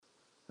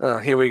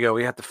Here we go.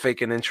 We have to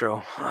fake an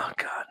intro. Oh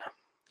God.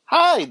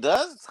 Hi,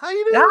 Dust. How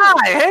you doing?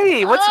 Hi.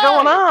 Hey, what's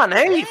going on?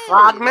 Hey,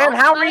 Frogman.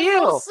 How are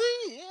you?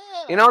 Yeah.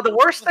 You know, the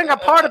worst thing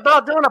apart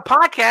about doing a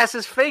podcast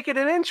is faking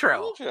an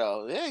intro.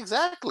 Yeah,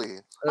 exactly.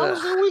 How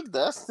was your week,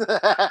 Dust?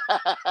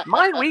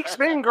 My week's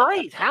been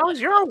great. How's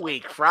your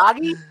week,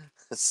 Froggy?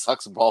 It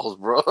sucks balls,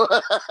 bro.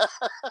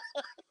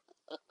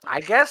 I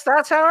guess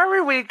that's how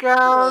every week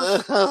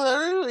goes.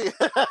 Really?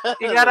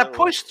 You gotta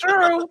push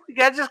through. You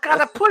just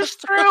gotta push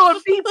through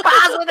and be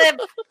positive.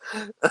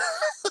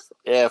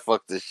 Yeah,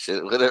 fuck this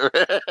shit. Whatever.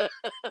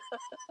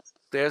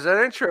 There's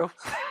an intro.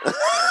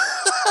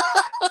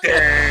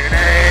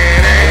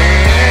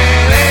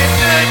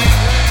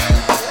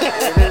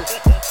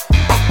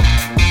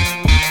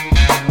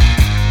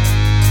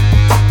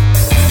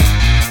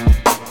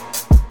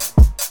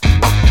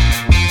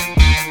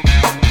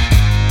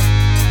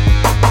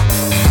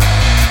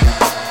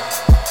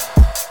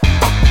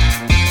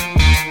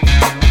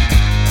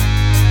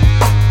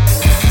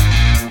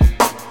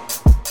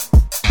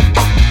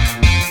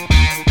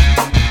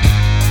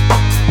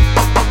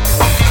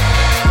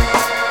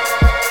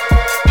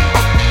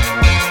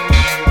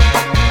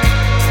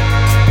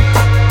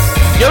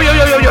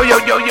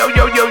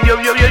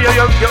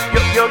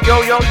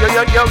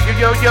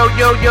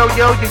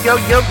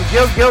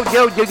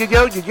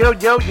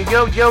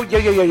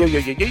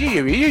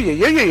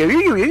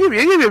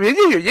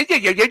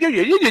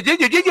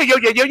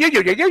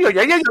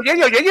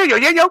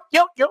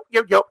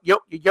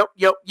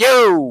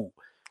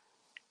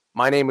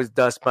 My name is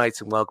Dust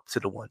Bites, and welcome to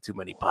the One Too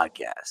Many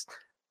podcast.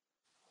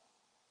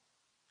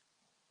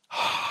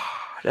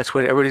 That's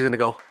what everybody's gonna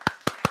go.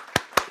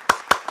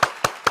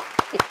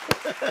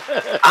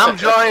 I'm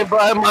joined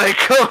by my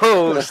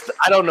co-host.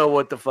 I don't know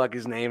what the fuck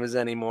his name is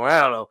anymore.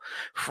 I don't know.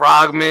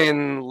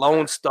 Frogman,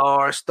 Lone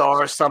Star,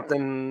 Star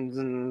something,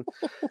 and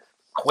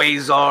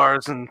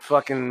Quasars, and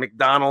fucking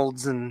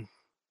McDonald's, and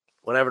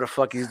whatever the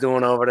fuck he's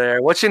doing over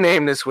there. What's your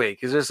name this week?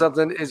 Is there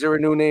something? Is there a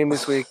new name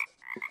this week?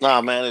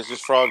 Nah, man, it's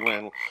just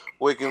Frogman.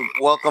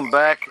 Welcome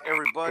back,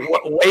 everybody.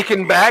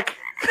 Waking back?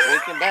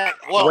 Waking back.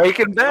 Well,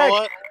 Waking back. You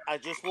know what? I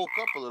just woke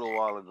up a little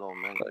while ago,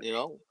 man. You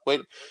know, I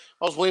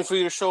was waiting for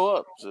you to show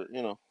up. So,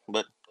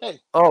 but hey.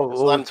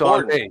 It's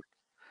on me.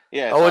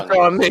 Yeah. It's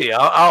on me.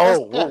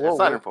 It's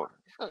not important.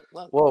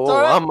 Whoa.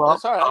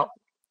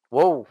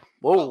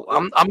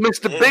 I'm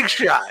Mr. Big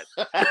Shot.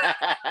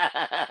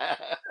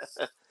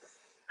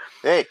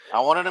 Hey, I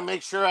wanted to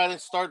make sure I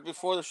didn't start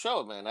before the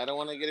show, man. I don't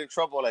want to get in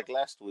trouble like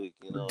last week.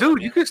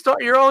 Dude, you can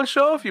start your own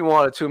show if you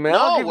wanted to, man.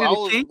 I'll give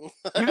you the key.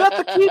 You got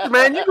the keys,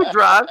 man. You can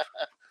drive.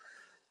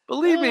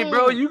 Believe me,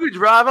 bro, you could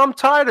drive. I'm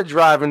tired of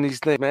driving these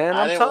things, man.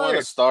 I didn't want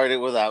to start it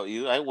without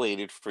you. I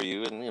waited for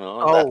you, and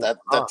that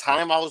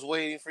time I was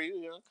waiting for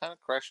you, kind of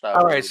crashed out.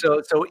 All right,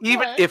 so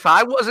even if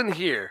I wasn't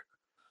here,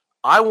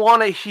 I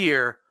want to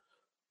hear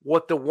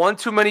what the One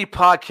Too Many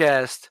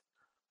podcast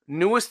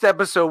newest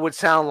episode would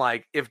sound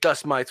like if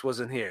Dust Mites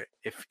wasn't here.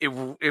 If it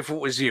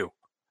was you.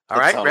 All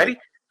right, ready?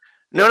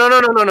 No.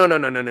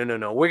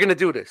 We're gonna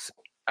do this.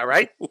 All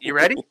right, you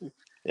ready?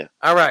 Yeah.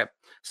 All right.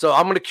 So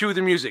I'm gonna cue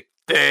the music.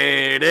 All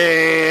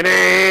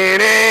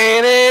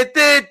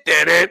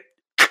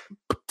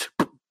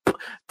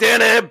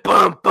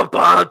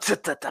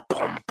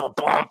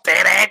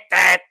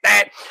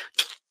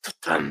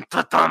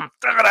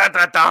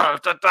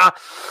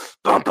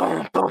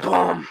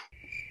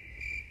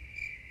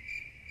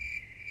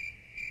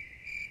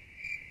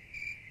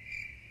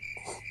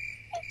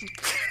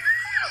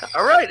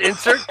right,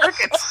 insert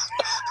crickets.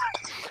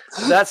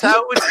 That's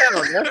how it would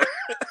sound. Yeah?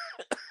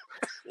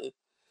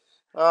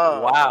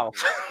 Oh, wow.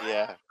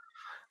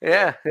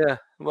 Yeah.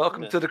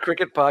 Welcome to the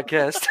Cricket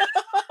Podcast.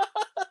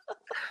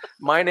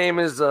 My name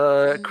is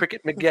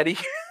Cricket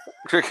McGetty.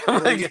 Cricket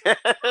McGetty.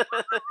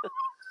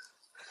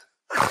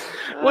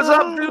 What's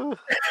up, dude?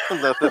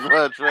 Nothing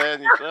much,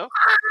 man. Yourself?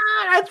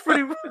 That's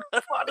pretty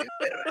funny.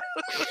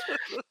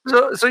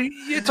 So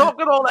you're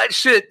talking all that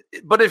shit,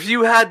 but if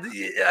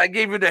I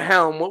gave you the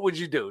helm, what would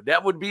you do?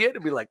 That would be it?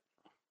 It'd be like,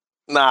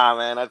 nah,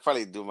 man, I'd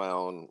probably do my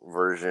own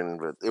version,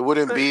 but it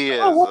wouldn't be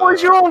what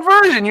was your own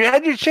version? You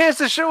had your chance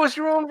to show us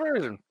your own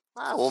version.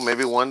 Well,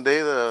 maybe one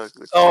day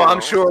I'm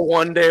sure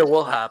one day it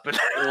will happen.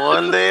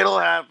 One day it'll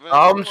happen.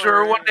 I'm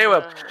sure one day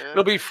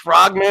it'll be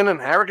Frogman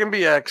and Hurricane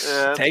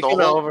BX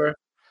taking over.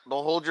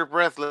 Don't hold your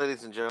breath,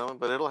 ladies and gentlemen,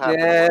 but it'll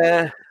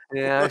happen.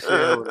 Yeah, I see.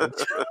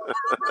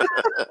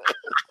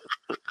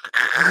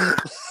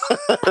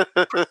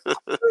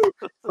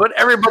 But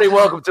everybody,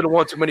 welcome to the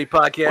One Too Many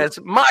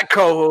podcast. My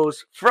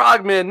co-host,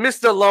 Frogman,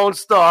 Mr. Lone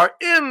Star,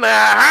 in the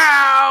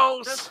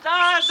house. The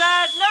stars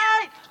at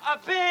night are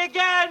big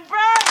and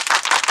bright.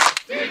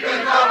 Deep in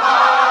the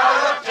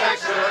heart of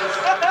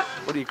Texas.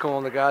 What are you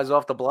calling the guys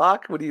off the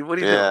block? What are you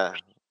doing?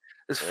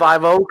 Is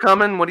 5-0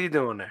 coming? What are you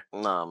doing there?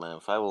 Nah, man.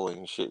 5-0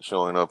 ain't shit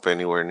showing up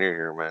anywhere near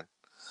here, man.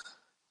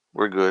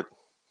 We're good.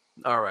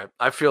 All right.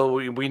 I feel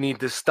we need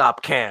to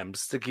stop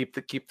cams to keep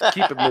it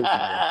moving.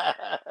 Man.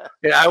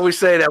 Yeah, I always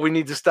say that we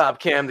need to stop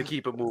cam to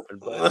keep it moving,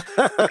 but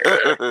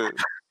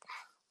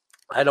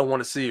I don't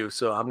want to see you,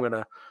 so I'm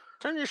gonna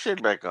Turn your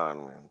shit back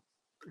on, man.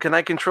 Can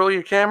I control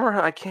your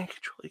camera? I can't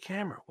control your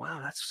camera. Wow,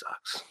 that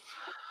sucks.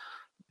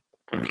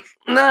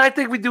 No, I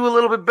think we do a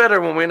little bit better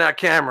when we're not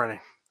Cameron.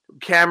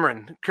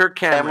 Kirk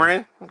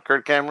Cameron.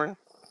 Kurt Cameron.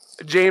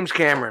 James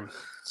Cameron.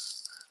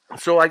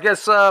 So I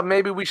guess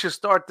maybe we should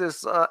start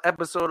this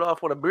episode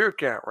off with a beer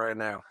count right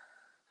now.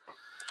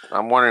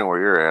 I'm wondering where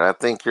you're at. I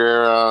think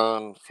you're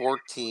on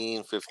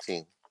 14,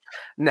 15.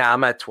 Nah,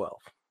 I'm at 12.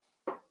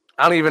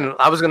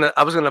 I was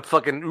gonna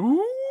fucking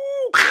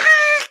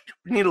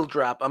needle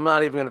drop. I'm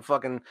not even gonna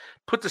fucking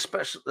put the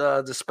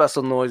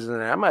special noise in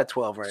there. I'm at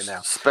 12 right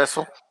now.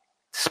 Special.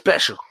 It's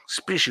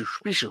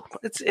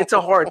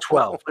a hard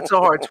 12. It's a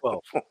hard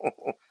 12.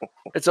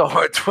 It's a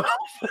hard 12.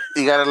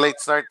 You got a late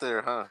start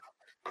there, huh?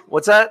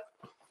 What's that?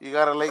 You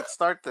got a late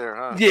start there,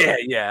 huh?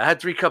 Yeah. I had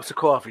 3 cups of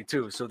coffee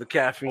too, so the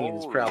caffeine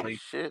is probably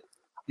shit.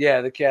 Yeah,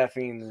 the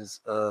caffeine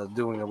is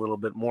doing a little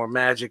bit more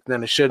magic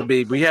than it should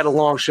be. We had a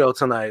long show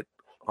tonight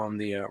on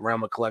the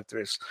Realm of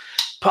Collectors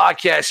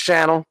podcast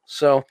channel,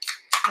 so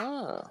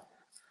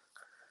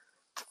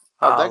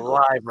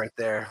live right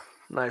there.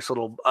 Nice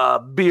little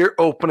beer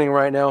opening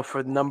right now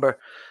for number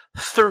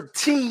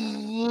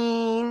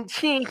 13.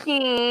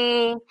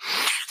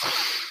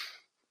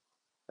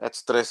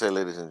 That's 13,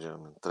 ladies and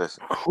gentlemen.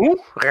 13. Who?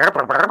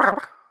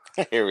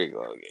 Here we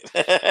go again.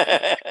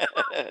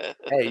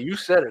 Hey, you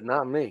said it,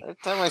 not me. Every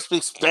time I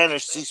speak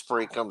Spanish, sea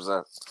spray comes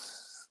out.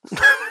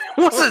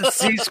 Was it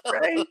sea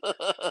spray?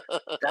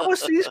 That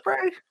was sea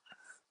spray?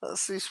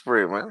 That's sea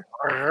spray, man.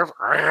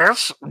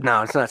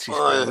 No, it's not sea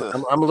spray.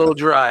 I'm a little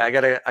dry. I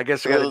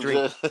guess I gotta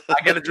drink.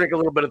 I gotta drink a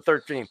little bit of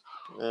 13.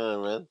 Yeah,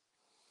 man.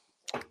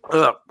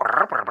 There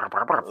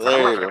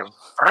you go.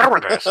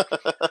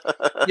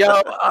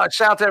 Yo,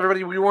 shout out to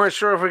everybody. We weren't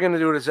sure if we are going to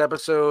do this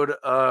episode,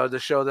 the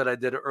show that I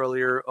did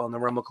earlier on the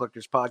Rumble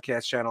Collectors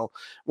podcast channel.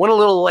 Went a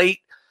little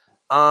late,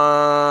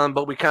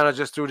 but we kind of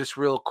just threw this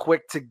real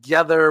quick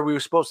together. We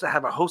were supposed to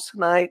have a host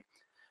tonight.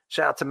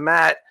 Shout out to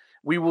Matt.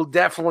 We will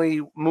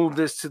definitely move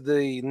this to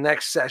the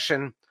next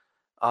session.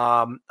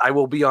 I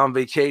will be on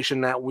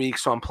vacation that week,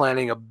 so I'm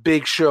planning a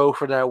big show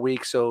for that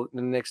week. So in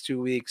the next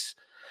 2 weeks,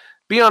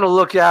 be on the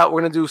lookout.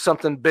 We're going to do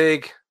something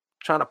big.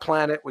 Trying to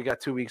plan it. We got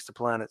 2 weeks to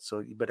plan it, so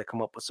you better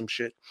come up with some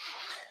shit.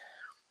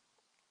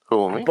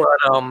 Cool. But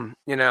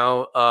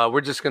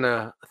we're just going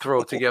to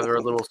throw together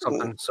a little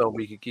something so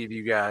we could give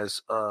you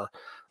guys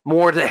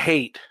more to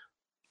hate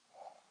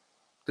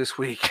this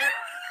week.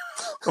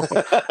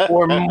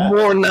 Or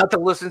more not to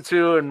listen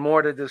to and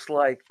more to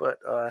dislike. But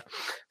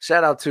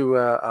shout out to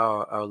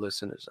our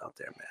listeners out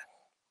there, man.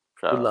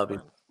 We love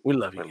you. We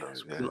love you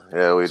guys.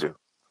 Yeah, we do.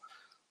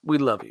 We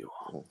love you,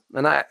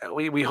 and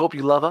we hope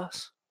you love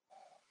us.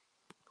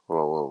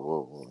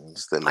 Whoa!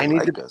 I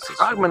need to,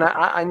 Frogman.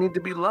 I need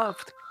to be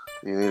loved.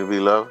 You need to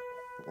be loved.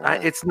 Yeah.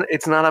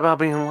 It's not about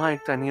being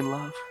liked. I need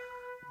love.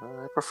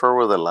 I prefer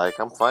with a like.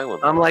 I'm fine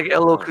with. I'm like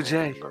LL Cool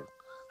J.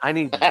 I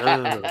need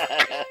love.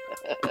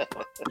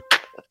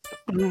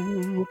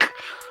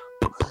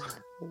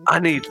 I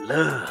need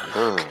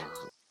love.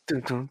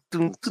 You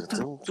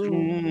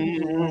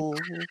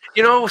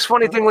know, what's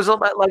funny thing was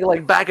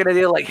like back in the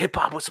day, like hip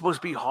hop was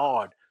supposed to be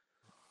hard.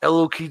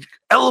 LL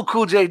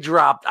Cool J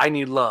dropped "I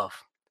Need Love."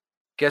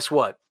 Guess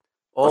what?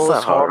 All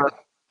those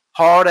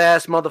hard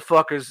ass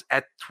motherfuckers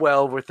at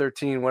 12 or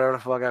 13, whatever the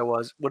fuck I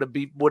was, with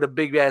a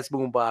big ass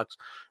boombox,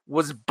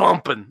 was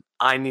bumping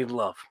 "I Need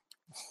Love."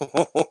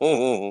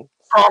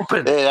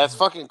 Bumping. Hey, that's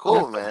fucking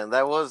cool, man.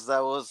 That was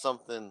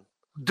something.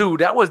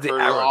 Dude, that was the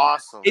era.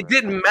 Awesome. It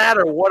didn't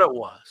matter what it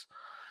was.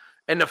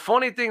 And the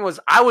funny thing was,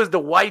 I was the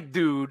white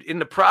dude in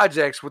the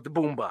projects with the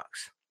boombox.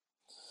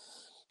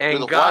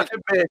 And God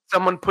forbid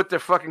someone put their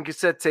fucking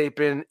cassette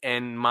tape in,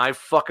 and my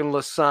fucking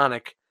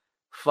Lasonic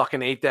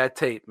fucking ate that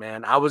tape,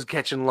 man. I was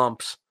catching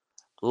lumps.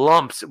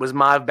 It was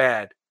my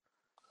bad.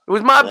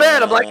 I'm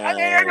like,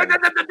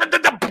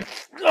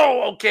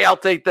 oh, okay, I'll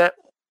take that.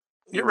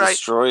 You're right.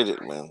 Destroyed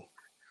it, man.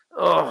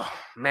 Oh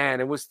man,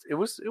 it was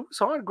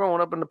hard growing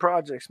up in the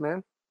projects,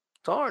 man.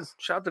 It's hard.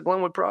 Shout out to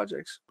Glenwood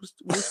Projects. It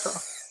was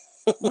tough.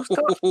 It was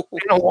tough. You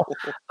know,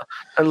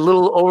 a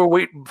little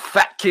overweight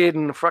fat kid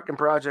in the fucking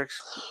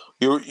projects.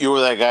 You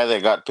were that guy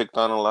that got picked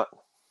on a lot?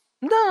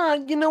 Nah,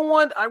 you know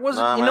what? I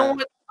wasn't. You know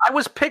what? I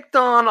was picked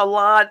on a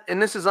lot,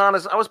 and this is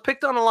honest. I was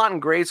picked on a lot in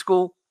grade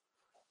school.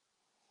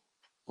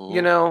 Mm.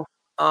 You know,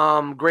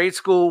 grade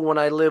school when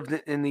I lived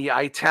in the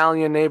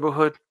Italian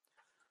neighborhood.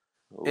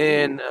 Ooh.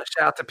 And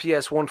shout out to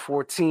PS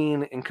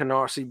 114 in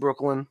Canarsie,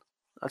 Brooklyn.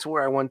 That's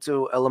where I went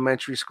to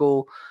elementary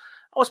school.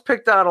 I was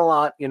picked on a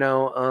lot, you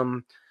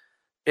know.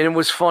 And it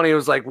was funny. It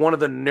was like one of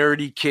the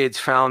nerdy kids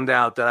found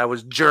out that I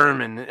was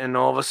German, and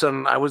all of a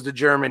sudden I was the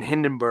German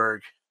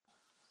Hindenburg.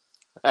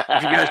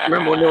 If you guys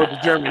remember when there was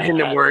the German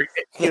Hindenburg,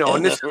 you know,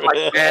 and this is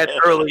like bad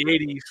early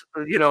 80s,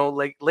 you know,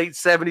 like late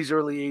 70s,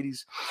 early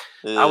 80s.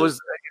 Yeah. I was,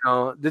 you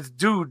know,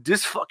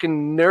 this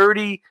fucking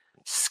nerdy,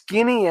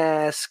 skinny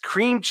ass,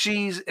 cream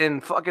cheese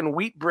and fucking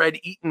wheat bread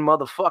eating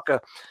motherfucker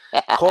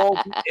called,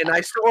 and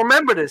I still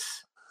remember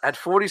this at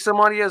 40 some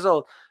odd years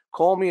old,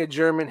 called me a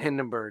German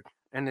Hindenburg,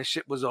 and this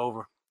shit was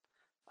over.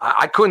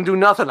 I couldn't do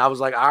nothing. I was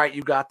like, all right,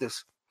 you got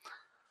this.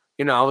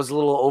 You know, I was a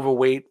little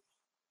overweight,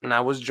 and I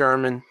was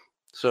German,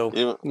 so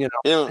and then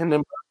get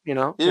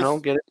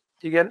it?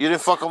 You get it? You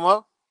didn't fuck him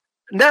up?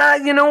 Nah,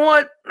 you know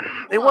what?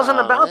 It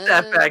wasn't about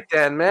that man. back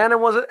then, man. It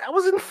wasn't. I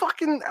was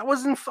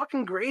in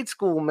fucking grade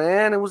school,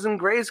 man. It was in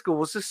grade school.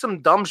 It was just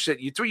some dumb shit.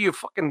 You threw your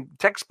fucking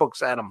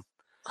textbooks at him.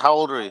 How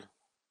old were you?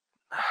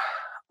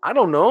 I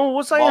don't know.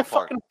 Was I in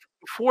fucking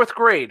fourth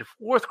grade?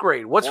 Fourth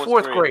grade. What's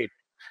fourth grade?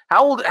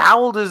 How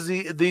old is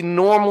the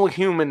normal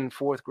human in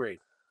fourth grade?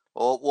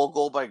 Well, we'll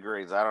go by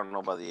grades. I don't know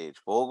about the age,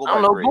 but we'll go I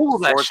don't by know. grades. Google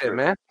that Fourth shit, grade.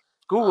 man.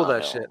 Google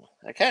that shit.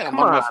 I can't. I'm Come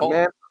on my on, phone.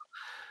 man.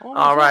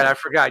 All right, I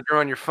forgot. You're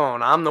on your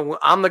phone. I'm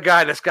the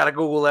guy that's got to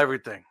Google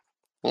everything.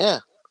 Yeah,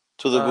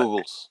 to the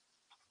Googles.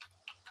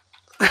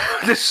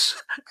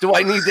 Do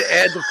I need to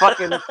add the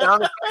fucking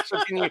sound effects?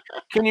 So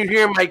can you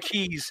hear my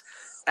keys?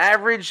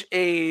 Average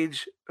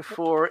age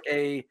for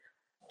a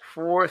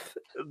fourth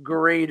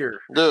grader.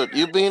 Dude,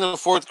 you being a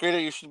fourth grader,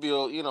 you should be.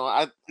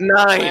 9.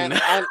 Man,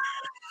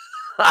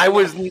 I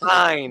was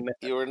 9.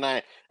 You were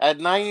 9. At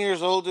 9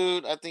 years old,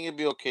 dude, I think it'd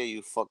be okay.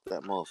 You fucked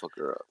that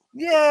motherfucker up.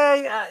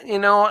 Yeah,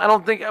 I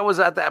don't think I was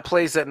at that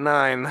place at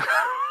 9.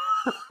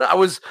 I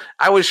was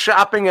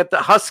shopping at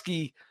the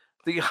Husky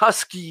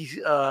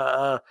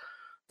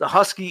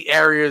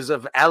areas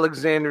of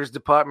Alexander's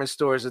department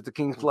stores at the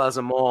Kings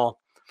Plaza Mall.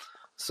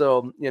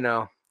 So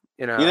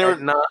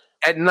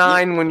at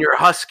 9 when you're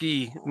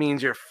husky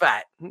means you're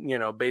fat.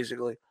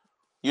 Basically.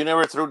 You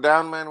never threw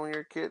down, man, when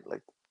you're a kid,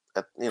 like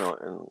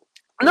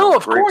No,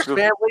 of course,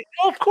 man.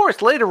 Of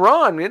course, later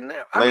on.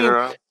 Later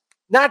on.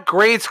 Not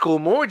grade school,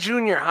 more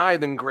junior high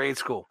than grade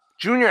school.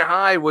 Junior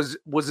high was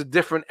a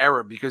different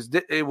era because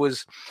it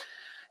was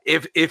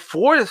if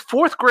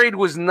fourth grade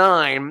was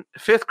 9,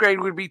 fifth grade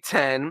would be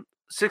 10,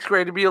 sixth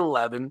grade would be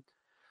 11,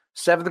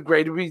 seventh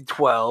grade would be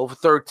 12,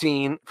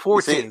 13,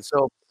 14.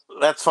 So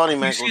that's funny,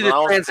 man. When I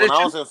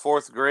was in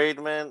fourth grade,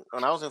 man.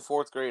 When I was in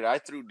fourth grade, I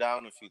threw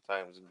down a few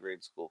times in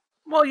grade school.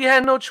 Well, you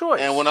had no choice.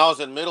 And when I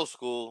was in middle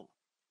school,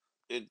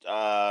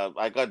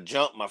 I got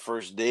jumped my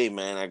first day,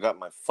 man. I got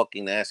my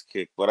fucking ass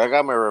kicked, but I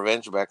got my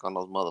revenge back on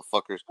those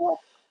motherfuckers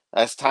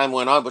as time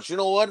went on. But you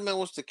know what, man?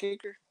 What's the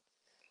kicker?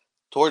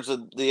 Towards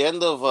the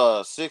end of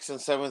 6th and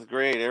 7th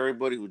grade,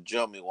 everybody who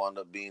jumped me wound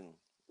up being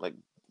like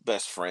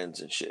best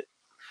friends and shit.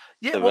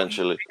 Yeah,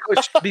 eventually,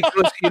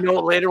 because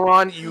later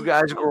on you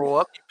guys grow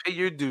up, you pay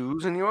your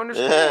dues, and you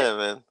understand. Yeah,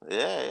 man.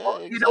 Yeah. Well,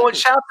 exactly. You know what?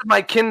 Shout out to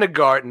my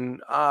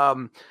kindergarten,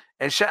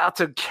 and shout out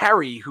to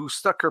Carrie who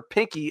stuck her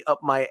pinky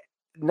up my.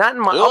 Not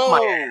up my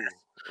ass,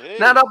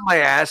 not up my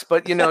ass,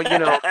 but being a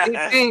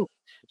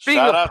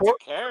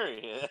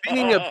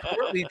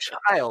portly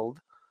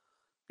child,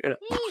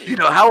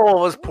 how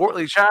old was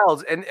portly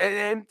child,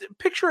 and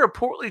picture a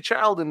portly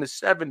child in the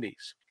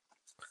 70s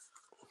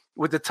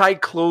with the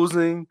tight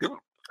clothing.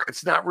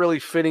 It's not really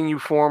fitting you,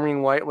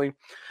 forming whitely.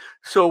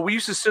 So we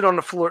used to sit on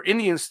the floor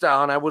Indian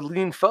style, and I would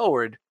lean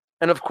forward.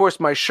 And of course,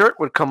 my shirt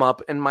would come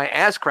up, and my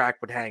ass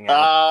crack would hang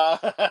out.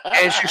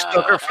 And she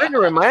stuck her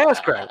finger in my ass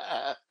crack.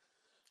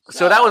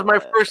 So that was my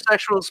first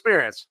sexual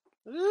experience.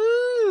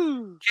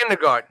 Ooh.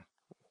 Kindergarten.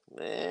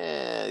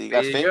 Yeah, you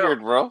got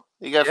fingered, bro.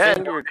 You got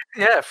fingered.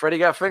 Yeah, Freddie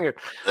got fingered.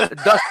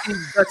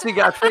 Dusty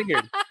got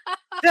fingered.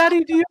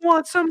 Daddy, do you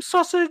want some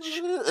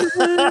sausage?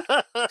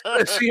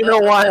 So you know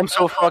why I'm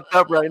so fucked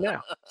up right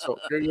now. So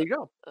there you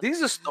go.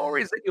 These are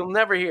stories that you'll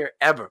never hear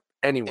ever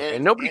anywhere,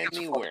 and nobody gives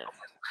a fuck.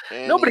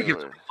 Nobody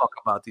gives a fuck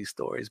about these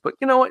stories, but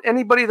you know what?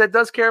 Anybody that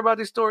does care about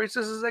these stories,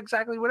 this is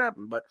exactly what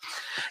happened. But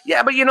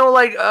yeah, but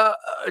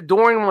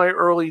during my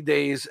early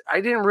days,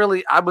 I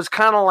was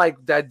kind of like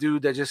that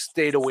dude that just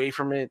stayed away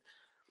from it.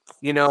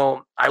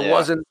 I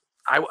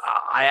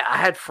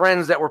had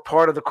friends that were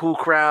part of the cool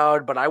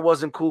crowd, but I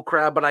wasn't cool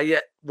crowd, but I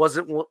yet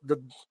wasn't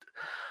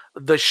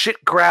the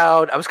shit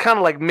crowd. I was kind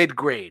of like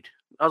mid-grade.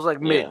 I was like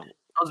mid.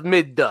 I was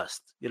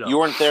mid-dust. You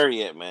weren't there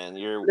yet, man.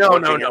 You're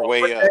working your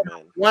way up,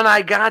 man. When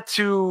I got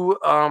to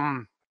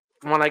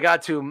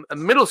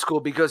middle school,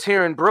 because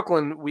here in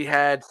Brooklyn we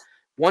had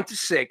 1 to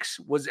 6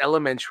 was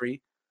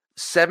elementary,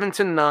 7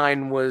 to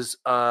 9 was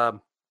what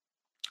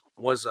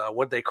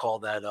they call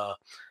that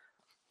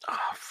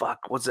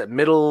what's that,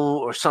 middle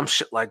or some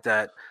shit like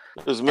that.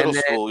 It was middle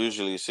school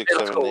usually, 6,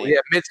 7, 8. Yeah,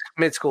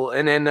 mid school,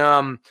 and then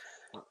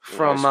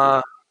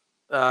from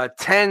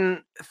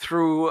 10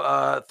 through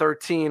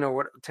 13 or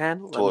what? 10,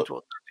 11,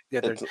 12. Yeah,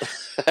 12.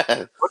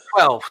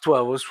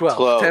 It was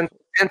 12. 10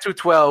 through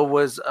 12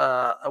 was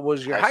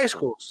your high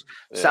schools,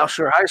 South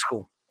Shore High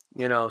School.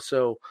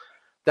 So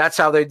that's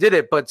how they did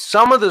it. But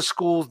some of the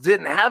schools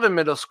didn't have a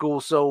middle school,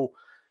 so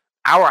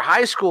our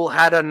high school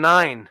had a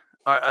 9,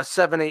 a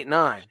 7, 8,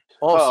 9.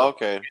 Also, oh,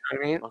 okay. You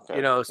know what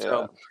I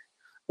mean?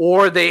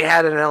 Or they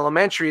had an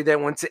elementary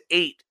that went to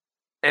 8,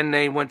 and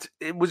it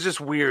was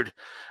just weird.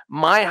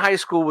 My high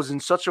school was in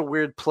such a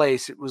weird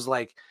place. It was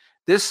like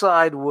this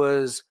side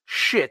was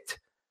shit.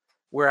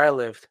 Where I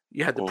lived,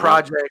 you had the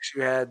projects,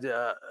 you had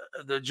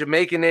the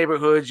Jamaican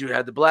neighborhoods, you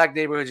had the black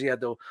neighborhoods, you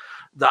had the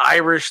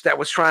Irish that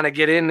was trying to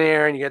get in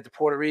there, and you had the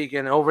Puerto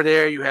Rican. Over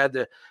there, you had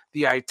the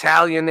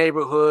Italian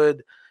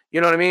neighborhood, You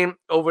know what I mean?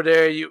 Over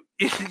there, you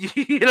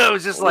know, it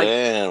was just like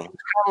kind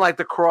of like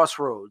the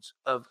crossroads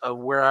of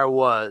where I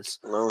was.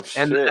 No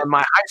and shit. my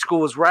high school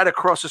was right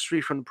across the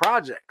street from the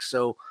project.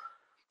 So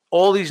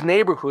all these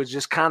neighborhoods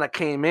just kind of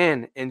came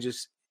in and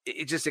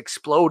it just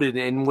exploded.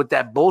 And with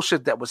that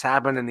bullshit that was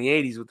happening in the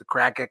 80s with the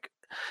crack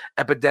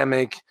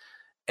epidemic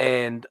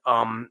and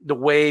the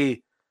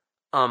way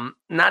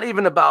not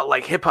even about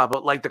like hip hop,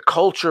 but like the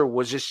culture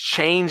was just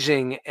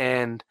changing,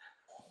 and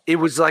it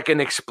was like an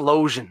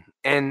explosion.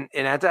 And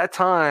at that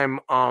time,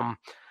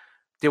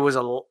 there was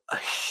a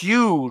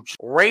huge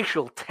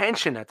racial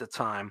tension at the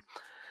time,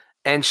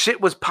 and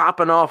shit was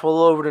popping off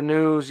all over the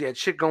news. You had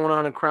shit going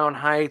on in Crown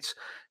Heights,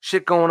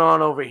 shit going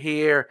on over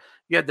here.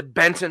 You had the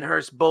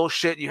Bensonhurst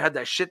bullshit. You had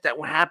that shit that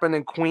would happen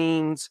in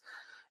Queens.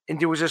 And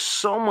there was just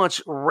so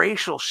much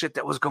racial shit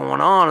that was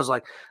going on. It was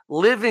like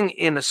living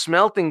in a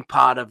smelting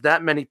pot of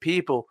that many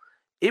people.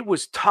 It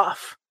was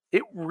tough.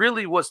 It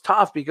really was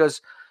tough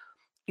because,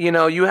 you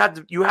know, you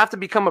have to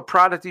become a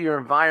product of your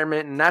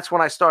environment. And that's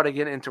when I started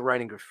getting into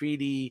writing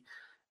graffiti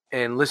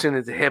and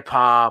listening to hip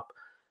hop.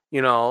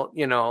 You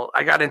know,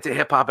 I got into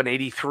hip hop in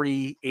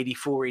 83,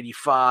 84,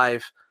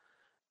 85,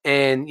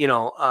 and, you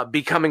know,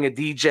 becoming a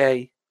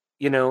DJ,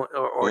 you know,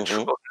 or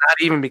not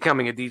even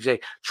becoming a DJ,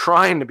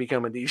 trying to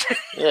become a DJ.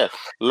 Yeah,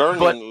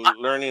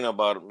 learning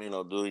about, you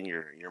know, doing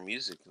your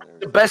music.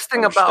 The best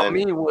thing about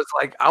me was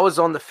like I was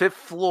on the 5th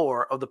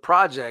floor of the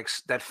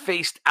projects that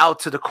faced out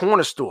to the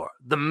corner store,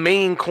 the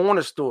main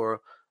corner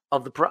store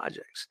of the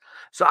projects.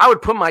 So I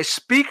would put my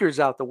speakers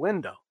out the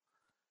window.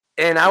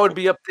 And I would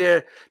be up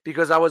there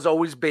because I was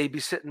always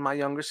babysitting my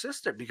younger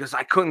sister because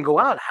I couldn't go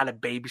out. I had to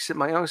babysit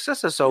my younger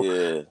sister. So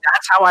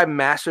that's how I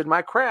mastered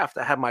my craft.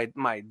 I had my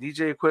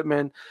DJ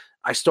equipment.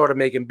 I started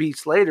making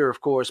beats later, of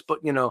course. But,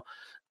 you know,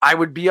 I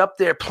would be up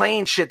there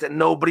playing shit that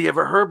nobody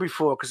ever heard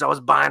before because I was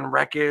buying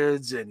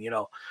records and, you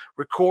know,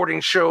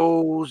 recording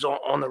shows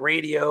on the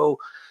radio.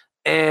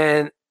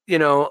 And, you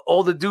know,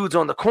 all the dudes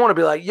on the corner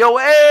be like, yo,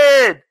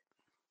 Ed,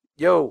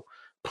 yo,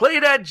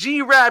 play that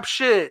G-rap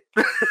shit.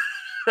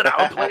 And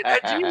I would play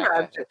that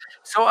G-rap shit.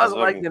 So I was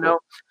like, you know,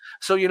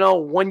 so, you know,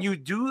 when you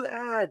do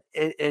that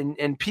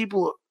and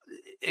people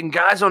and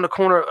guys on the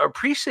corner are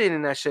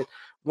appreciating that shit,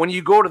 when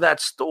you go to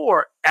that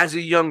store as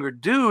a younger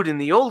dude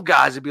and the old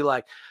guys would be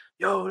like,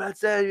 yo,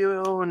 that's that,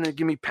 yo, and they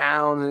give me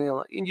pounds, and, you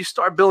know, and you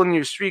start building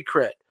your street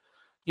cred.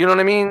 You know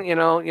what I mean? You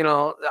know,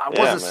 I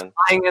wasn't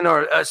slanging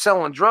or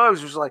selling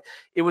drugs. It was like,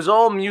 it was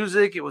all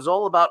music. It was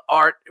all about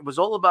art. It was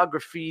all about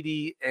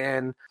graffiti.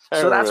 And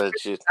so that's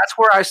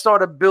where I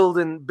started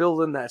building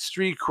that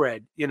street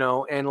cred, you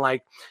know, and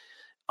like,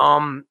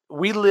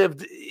 we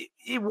lived,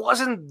 it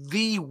wasn't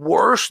the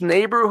worst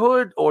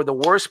neighborhood or the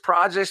worst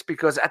projects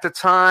because at the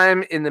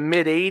time in the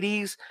mid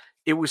 80s,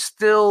 it was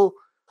still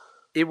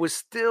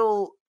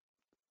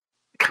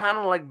kind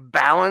of like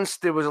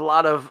balanced. There was a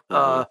lot of,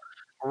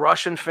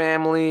 Russian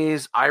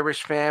families,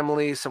 Irish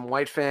families, some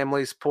white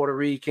families, Puerto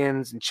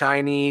Ricans and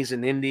Chinese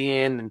and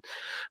Indian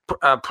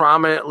and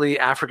prominently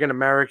African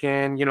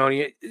American, you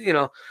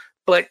know,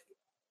 but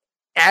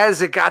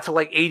as it got to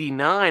like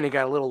 89, it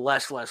got a little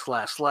less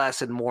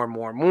and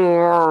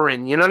more.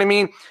 And you know what I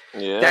mean?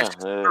 Yeah. That's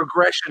the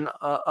progression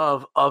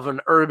of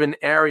an urban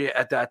area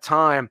at that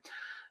time.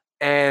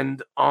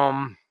 And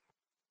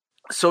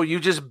so you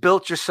just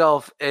built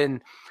yourself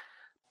and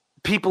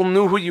people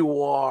knew who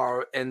you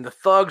are and the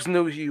thugs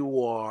knew who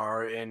you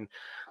are, and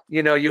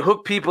you know, you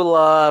hook people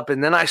up,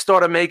 and then I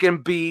started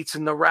making beats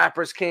and the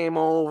rappers came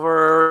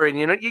over, and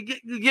you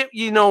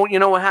know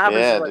what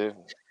happens. Yeah, like, dude.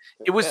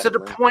 It was to the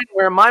point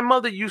where my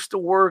mother used to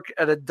work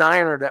at a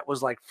diner that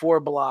was like 4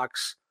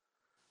 blocks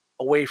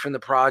away from the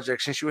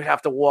projects, and she would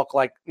have to walk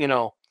like, you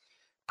know,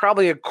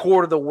 probably a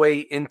quarter of the way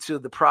into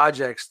the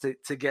projects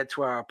to get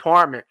to our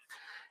apartment.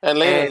 And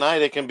late at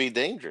night, it can be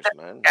dangerous,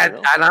 man.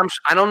 And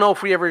I don't know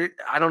if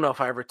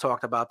I ever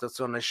talked about this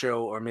on the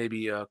show or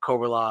maybe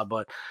Cobra Law,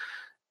 but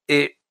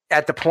it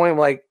at the point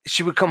like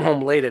she would come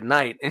home late at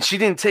night and she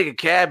didn't take a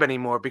cab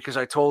anymore because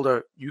I told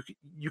her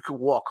you could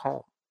walk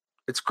home.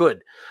 It's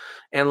good.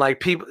 And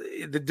like people,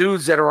 the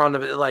dudes that are on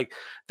the, like,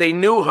 they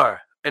knew her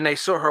and they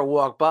saw her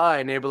walk by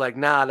and they were like,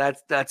 nah,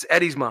 that's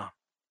Eddie's mom.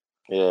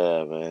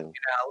 Yeah, man. You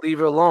know, leave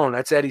her alone.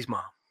 That's Eddie's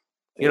mom.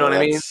 You know what I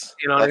mean?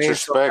 You know what I mean?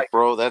 That's respect, so,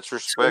 bro. That's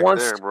respect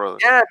there, brother.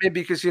 Yeah, man,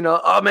 because, you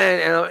know, oh,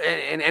 man,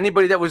 and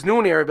anybody that was new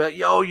in the area, but,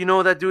 yo, you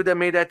know that dude that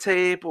made that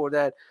tape or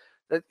that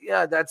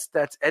yeah, that's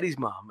Eddie's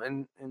mom.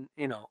 And,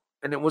 you know,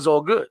 and it was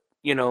all good,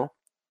 you know.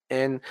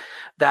 And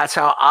that's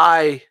how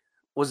I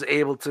was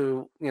able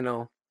to, you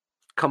know,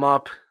 come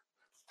up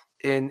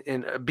in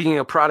being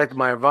a product of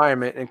my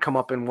environment and come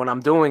up in what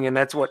I'm doing. And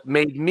that's what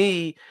made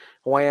me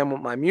who I am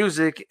with my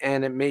music.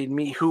 And it made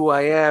me who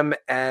I am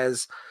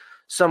as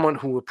someone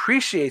who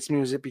appreciates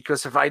music,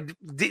 because if I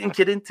didn't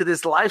get into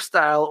this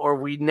lifestyle or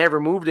we never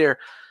moved there,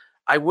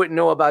 I wouldn't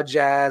know about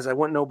jazz. I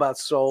wouldn't know about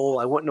soul.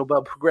 I wouldn't know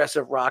about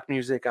progressive rock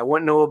music. I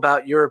wouldn't know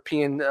about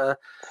European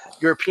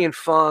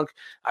funk.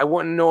 I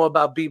wouldn't know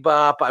about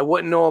bebop. I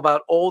wouldn't know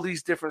about all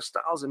these different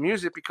styles of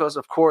music because,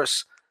 of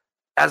course,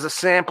 as a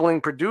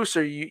sampling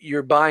producer,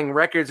 you're buying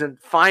records and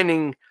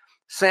finding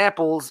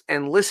samples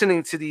and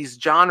listening to these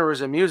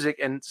genres of music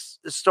and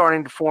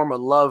starting to form a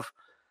love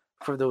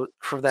for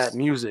that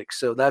music.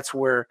 So that's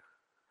where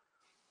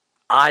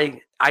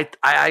I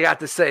got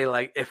to say,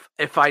 like,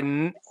 if I,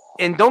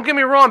 and don't get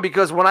me wrong,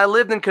 because when I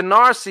lived in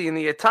Canarsie in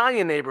the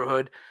Italian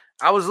neighborhood,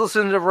 I was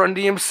listening to Run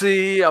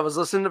DMC, I was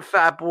listening to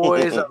Fat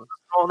Boys,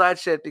 all that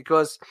shit,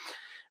 because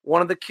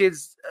one of the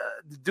kids,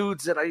 the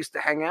dudes that I used to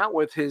hang out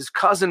with, his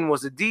cousin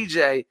was a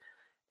DJ,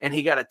 and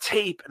he got a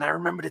tape, and I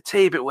remember the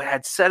tape. It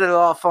had Set It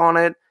Off on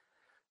it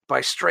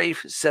by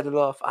Strafe, Set It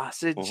Off. I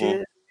said,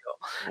 yeah.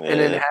 And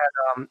then it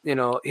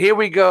had, Here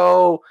We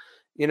Go,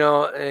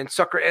 and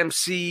Sucker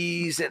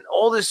MCs and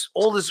all this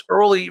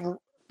early,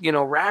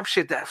 rap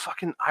shit that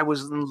fucking I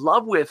was in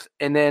love with.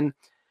 And then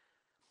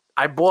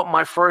I bought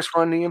my first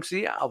Run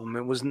DMC album.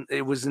 It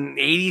was in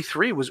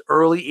 83. It was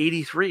early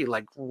 83,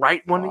 like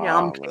right when the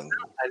album came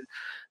out. And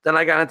then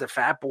I got into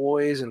Fat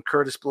Boys and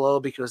Curtis Blow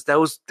because that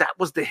was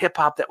the hip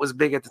hop that was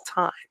big at the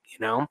time,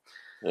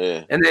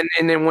 Yeah. And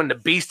then when the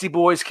Beastie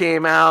Boys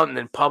came out, and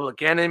then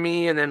Public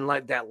Enemy, and then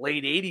like that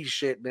late 80s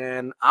shit,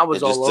 man, I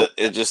was all over.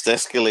 It just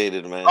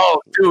escalated, man.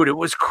 Oh, dude, it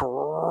was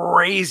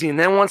crazy. And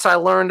then once I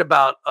learned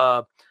about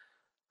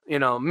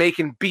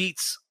making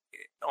beats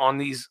on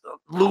these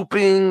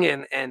looping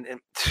and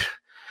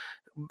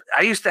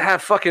I used to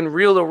have fucking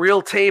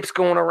reel-to-reel tapes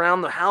going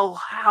around the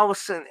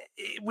house, and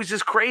it was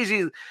just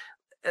crazy.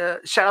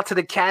 Shout out to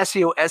the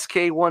Casio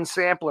SK1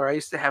 sampler. I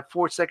used to have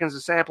 4 seconds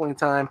of sampling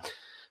time.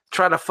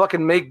 Try to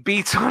fucking make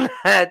beats on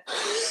that.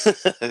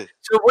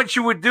 So what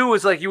you would do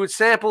is, like, you would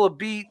sample a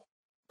beat,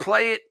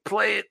 play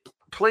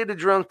the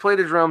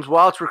drums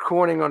while it's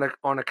recording on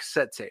a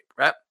cassette tape,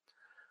 right?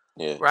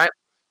 Yeah. Right?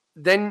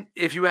 Then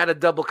if you had a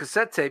double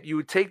cassette tape, you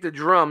would take the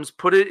drums,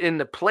 put it in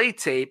the play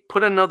tape,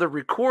 put another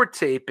record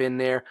tape in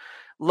there,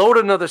 load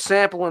another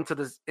sample into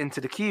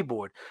the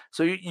keyboard.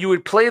 So you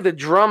would play the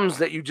drums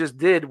that you just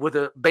did with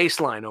a bass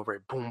line over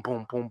it. Boom,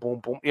 boom, boom, boom,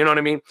 boom. You know what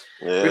I mean?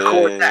 Yeah,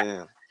 record that.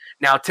 Yeah.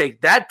 Now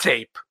take that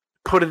tape,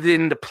 put it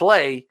into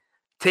play,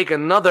 take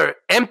another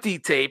empty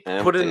tape,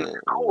 put it in the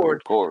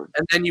record,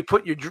 and then you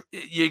put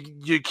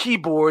your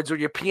keyboards or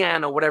your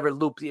piano, whatever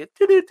loop.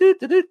 It's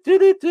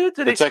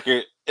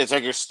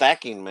like you're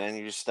stacking, man.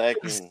 You're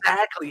stacking.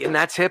 Exactly, and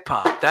that's hip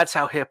hop. That's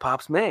how hip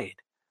hop's made.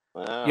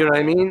 Wow. You know what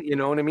I mean? You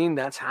know what I mean?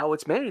 That's how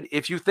it's made.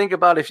 If you think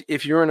about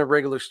if you're in a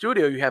regular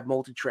studio, you have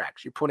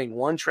multi-tracks. You're putting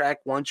one track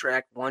over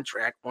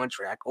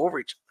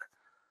each other.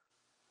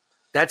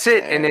 That's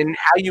it. And then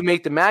how you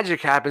make the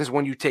magic happens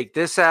when you take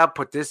this out,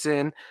 put this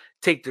in,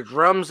 take the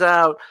drums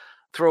out,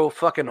 throw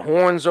fucking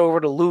horns over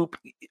the loop,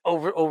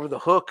 over the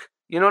hook.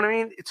 You know what I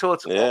mean? So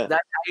that's how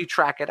you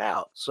track it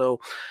out. So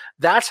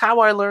that's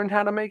how I learned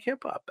how to make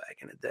hip hop back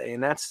in the day.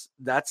 And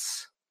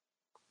that's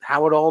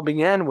how it all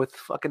began, with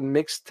fucking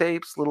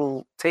mixtapes,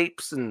 little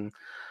tapes, and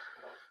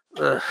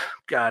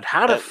God,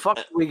 how the fuck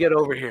did we get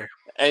over here?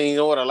 And you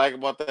know what I like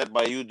about that?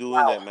 By you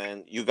doing that,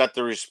 man, you got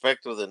the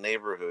respect of the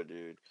neighborhood,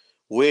 dude.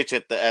 Which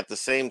at the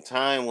same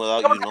time,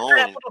 without you knowing,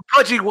 that little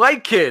pudgy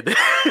white kid.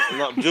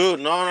 No, dude,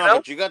 no,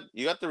 but you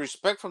got the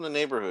respect from the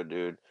neighborhood,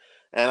 dude.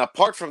 And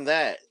apart from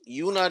that,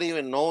 you not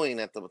even knowing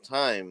at the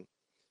time,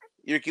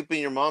 you're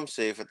keeping your mom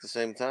safe at the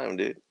same time,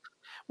 dude.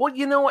 Well,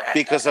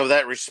 because of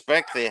that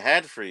respect they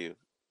had for you.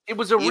 It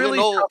was a really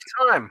tough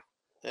time.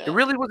 Yeah. It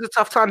really was a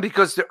tough time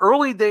because the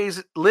early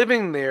days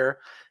living there,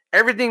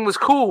 everything was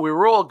cool. We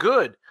were all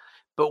good.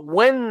 But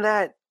when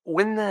that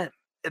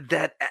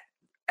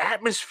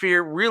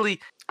atmosphere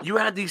really, you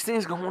had these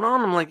things going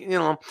on, I'm like,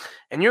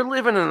 and you're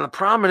living in a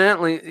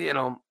prominently,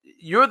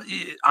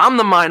 I'm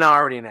the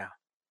minority now.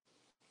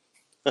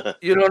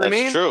 You know what I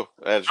mean? True.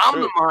 That's I'm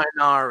true. the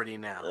minority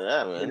now.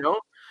 Yeah, man.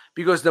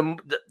 Because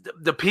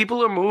the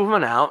people are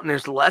moving out, and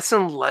there's less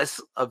and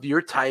less of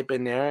your type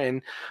in there,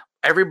 and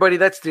everybody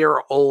that's there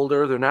are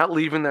older. They're not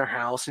leaving their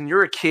house, and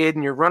you're a kid,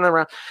 and you're running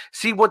around.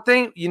 See, what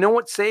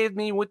saved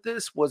me with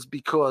this was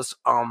because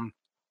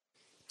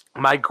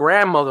my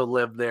grandmother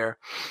lived there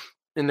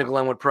in the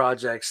Glenwood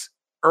Projects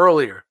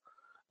earlier.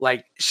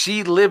 Like,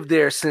 she lived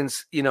there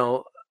since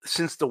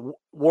the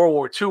World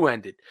War II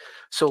ended.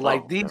 So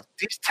like these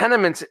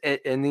tenements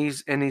and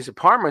these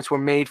apartments were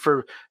made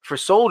for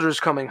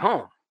soldiers coming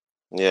home.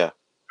 Yeah.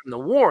 From the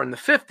war in the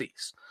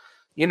 50s.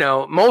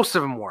 Most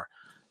of them were.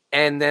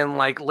 And then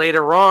like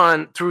later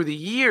on through the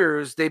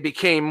years, they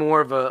became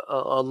more of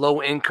a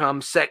low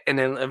income and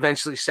then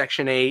eventually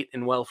Section 8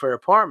 and welfare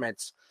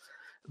apartments.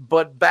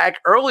 But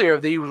back earlier,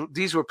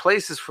 these were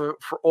places for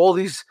all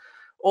these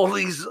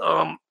soldiers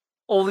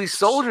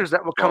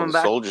that were coming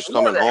back. Soldiers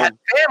coming home. Had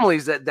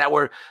families that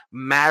were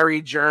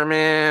married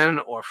German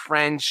or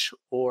French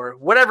or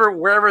whatever,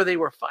 wherever they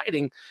were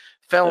fighting,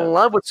 fell in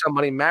love with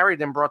somebody, married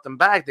them, brought them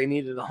back. They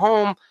needed a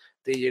home.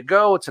 There you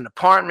go. It's an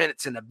apartment.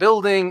 It's in a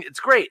building.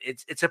 It's great.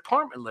 It's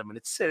apartment living.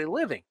 It's city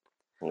living.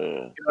 Yeah. You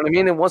know what I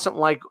mean? It wasn't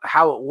like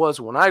how it was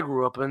when I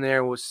grew up in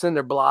there with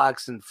cinder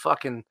blocks and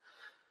fucking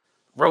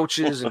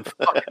roaches and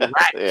fucking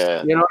rats.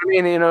 Yeah. You know what I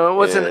mean? It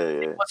wasn't Yeah, it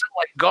yeah. wasn't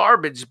like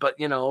garbage, but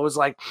it was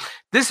like,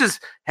 this is,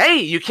 hey,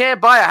 you can't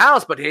buy a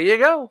house, but here you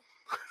go.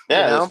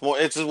 Yeah, it's more.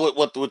 It's just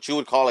what you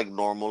would call like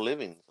normal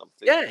living.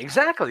 Something. Yeah,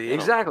 exactly,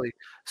 exactly.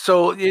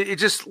 So it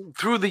just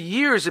through the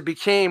years it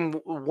became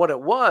what it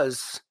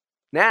was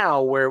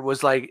now, where it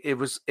was like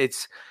it's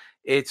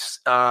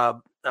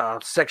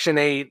Section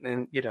 8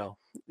 and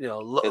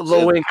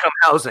low income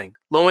housing,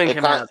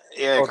 It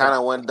kind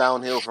of went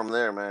downhill from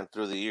there, man,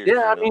 through the years.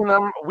 Yeah, I mean,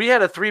 we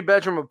had a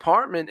 3-bedroom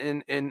apartment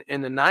in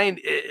the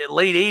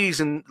late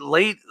 80s and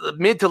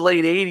mid to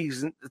late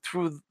 80s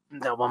through.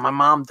 Well, my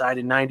mom died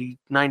in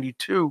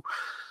 92.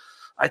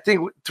 I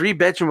think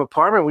 3-bedroom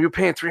apartment, we were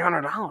paying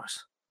 $300.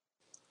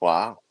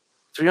 Wow.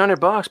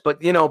 $300, but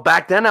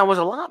back then that was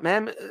a lot,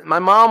 man. My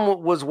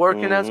mom was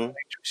working as a waitress.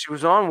 She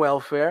was on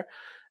welfare.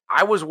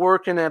 I was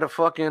working at a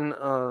fucking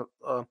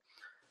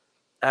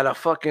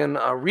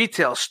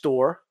retail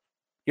store,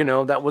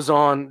 that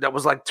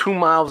was like 2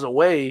 miles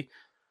away.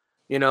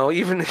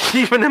 Even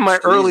in my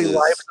early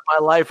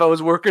life, I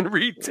was working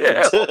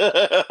retail.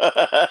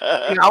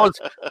 I was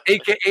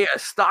AKA a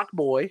stock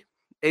boy,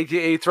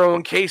 AKA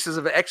throwing cases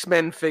of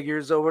X-Men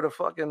figures over the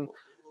fucking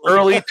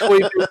early toy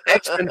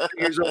X-Men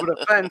figures over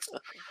the fence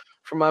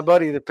for my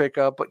buddy to pick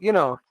up. But you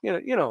know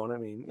what I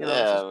mean. Man.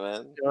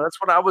 That's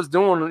what I was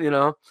doing.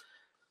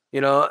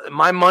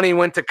 My money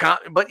went to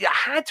but I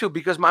had to,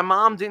 because my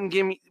mom didn't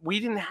give me. We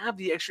didn't have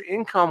the extra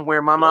income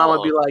where my mom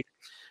would be like,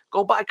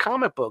 go buy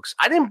comic books.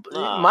 I didn't.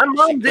 My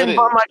mom didn't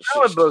buy my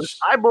comic books.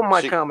 I bought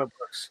my comic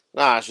books.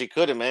 Nah, she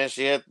couldn't, man.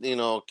 She had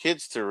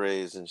kids to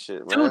raise and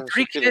shit, man. Dude,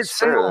 3 kids,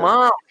 single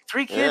mom.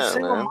 3 kids,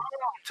 single mom,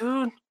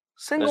 dude.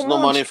 There's no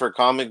money for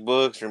comic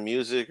books or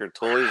music or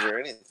toys or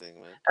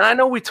anything, man. And I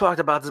know we talked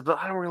about this, but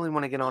I don't really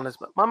want to get on this.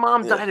 But my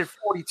mom died at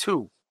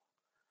 42.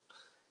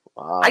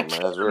 Wow, I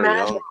can't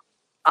imagine.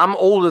 I'm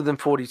older than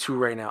 42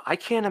 right now. I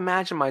can't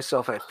imagine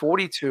myself at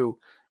 42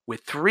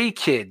 with 3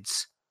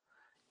 kids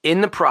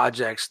in the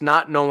projects,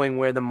 not knowing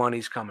where the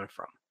money's coming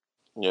from.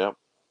 Yep.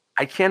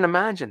 I can't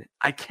imagine it.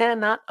 I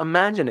cannot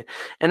imagine it.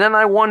 And then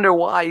I wonder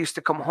why I used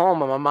to come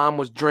home and my mom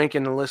was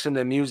drinking and listening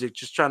to music,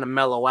 just trying to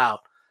mellow out.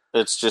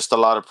 It's just a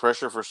lot of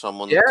pressure for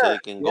someone to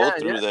take and go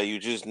through that. You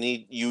just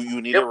need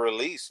a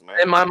release, man.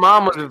 And my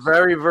mom was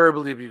very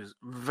verbally abused.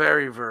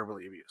 Very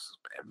verbally abused.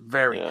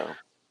 Very. Yeah.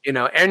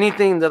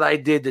 Anything that I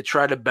did to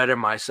try to better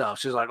myself,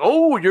 she's like,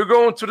 "Oh, you're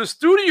going to the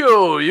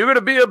studio. You're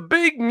gonna be a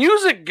big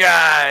music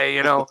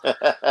guy."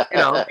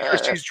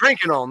 Because she's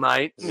drinking all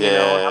night.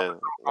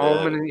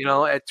 Home and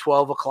at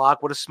 12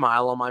 o'clock with a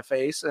smile on my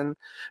face,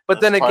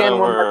 but then again,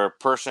 part of her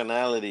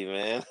personality,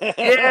 man.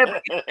 Yeah,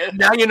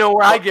 now you know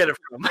where I get it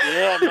from.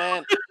 Yeah,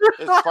 man,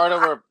 it's part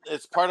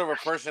of her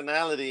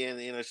personality,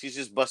 and she's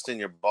just busting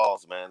your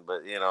balls, man.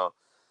 But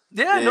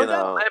Yeah, no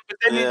doubt. But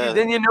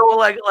then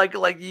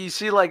like you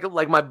see,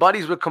 like my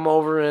buddies would come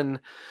over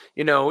and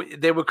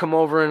they would come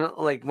over and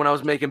like when I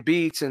was making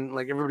beats and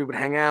like everybody would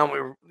hang out. We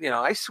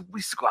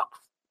used to go out,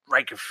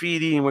 write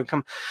graffiti, and would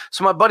come.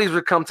 So my buddies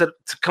would come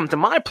to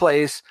my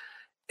place,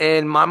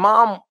 and my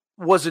mom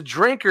was a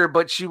drinker,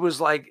 but she was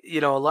like, a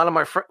lot of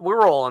my friends, we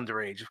were all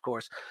underage, of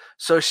course.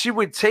 So she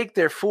would take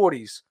their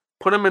 40s,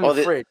 put them in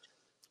the fridge.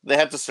 They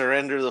have to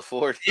surrender the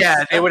 40s.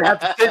 Yeah, they would have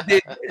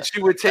to.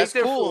 She would take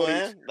their 40s.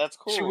 Man. That's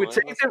cool. She would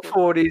take their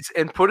 40s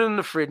and put it in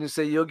the fridge and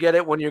say, "You'll get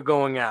it when you're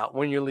going out,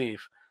 when you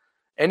leave."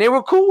 And they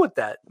were cool with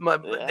that.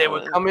 They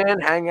would come in,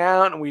 hang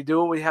out, and we do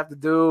what we have to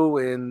do.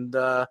 And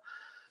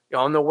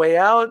on the way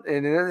out,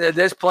 and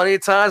there's plenty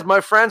of times,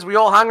 my friends, we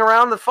all hung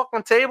around the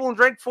fucking table and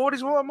drank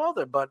 40s with my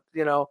mother. But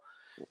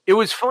it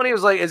was funny. It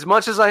was like, as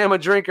much as I am a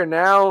drinker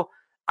now,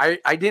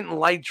 I didn't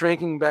like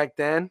drinking back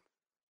then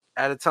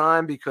at a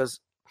time because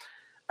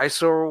I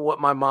saw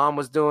what my mom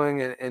was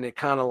doing, and it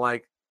kind of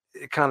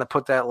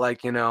put that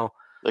like, It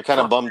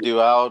kind of bummed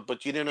you out,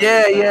 but you didn't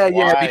understand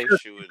why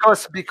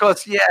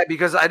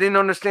because I didn't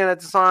understand at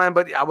the time,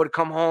 but I would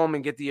come home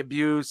and get the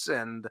abuse,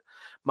 and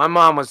my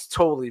mom was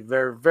totally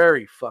very,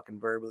 very fucking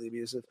verbally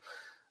abusive.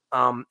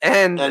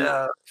 And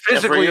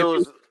physically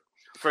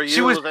for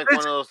you, it was like one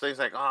of those things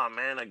like, oh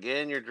man,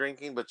 again you're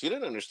drinking, but you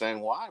didn't understand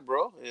why,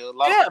 bro.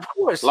 Of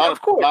course. A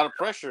lot of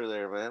pressure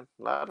there, man.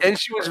 And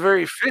she was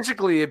very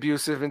physically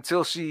abusive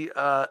until she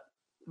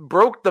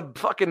broke the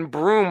fucking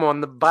broom on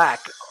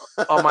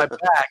my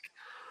back,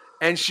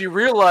 and she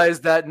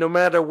realized that no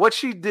matter what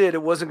she did,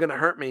 it wasn't going to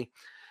hurt me.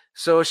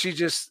 So she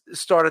just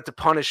started to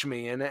punish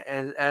me, and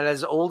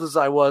as old as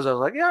I was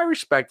like, yeah, I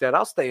respect that.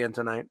 I'll stay in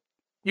tonight.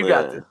 You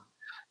got this.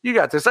 You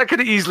got this. I could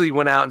have easily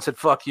went out and said,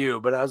 fuck you.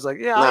 But I was like,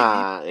 but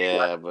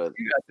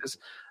you got this.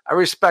 I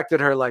respected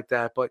her like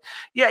that. But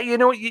yeah,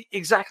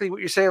 exactly what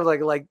you're saying.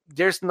 Like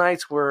there's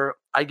nights where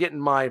I get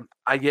in my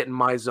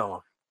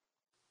zone.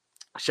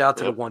 Shout out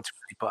to the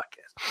 123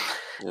 podcast.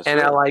 Yes, and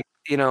I like,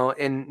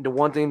 and the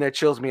one thing that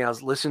chills me, I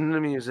was listening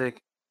to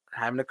music,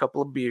 having a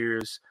couple of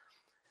beers,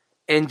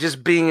 and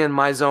just being in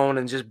my zone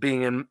and just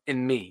being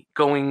in me,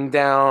 going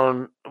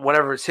down,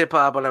 whatever it's hip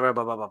hop, whatever,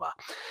 blah, blah, blah,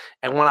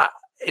 blah.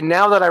 And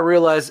now that I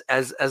realize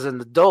as an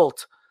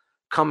adult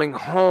coming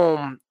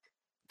home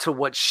to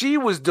what she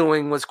was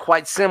doing was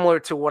quite similar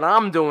to what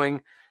I'm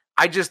doing.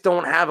 I just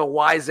don't have a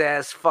wise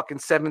ass fucking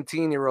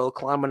 17-year-old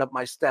climbing up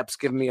my steps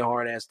giving me a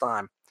hard ass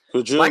time.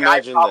 Could you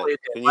imagine that?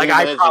 Can you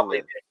imagine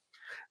that?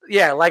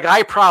 Yeah, like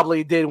I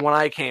probably did when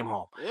I came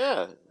home.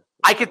 Yeah.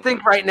 I could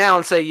think right now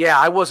and say, yeah,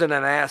 I wasn't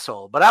an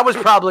asshole, but I was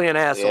probably an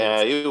asshole.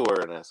 Yeah, you were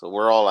an asshole.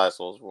 We're all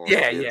assholes.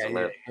 Yeah.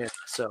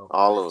 So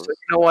all of us. So,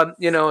 you know what?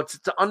 You know,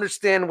 to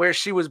understand where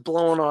she was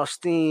blowing off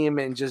steam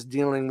and just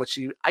dealing with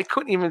I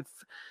can't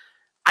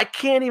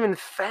even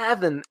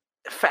fathom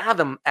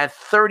at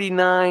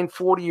 39,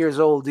 40 years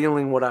old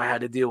dealing what I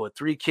had to deal with.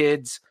 3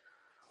 kids,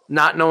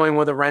 not knowing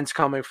where the rent's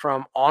coming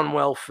from, on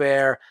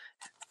welfare,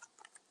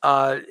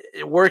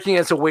 working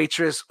as a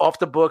waitress, off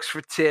the books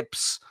for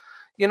tips.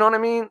 You know what I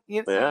mean?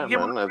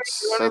 Man,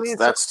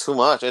 that's too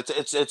much.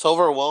 It's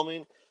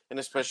overwhelming, and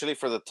especially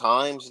for the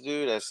times,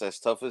 dude. As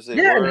tough as they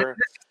were.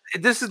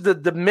 This is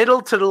the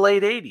middle to the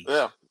late 80s.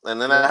 Yeah,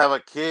 and then I have a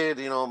kid,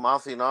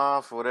 mouthing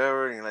off,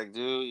 whatever, and you're like,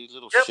 dude, you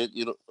little shit.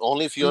 You don't,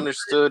 only if you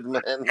understood,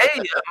 man.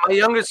 Hey,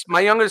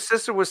 my youngest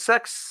sister was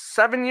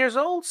 7 years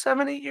old,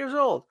 7, 8 years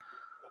old.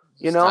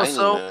 Tiny,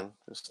 so man.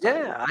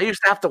 yeah, I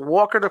used to have to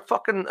walk her to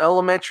fucking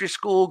elementary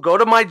school, go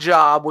to my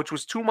job, which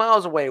was 2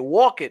 miles away,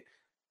 walk it.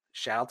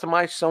 Shout out to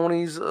my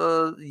Sony's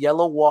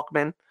yellow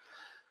Walkman.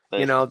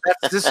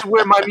 This is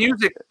where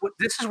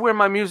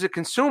my music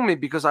consumed me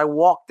because I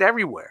walked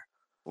everywhere.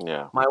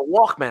 Yeah. My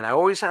Walkman. I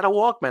always had a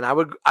Walkman. I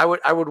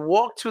would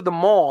walk to the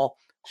mall.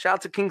 Shout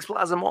out to Kings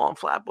Plaza Mall in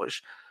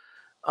Flatbush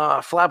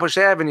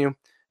Avenue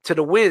to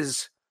the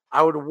Wiz.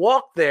 I would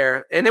walk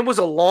there, and it was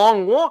a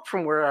long walk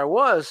from where I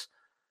was.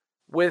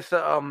 With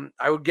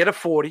I would get a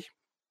 40.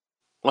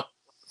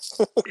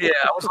 Yeah,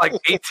 I was like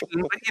 18,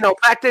 but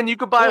back then you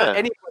could buy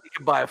anybody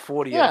could buy a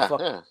 40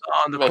 on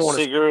the corner.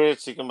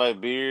 Cigarettes, you can buy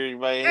beer, you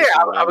can buy anything.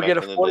 Yeah, I would get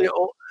a 40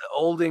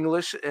 old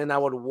English, and I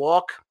would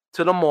walk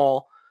to the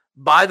mall,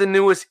 buy the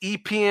newest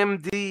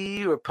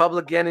EPMD or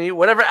Public Enemy,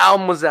 whatever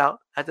album was out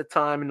at the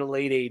time in the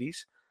late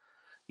 80s.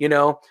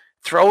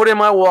 Throw it in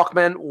my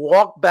Walkman,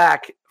 walk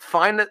back,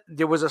 find that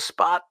there was a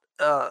spot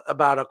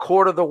about a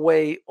quarter of the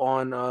way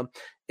on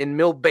in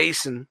Mill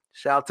Basin.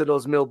 Shout out to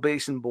those Mill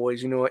Basin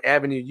boys,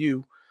 Avenue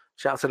U.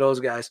 Shout out to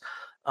those guys.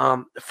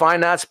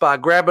 Find that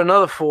spot, grab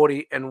another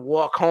 40 and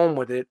walk home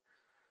with it.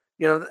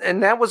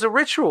 And that was a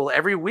ritual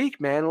every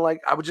week, man.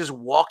 Like I would just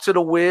walk to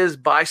the Wiz,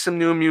 buy some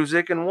new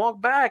music, and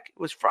walk back. It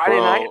was Friday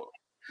night.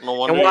 No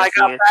wonder and when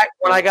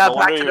I got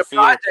back to the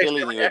project,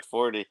 killing you at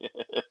 40.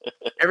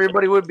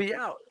 Everybody would be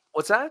out.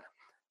 What's that?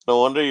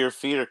 No wonder your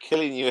feet are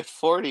killing you at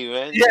 40,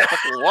 man. Yeah. You're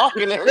fucking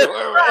walking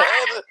everywhere,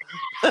 man.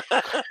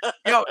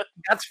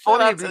 That's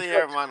funny. Shout out to the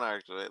Air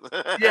Monarchs, man.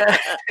 Yeah,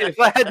 if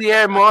I had the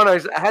Air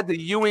Monarchs, I had the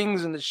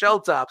Ewings and the Shell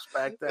Tops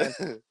back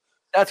then.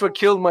 That's what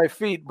killed my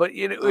feet. But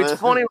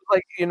it's funny,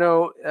 like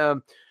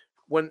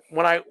when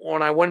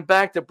I went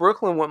back to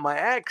Brooklyn with my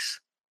ex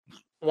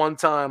one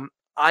time,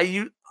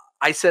 I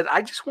said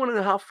I just want to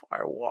know how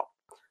far I walk.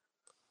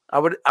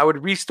 I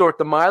would restart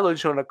the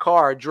mileage on a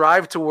car,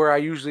 drive to where I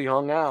usually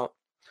hung out,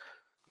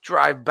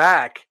 drive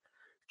back,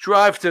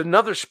 drive to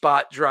another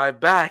spot, drive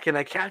back, and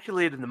I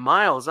calculated the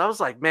miles. I was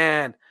like,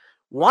 man,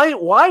 why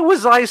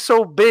was I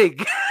so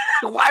big?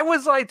 Why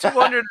was I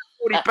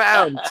 240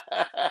 pounds?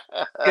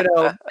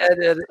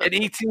 At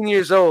 18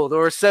 years old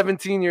or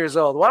 17 years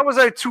old. Why was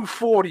I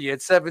 240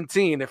 at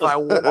 17 if I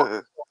walked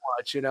so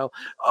much?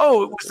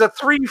 Oh, it was the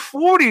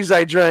 340s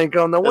I drank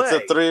on the way.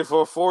 It's the 3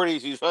 or 4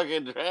 40s you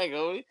fucking drank,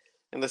 homie.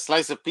 And the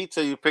slice of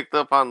pizza you picked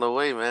up on the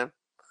way, man.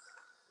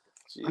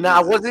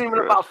 Nah, it wasn't even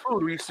about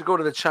food. We used to go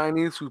to the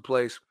Chinese food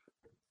place.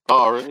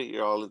 Oh, really?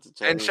 You're all into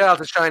Chinese. And shout out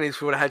to Chinese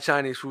food. I had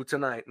Chinese food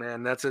tonight,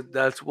 man.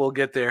 We'll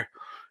get there.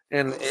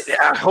 And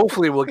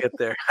hopefully we'll get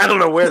there. I don't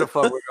know where the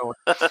fuck we're going.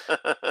 I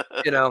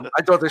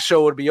thought the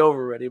show would be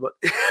over already, but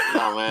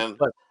no, man.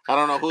 But I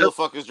don't know who the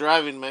fuck is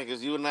driving, man,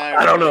 because you and I are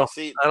I don't in the know. back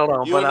seat. I don't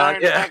know. You and I are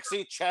in the back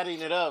seat chatting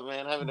it up,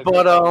 man, having a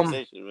good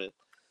conversation, man.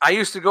 I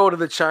used to go to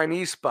the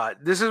Chinese spot.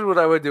 This is what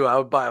I would do. I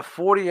would buy a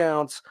 40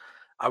 ounce.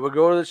 I would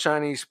go to the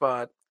Chinese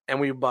spot and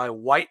we would buy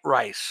white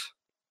rice,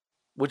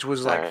 which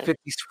was like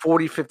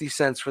 50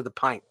 cents for the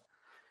pint.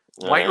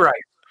 White rice.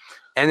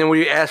 And then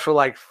we asked for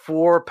like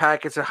 4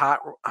 packets of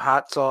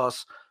hot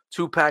sauce,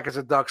 2 packets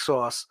of duck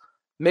sauce.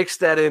 Mix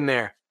that in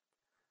there.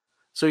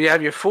 So you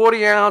have your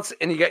 40 ounce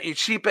and you got your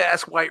cheap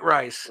ass white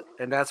rice.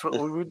 And that's what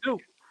we would do.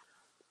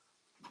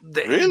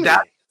 Really?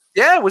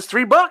 Yeah, it was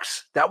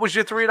 $3. That was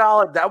your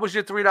 $3. That was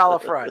your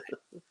 $3 Friday.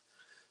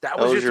 That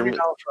was your $3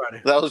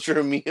 Friday. That was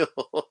your meal.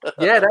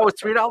 Yeah, that was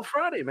 $3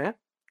 Friday, man.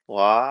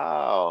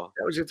 Wow.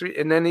 That was your $3.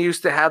 And then they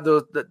used to have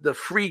the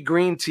free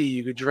green tea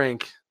you could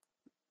drink.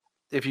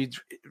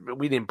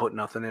 We didn't put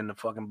nothing in the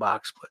fucking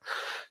box, but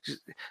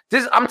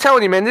I'm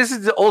telling you, man, this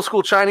is the old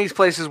school Chinese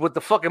places with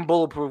the fucking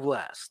bulletproof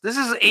glass. This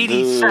is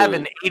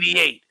 87,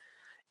 88.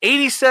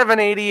 87,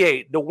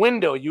 88. The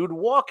window, you'd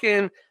walk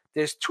in,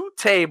 there's 2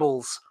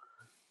 tables,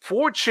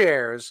 4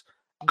 chairs,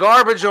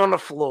 garbage on the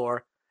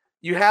floor.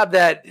 You have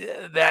that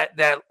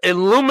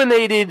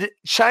illuminated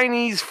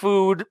Chinese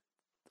food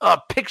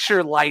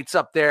picture lights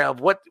up there of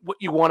what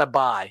you want to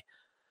buy.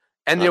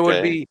 and there would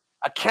Okay. be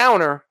a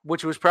counter,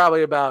 which was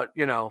probably about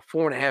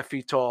 4.5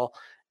 feet tall,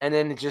 and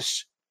then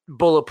just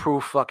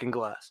bulletproof fucking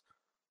glass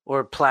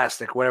or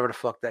plastic, whatever the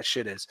fuck that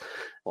shit is.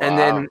 Wow. And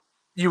then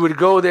you would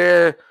go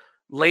there,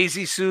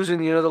 Lazy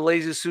Susan, the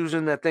Lazy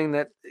Susan, that thing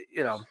that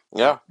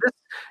Yeah.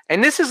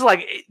 and this is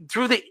like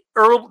through the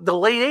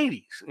late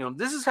 80s.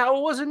 This is how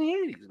it was in the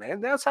 80s, man.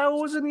 That's how it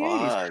was in the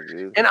 80s. Wow,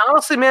 dude. And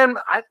honestly, man,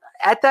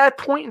 at that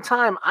point in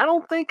time, I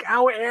don't think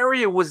our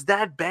area was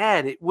that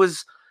bad. It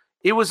was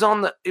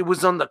on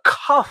the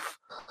cuff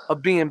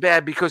of being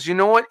bad, because you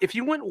know what? If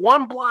you went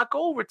one block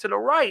over to the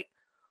right,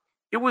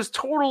 it was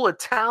total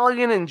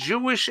Italian and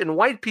Jewish and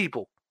white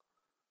people.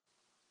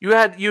 You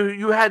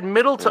had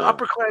middle to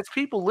upper class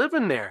people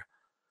living there.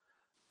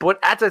 But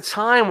at the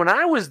time when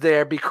I was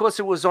there, because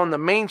it was on the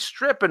main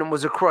strip and it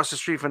was across the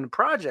street from the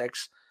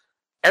projects,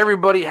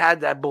 everybody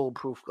had that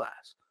bulletproof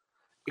glass.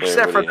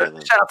 Except for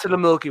shout out to the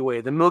Milky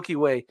Way. The Milky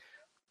Way,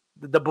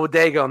 the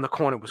bodega on the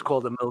corner was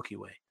called the Milky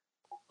Way.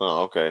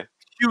 Oh, okay.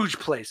 Huge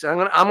place. I'm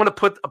gonna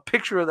put a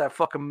picture of that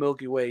fucking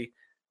Milky Way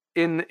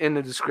in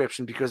the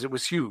description because it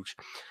was huge.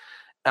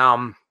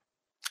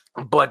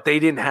 But they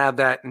didn't have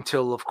that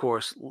until, of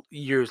course,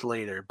 years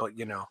later. But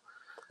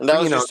and that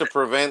was just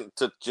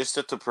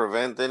to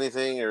prevent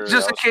anything, or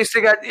just in case they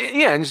got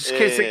just in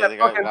case they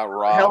got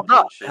robbed,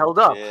 held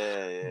up.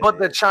 Yeah, but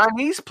the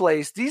Chinese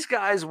place, these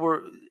guys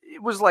were.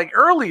 It was like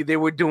early they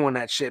were doing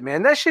that shit,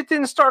 man. That shit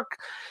didn't start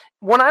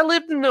when I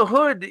lived in the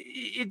hood.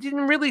 It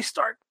didn't really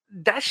start.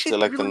 That shit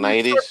like really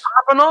the 90s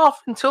popping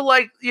off until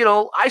I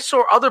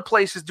saw other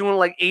places doing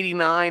like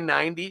 89,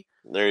 90.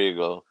 There you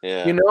go.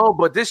 Yeah.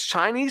 But this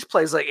Chinese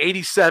place like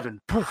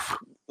 87. Poof.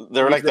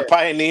 They were like the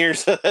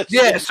pioneers.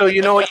 Yeah, so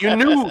you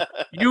knew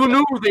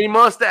they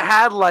must have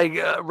had like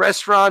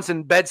restaurants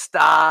in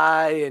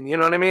Bed-Stuy and you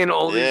know what I mean,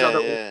 all these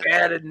other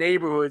bad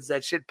neighborhoods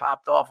that shit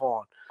popped off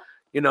on.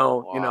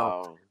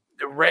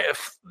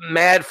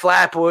 Mad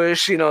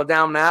Flatbush,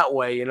 down that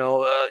way,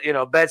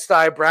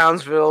 Bed-Stuy,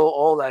 Brownsville,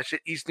 all that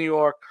shit, East New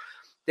York.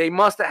 They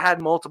must have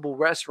had multiple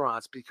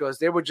restaurants because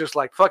they were just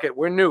like, fuck it,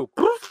 we're new.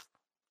 Poof.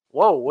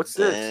 Whoa, what's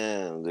this?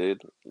 Damn,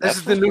 dude. This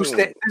is the new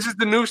standard.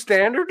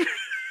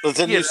 It's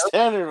a new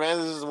standard, man.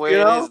 This is the way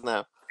it is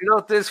now.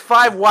 There's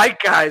 5 white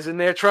guys in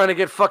there trying to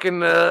get fucking,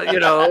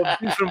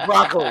 beef and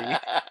broccoli.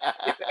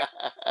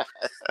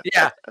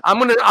 Yeah, I'm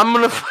gonna. I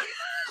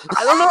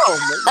don't know.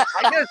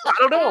 I guess I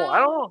don't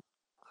know.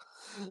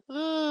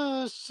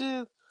 Oh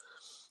shit!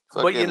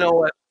 But you know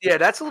what? Yeah,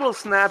 that's a little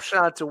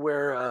snapshot to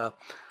where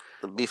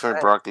the beef and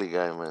broccoli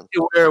guy, man.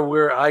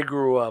 Where I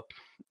grew up.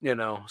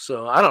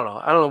 So I don't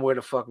know where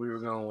the fuck we were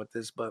going with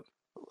this, but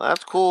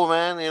that's cool,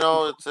 man.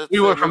 It's we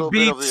went from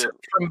beats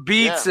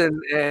and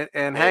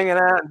hanging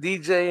out and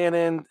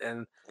DJing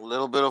and a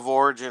little bit of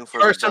origin for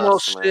personal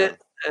shit,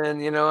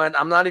 man. And and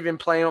I'm not even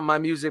playing with my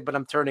music, but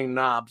I'm turning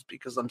knobs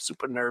because I'm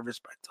super nervous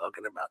by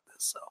talking about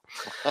this. So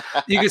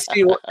you can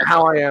see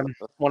how I am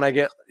when I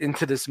get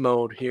into this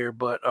mode here.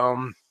 But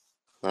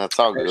that's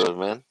all good,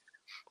 man.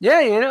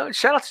 Yeah,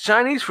 shout out to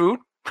Chinese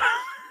food.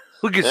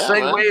 We can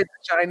segue into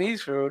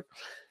Chinese food.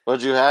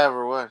 What'd you have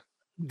or what?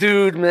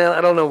 Dude, man,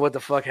 I don't know what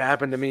the fuck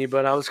happened to me,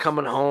 but I was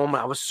coming home.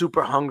 I was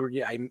super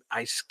hungry.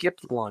 I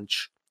skipped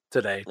lunch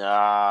today.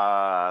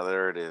 Ah,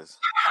 there it is.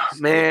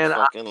 Man,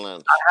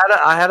 lunch.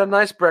 I had a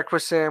nice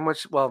breakfast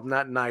sandwich. Well,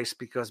 not nice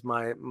because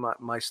my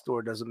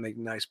store doesn't make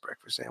nice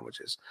breakfast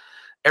sandwiches.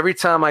 Every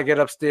time I get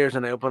upstairs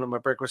and I open up my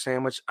breakfast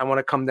sandwich, I want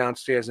to come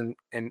downstairs and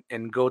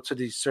go to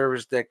the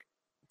service deck,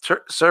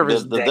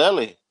 the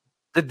deli,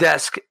 the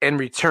desk, and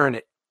return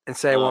it and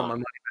say I want my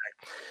money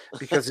back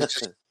because it's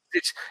just.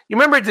 You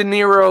remember De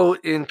Niro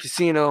in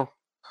Casino?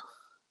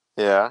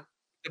 Yeah.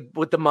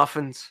 With the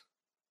muffins.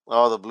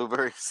 Oh, the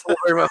blueberries.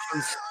 Blueberry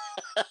muffins.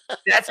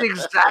 That's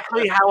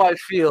exactly how I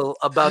feel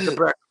about the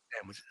breakfast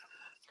sandwiches.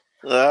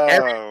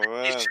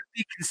 Oh, it should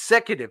be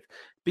consecutive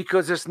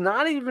because it's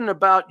not even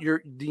about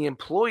the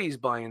employees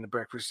buying the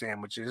breakfast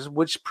sandwiches,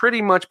 which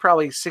pretty much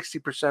probably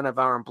 60% of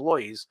our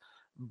employees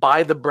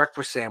buy the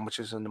breakfast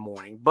sandwiches in the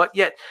morning. But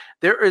yet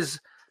there is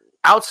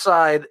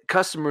outside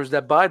customers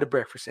that buy the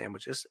breakfast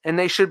sandwiches, and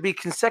they should be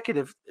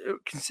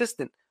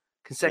consistent.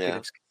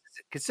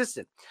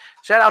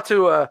 Shout out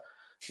to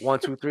 1,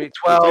 2, 3,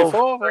 12,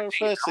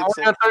 13. I'm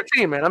on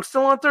 13, man. I'm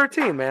still on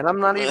 13, man. I'm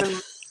not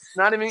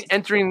even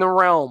entering the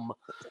realm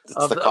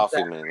of the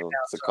coffee, man. Right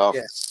it's the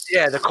coffee.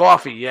 Yeah, the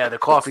coffee. Yeah, the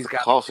coffee's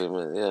got coffee,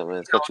 man. Yeah, man.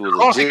 It's got you with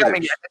the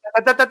jitters.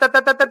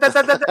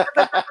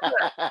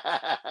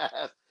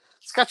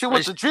 It's got you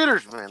with the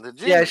jitters, man. The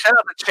jitters. Yeah, shout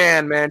out to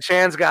Chan, man.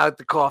 Chan's got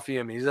the coffee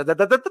in me.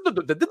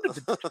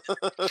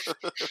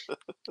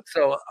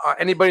 So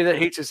anybody that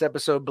hates this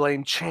episode,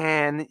 blame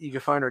Chan. You can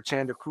find her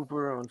Chanda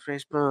Cooper on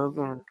Facebook.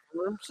 You know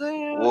what I'm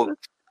saying?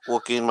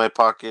 Wookie in my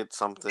pocket,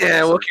 something.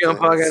 Yeah, Wookie in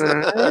pocket.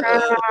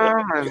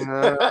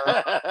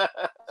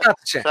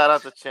 Shout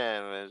out to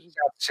Chan, man. Shout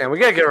out to Chan. We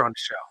gotta get her on the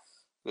show.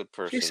 Good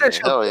person. She said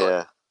hell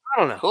yeah. I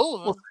don't know.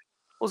 Cool.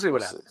 We'll see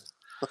what happens.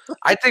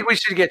 I think we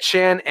should get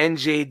Chan and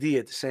JD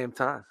at the same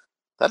time.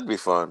 That'd be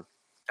fun.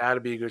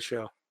 That'd be a good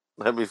show.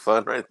 That'd be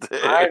fun right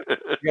there. All right,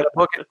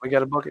 we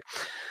gotta book it.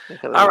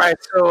 All right,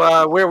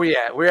 so where we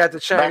at? We're at the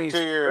Chinese.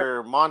 Back to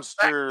your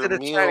monster meal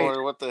Chinese.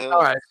 or what the hell?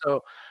 All right,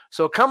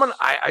 so coming.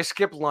 I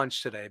skipped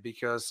lunch today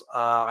because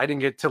I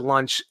didn't get to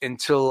lunch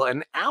until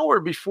an hour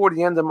before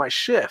the end of my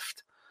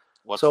shift.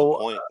 What's the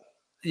point?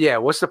 Yeah,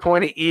 what's the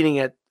point of eating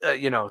at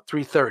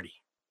 3:30?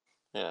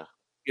 Yeah.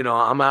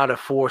 I'm out at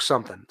 4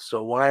 something.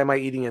 So why am I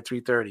eating at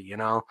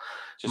 3:30?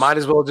 Might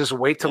as well just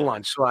wait till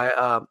lunch. So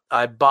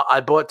I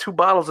bought 2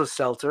 bottles of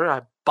seltzer.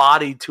 I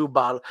bodied 2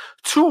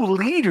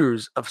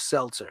 liters of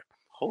seltzer.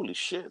 Holy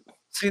shit!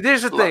 See,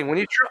 there's the thing when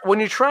you're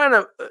trying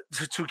to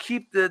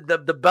keep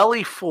the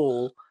belly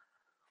full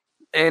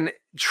and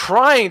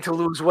trying to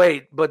lose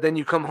weight, but then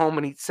you come home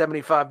and eat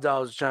 $75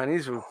 of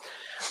Chinese food.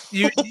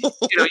 You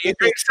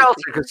drink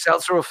seltzer because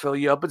seltzer will fill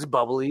you up. It's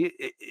bubbly.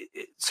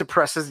 It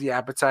suppresses the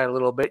appetite a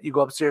little bit. You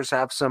go upstairs,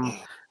 have some.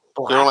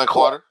 You don't like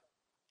water?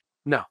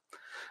 No,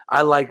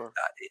 I'd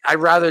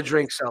rather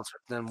drink seltzer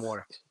than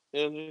water.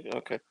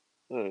 Okay.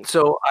 Right.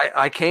 So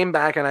I came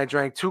back and I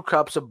drank 2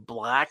 cups of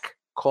black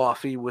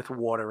coffee with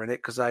water in it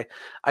because I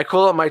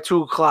call it my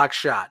 2 o'clock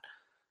shot.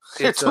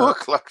 It's 2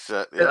 o'clock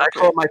shot. Yeah, I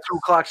call it my 2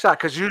 o'clock shot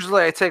because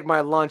usually I take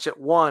my lunch at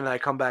 1 and I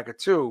come back at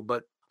 2,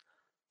 but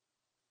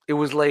it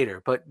was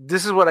later. But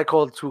this is what I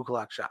call the 2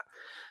 o'clock shot.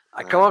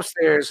 I come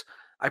upstairs,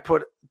 I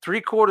put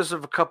 3/4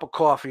 of a cup of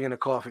coffee in a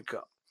coffee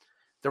cup,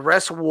 the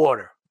rest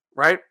water,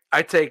 right?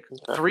 I take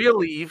 3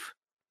 Aleve,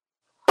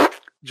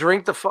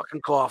 drink the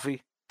fucking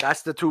coffee.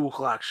 That's the 2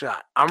 o'clock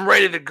shot. I'm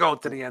ready to go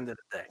to the end of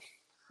the day.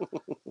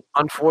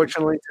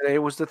 Unfortunately, today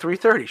was the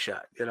 3:30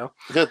 shot, The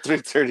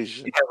 3:30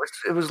 shot.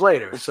 Yeah, it was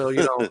later. So,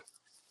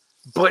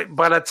 but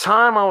by the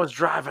time I was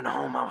driving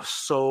home, I was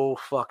so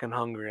fucking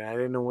hungry. I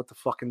didn't know what to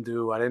fucking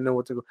do. I didn't know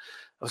what to go.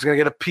 I was going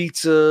to get a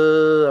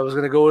pizza. I was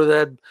going to go to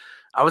that.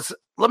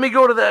 Let me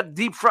go to that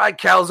deep fried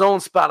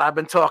calzone spot I've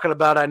been talking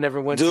about. I never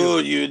went to.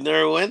 Dude, you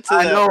never went to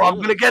I that. know. I'm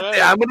going to get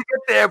there. I'm going to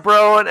get there,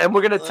 bro. And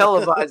we're going to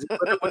televise it.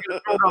 We're going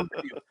to throw it on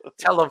video.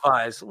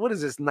 Televise. What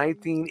is this,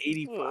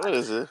 1985? What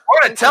is it?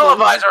 We're going to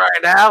televise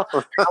right now.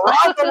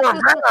 Geraldo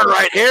Rivera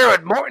right here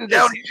at Morton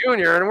Downey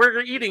Jr. And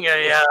we're eating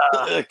a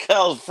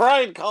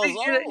fried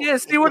calzone. Yeah,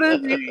 see what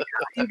it is?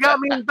 You got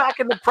me back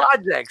in the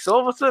projects.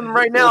 All of a sudden,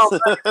 right now, I'm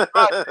back in the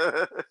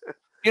projects.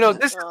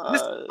 This is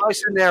my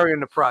scenario in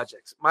the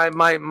projects.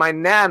 My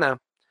nana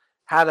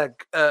had a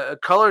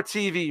color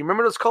TV. You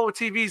remember those color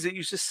TVs that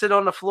used to sit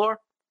on the floor?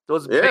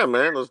 Those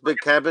those big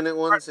cabinet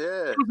ones.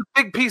 Yeah, it was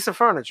a big piece of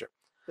furniture.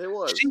 It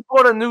was. She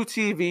bought a new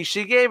TV.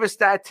 She gave us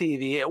that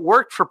TV. It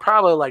worked for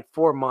probably like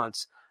 4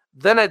 months.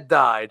 Then it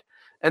died.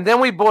 And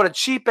then we bought a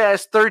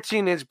cheap-ass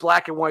 13-inch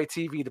black and white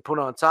TV to put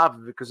on top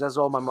of it because that's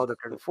all my mother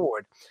could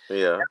afford.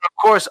 Yeah. And of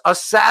course,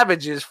 us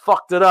savages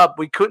fucked it up.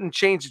 We couldn't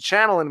change the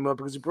channel anymore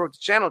because we broke the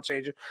channel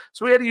changer.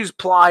 So we had to use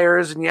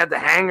pliers, and you had the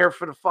hanger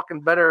for the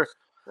fucking better.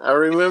 I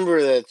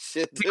remember that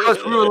shit.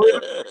 Because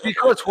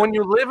when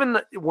you live in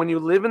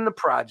the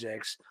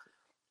projects,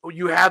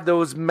 you have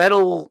those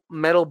metal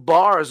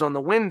bars on the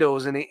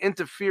windows, and they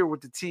interfere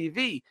with the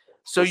TV.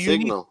 So you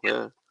signal,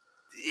 you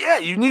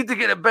need to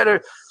get a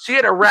better. She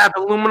had to wrap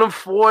aluminum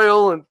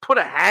foil and put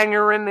a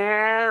hanger in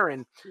there,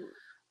 and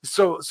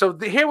so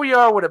here we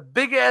are with a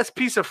big ass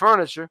piece of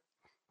furniture,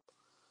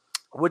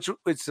 which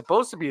it's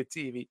supposed to be a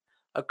TV,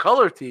 a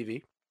color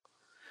TV,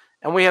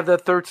 and we have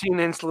that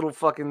 13-inch little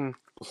fucking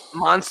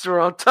monster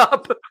on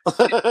top,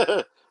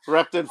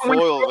 wrapped in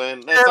foil,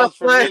 man. That sounds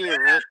familiar,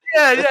 man.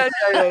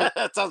 Yeah.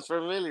 That sounds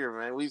familiar,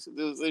 man. We used to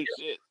do the same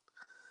shit.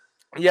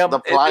 Yeah, the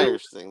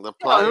pliers thing. The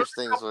pliers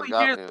thing is what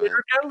got me. It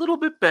got a little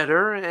bit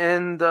better,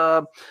 and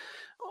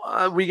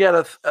we got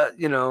a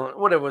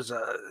little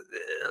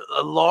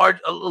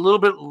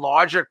bit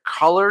larger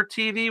color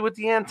TV with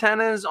the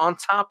antennas on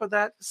top of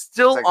that.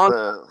 Still like on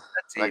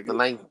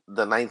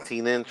the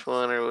 19-inch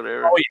one or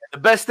whatever. Oh yeah, the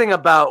best thing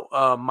about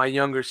my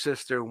younger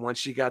sister once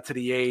she got to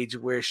the age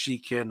where she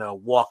can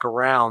walk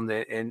around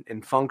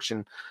and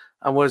function.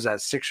 What is that,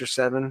 6 or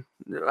 7?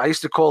 I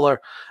used to call her.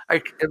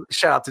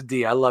 Shout out to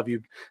D. I love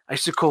you. I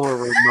used to call her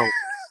remote.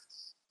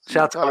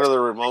 Shout out to the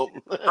remote.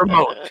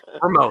 Remote.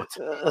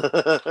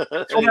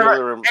 Hey,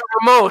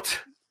 remote.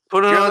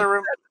 Put it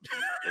on.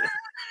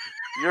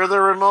 You're the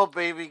remote,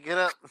 baby. Get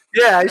up.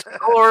 Yeah, I used to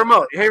call her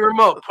remote. Hey,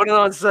 remote. Put it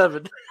on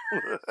 7.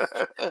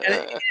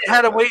 And you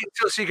had to wait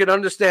until she could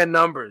understand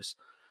numbers.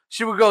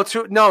 She would go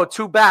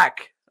 2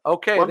 back.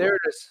 Okay, there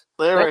it is.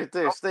 There, right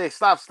there. Stay.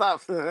 Stop.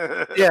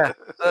 Yeah,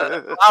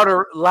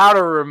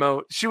 louder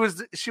remote. She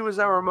was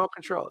our remote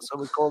control, so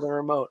we called her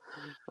remote.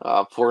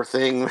 Oh, poor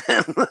thing,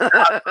 man.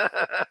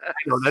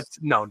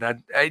 That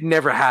it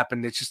never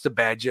happened. It's just a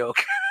bad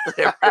joke.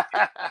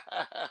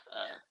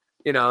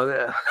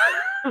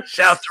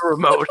 Shout to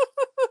remote.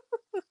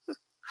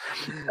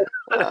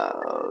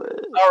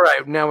 All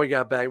right, now we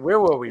got back. Where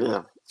were we?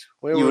 Yeah.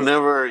 You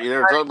never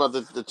talked about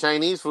the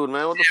Chinese food,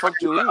 man. What the fuck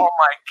do you eat? Oh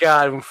my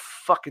god, I'm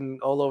fucking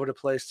all over the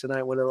place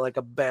tonight with like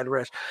a bad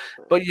rest.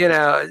 But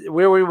where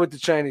were we with the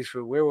Chinese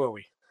food? Where were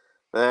we?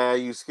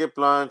 You skip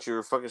lunch.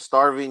 You're fucking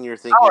starving. You're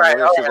thinking, All right,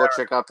 maybe I should go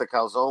check out the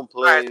calzone All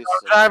place. right, so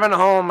I'm driving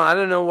home. I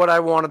didn't know what I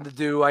wanted to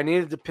do. I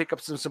needed to pick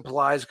up some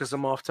supplies because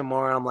I'm off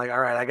tomorrow. I'm like,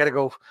 all right, I got to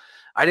go.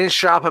 I didn't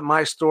shop at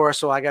my store,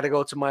 so I got to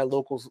go to my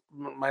local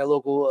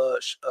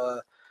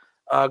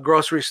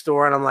grocery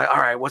store. And I'm like, all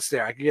right, what's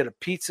there? I can get a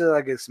pizza.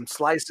 I get some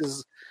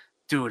slices.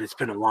 Dude, it's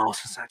been a while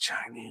since I had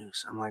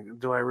Chinese. I'm like,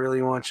 do I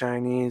really want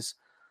Chinese?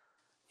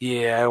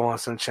 Yeah, I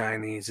want some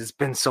Chinese. It's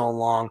been so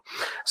long.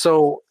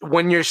 So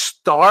when you're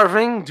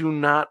starving, do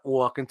not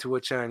walk into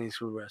a Chinese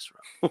food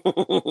restaurant.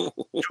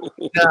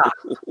 Do not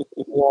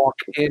walk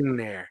in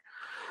there.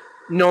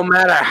 No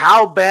matter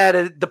how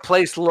bad the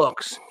place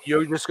looks,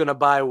 you're just going to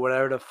buy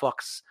whatever the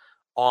fuck's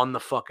on the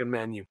fucking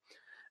menu.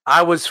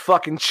 I was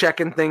fucking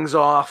checking things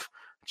off,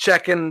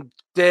 checking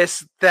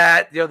this,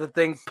 that, the other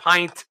thing,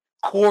 pint,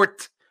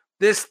 quart,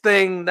 this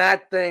thing,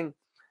 that thing.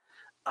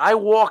 I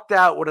walked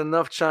out with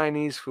enough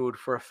Chinese food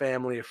for a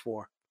family of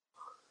 4.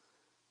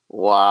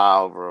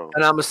 Wow, bro.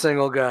 And I'm a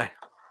single guy.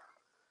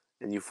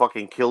 And you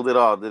fucking killed it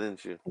all,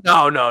 didn't you?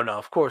 No,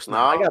 of course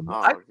not.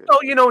 No? Okay.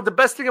 You know, the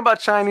best thing about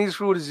Chinese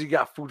food is you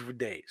got food for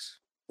days.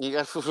 You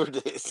got food for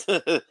days.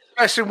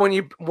 Especially when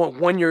you're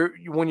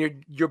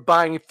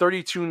buying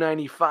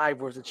 $32.95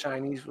 worth of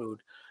Chinese food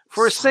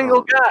for a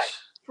single guy,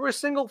 for a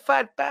single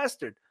fat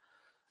bastard.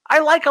 I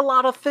like a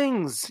lot of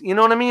things. You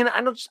know what I mean?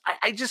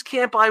 I just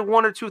can't buy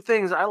 1 or 2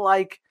 things. I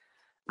like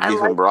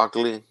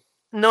broccoli.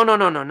 No,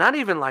 not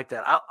even like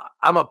that.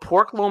 I'm a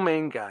pork lo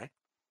mein guy.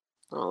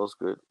 Oh, that's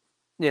good.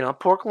 You know,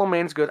 pork lo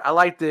mein's good. I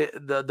like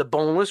the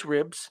boneless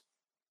ribs,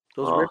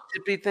 those rib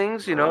tippy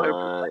things. You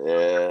know,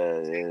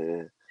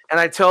 yeah. And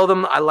I tell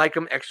them I like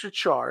them extra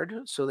charred,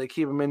 so they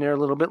keep them in there a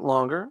little bit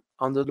longer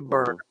under the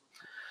burn.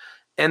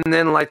 And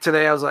then, like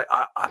today, I was like,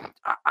 I,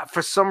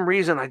 for some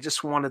reason, I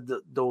just wanted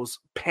those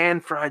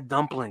pan-fried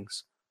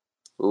dumplings.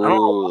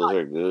 Ooh, those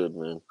are good,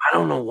 man. I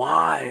don't know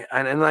why.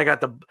 And then I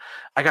got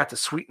the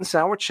sweet and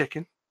sour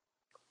chicken.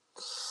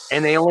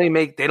 And they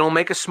don't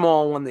make a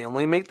small one. They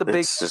only make the big.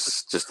 It's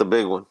just the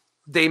big one.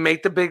 They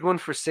make the big one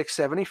for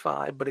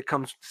 $6.75, but it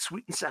comes with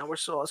sweet and sour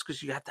sauce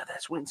because you have to have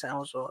that sweet and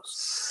sour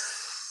sauce.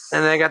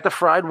 And then I got the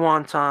fried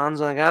wontons,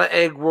 and I got an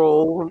egg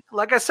roll.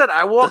 Like I said,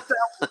 I walked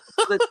out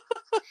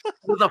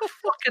with a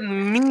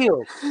fucking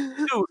meal,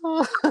 dude.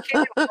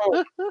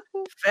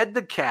 Fed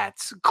the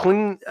cats,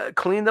 cleaned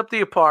up the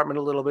apartment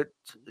a little bit.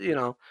 You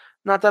know,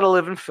 not that I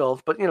live in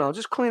filth, but you know,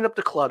 just cleaned up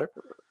the clutter.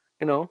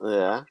 You know.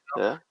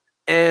 Yeah.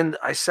 And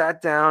I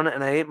sat down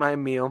and I ate my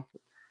meal,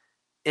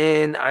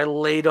 and I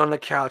laid on the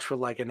couch for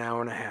like an hour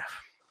and a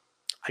half.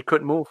 I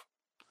couldn't move.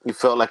 You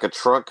felt like a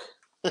truck.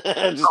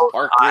 Just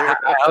parked there.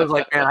 I was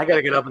like, man, I got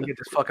to get up and get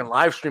this fucking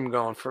live stream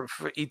going for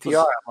ETR.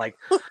 I'm like,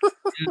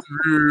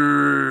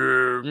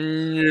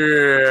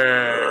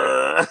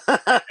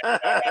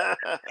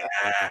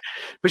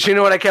 but you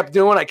know what I kept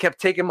doing? I kept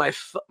taking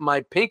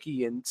my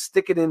pinky and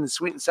stick it in the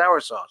sweet and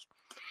sour sauce.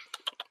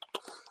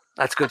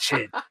 That's good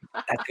shit.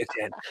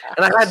 And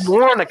I had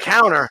more on the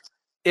counter.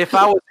 If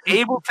I was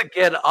able to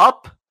get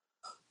up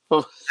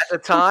at the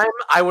time,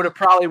 I would have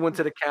probably went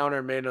to the counter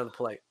and made another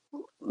plate.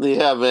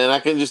 Yeah, man, I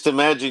can just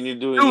imagine you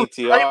doing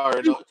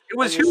ETR. It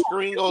was huge. The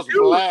screen goes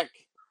black.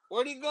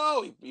 Where'd he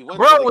go? He went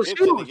to the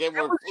kitchen to get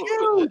more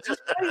food.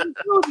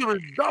 It was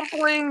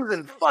dumplings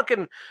and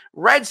fucking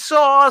red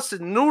sauce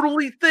and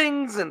noodly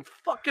things and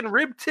fucking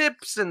rib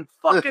tips and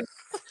fucking.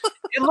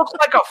 It looked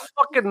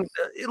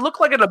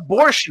like an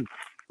abortion.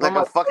 Like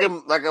a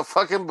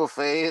fucking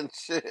buffet and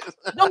shit.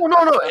 No.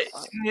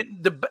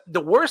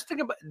 The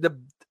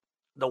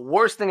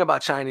worst thing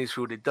about Chinese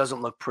food, it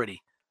doesn't look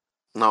pretty.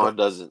 No, it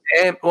doesn't.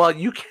 And well,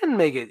 you can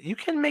make it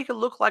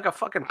look like a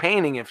fucking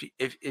painting if you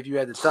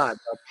had the time.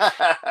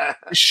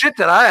 The shit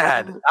that I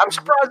had, I'm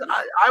surprised.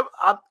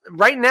 I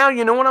right now,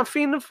 you know what I'm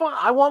feeding for?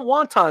 I want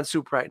wonton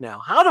soup right now.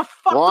 How the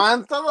fuck?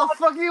 The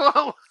fuck you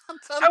want?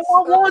 I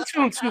want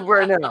wonton soup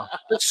right now.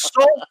 The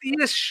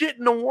saltiest shit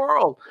in the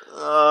world.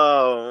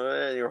 Oh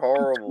man, you're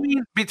horrible.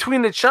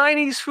 Between the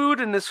Chinese food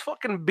and this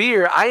fucking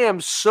beer, I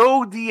am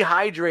so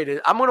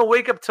dehydrated. I'm gonna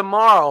wake up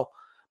tomorrow.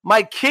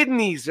 My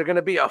kidneys are going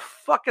to be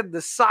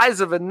the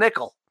size of a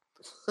nickel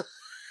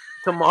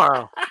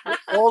tomorrow.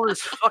 All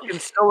this fucking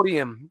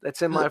sodium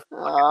that's in my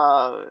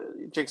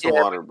you drink some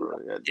water, bro.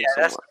 Yeah,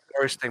 that's the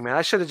worst thing, man.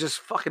 I should have just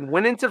fucking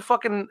went into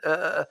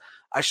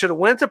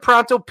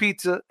Pronto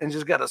Pizza and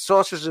just got a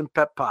sausage and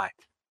pep pie.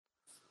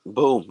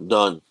 Boom,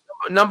 done.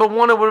 Number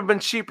one, it would have been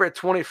cheaper at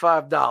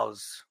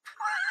 $25.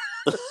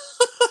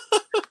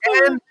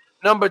 And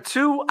number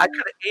two, I could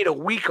have ate a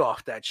week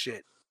off that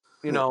shit.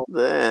 You know,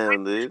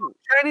 damn, dude.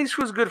 Chinese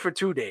food's good for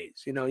 2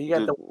 days. You know, you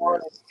got the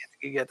one,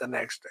 you get the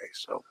next day.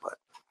 So, but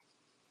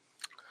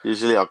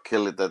usually I'll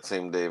kill it that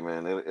same day,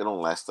 man. It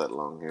don't last that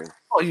long here.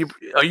 Oh,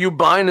 are you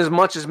buying as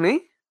much as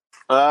me?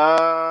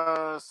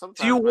 Sometimes.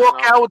 Do you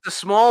walk out with the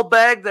small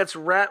bag that's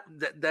wrapped,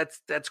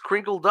 that's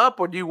crinkled up,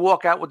 or do you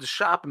walk out with the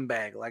shopping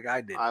bag like I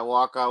did? I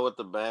walk out with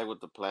the bag with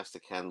the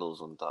plastic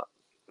handles on top.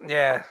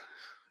 Yeah.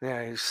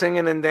 Yeah, you're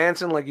singing and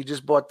dancing like you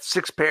just bought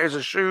 6 pairs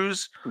of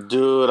shoes.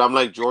 Dude, I'm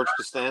like George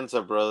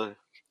Costanza, brother.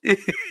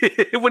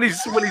 when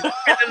he's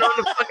getting on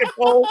the fucking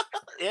pole.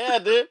 Yeah,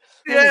 dude.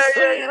 Yeah,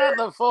 Swinging on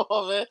the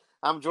pole, man.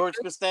 I'm George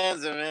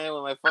Costanza, man,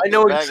 with my I fucking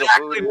know bag of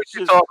exactly food. what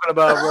you're talking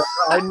about, bro.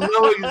 I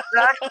know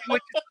exactly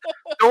what you.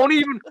 Don't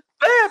even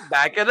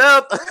back it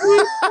up.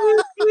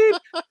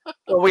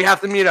 Well, we have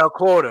to meet our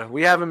quota.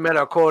 We haven't met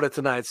our quota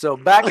tonight, so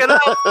back it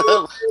up.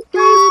 Beep,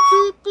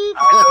 beep, beep.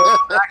 I know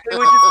exactly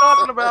what you're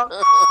talking about.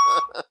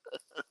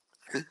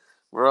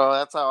 Bro,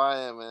 that's how I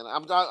am, man.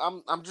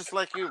 I'm just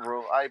like you,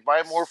 bro. I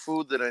buy more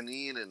food than I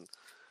need, and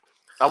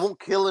I won't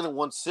kill it in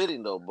one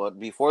sitting though. But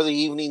before the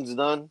evening's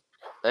done,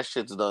 that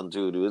shit's done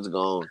too, dude. It's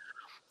gone.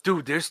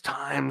 Dude, there's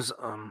times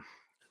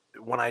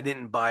when I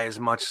didn't buy as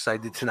much as I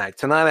did tonight.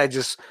 Tonight I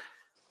just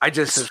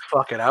said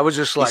fuck it. I was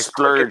just You like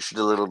splurged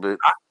a little bit.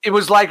 it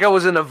was like I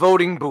was in a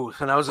voting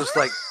booth, and I was just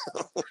like,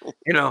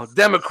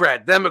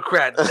 Democrat.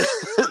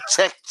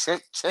 check.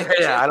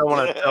 Yeah, I don't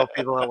want to tell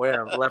people where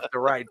I'm left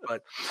or right,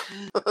 but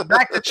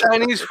back to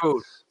Chinese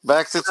food.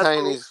 Back to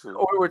Chinese food.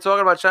 Oh, we're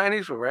talking about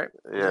Chinese food, right?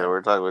 Yeah,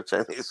 we're talking about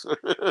Chinese food.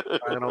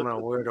 I don't know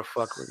where the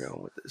fuck we're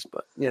going with this,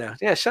 but yeah.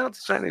 Shout out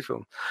to Chinese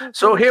food.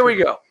 So here we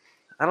go.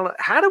 I don't know.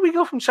 How do we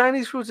go from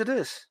Chinese food to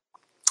this?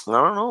 I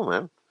don't know,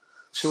 man.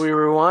 Should we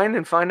rewind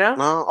and find out?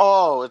 No.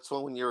 Oh, it's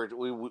when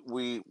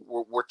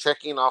we're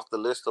checking off the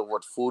list of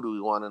what food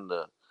we want in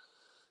the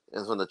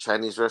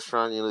Chinese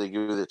restaurant. They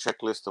give you the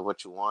checklist of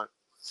what you want.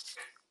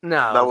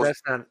 No,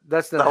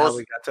 that's not how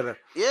we got to the.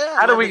 Yeah.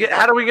 How do we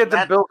get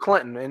to Bill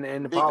Clinton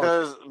in the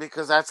politics?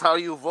 Because that's how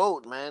you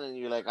vote, man. And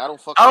you're like, I don't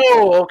fucking.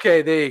 Oh, vote.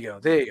 okay. There you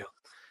go. Yeah.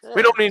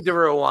 We don't need to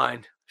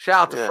rewind.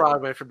 Shout out to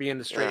Frogman for being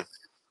the straight.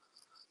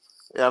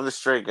 Yeah, I'm the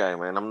straight guy,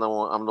 man. I'm the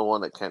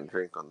one that can't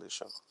drink on this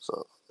show.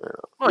 So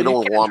well, you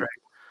don't want.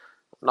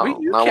 No,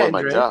 not with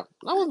my job.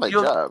 Not with my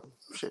job.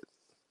 Shit.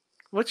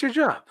 What's your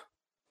job?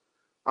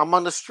 I'm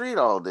on the street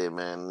all day,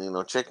 man.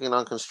 Checking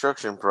on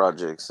construction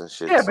projects and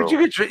shit. Yeah, but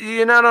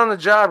you're not on the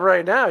job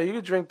right now. You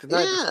can drink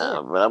tonight.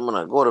 Yeah, but I'm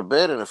gonna go to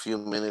bed in a few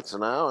minutes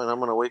now, and I'm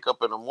gonna wake up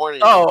in the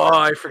morning. Oh,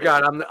 I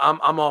forgot.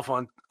 I'm off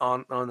on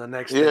the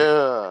next day.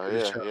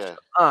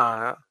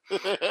 Yeah.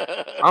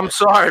 I'm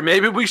sorry.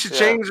 Maybe we should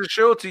change the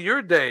show to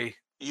your day.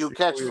 You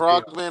catch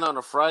Frogman on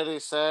a Friday,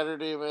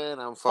 Saturday, man.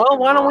 I'm fucking. Well,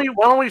 why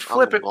don't we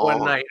flip it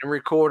one night and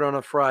record on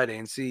a Friday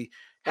and see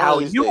how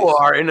you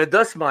are in a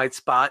dust mite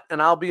spot,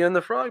 and I'll be in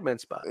the Frogman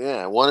spot.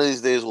 Yeah, one of these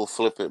days we'll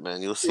flip it,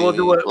 man. You'll see. We'll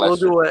do a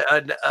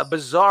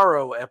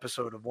Bizarro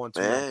episode of once.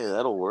 Hey,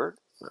 that'll work.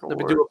 Let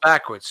me do it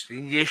backwards. That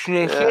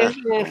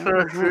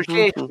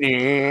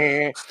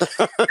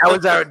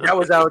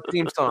was our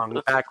theme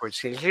song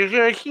backwards.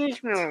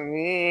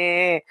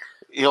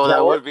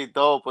 That would be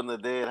dope. When the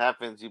day it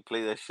happens, you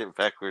play that shit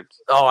backwards.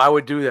 Oh, I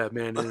would do that,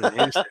 man.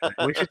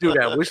 We should do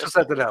that. We should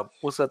set that up.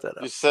 We'll set that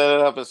up. You set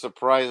it up and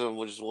surprise them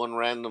with just one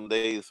random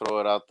day. You throw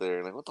it out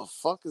there, like, what the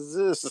fuck is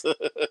this?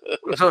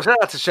 So shout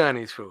out to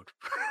Chinese food.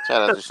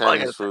 Shout out to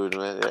Chinese food,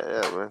 man.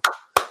 Yeah, man.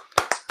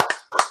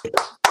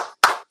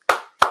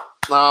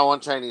 No, I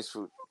want Chinese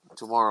food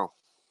tomorrow.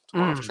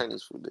 Tomorrow's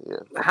Chinese food day.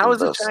 Yeah. How is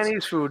the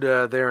Chinese food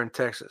there in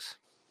Texas?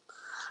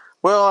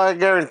 Well, I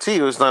guarantee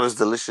you it's not as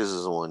delicious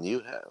as the one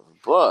you have,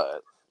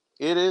 but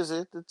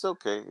it's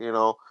okay.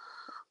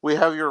 We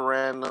have your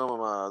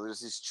random. There's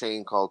this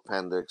chain called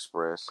Panda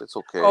Express. It's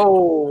okay.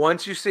 Oh,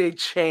 once you say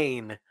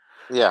chain,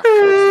 yeah,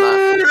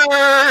 it's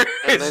not.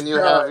 And then you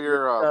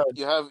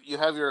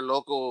have your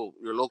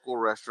local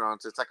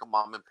restaurants. It's like a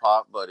mom and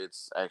pop, but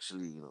it's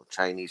actually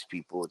Chinese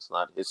people. It's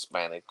not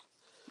Hispanic.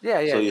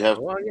 Yeah. So you have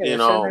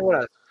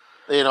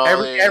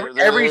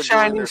every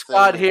Chinese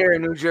spot here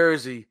in New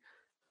Jersey.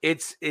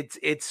 It's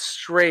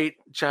straight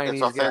Chinese.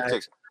 It's authentic.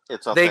 Guys.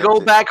 It's authentic. They go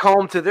back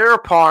home to their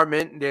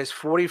apartment. There's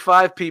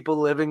 45 people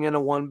living in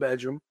a one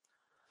bedroom.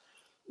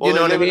 You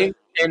know what I mean?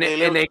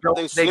 They go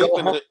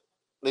home.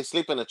 They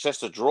sleep in a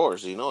chest of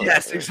drawers.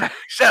 Yes, exactly.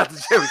 Shout out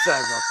to Jerry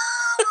Seinfeld.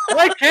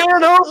 I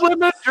can't open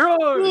the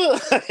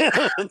drawers.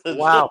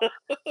 Wow.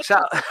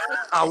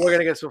 We're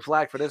gonna get some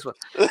flack for this one.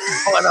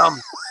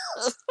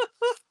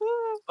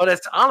 But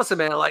it's honestly,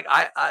 man, like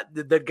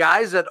the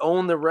guys that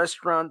own the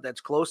restaurant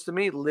that's close to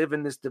me live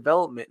in this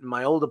development. In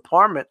my old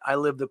apartment, I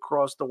lived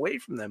across the way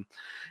from them.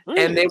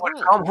 Really? And they would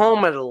come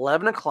home at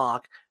 11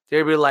 o'clock.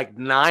 There'd be like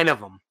 9 of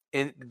them.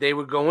 And they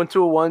would go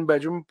into a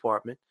one-bedroom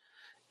apartment.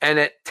 And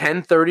at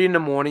 10:30 in the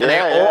morning,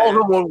 all of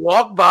them would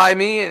walk by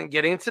me and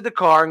get into the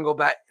car and go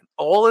back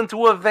all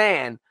into a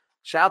van.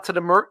 Shout out to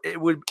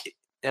the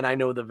and I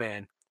know the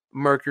van,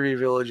 Mercury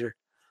Villager.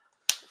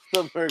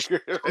 The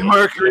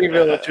Mercury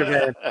Villager,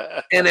 man.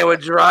 And they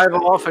would drive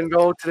off and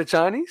go to the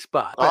Chinese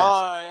spot.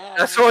 Oh, yeah.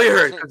 That's all you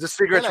heard, because the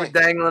cigarettes were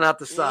dangling out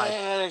the side.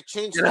 Yeah, they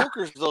chain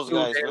smokers, those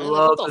guys. They man.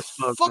 love what the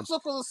smoking. Fuck's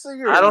up with the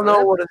cigarette? I don't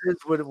know what it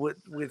is with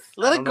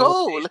Let it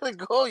go. Let it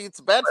go.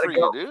 It's bad for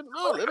you, dude.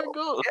 No, let it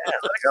go. Yeah,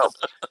 let it go.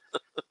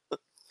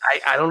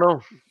 I don't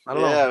know.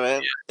 Yeah,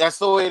 man. That's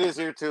the way it is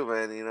here too,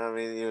 man. You know what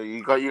I mean?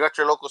 You got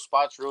your local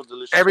spots, real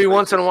delicious. Every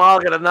once in a while,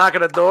 I got to knock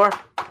at the door.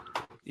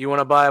 You want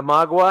to buy a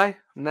Mogwai?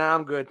 Nah,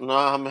 I'm good.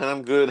 Nah, man,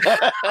 I'm good.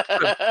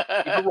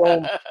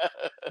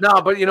 No,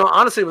 but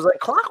honestly, it was like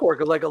clockwork.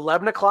 It was like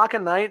 11 o'clock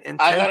at night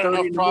and I got 10:30 enough in the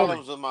morning.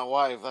 problems with my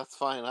wife. That's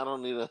fine. I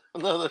don't need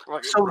another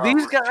fucking So problem.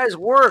 these guys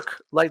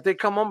work like they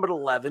come home at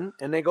 11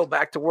 and they go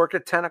back to work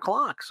at 10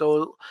 o'clock.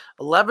 So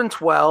 11,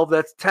 12,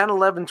 that's 10,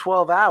 11,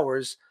 12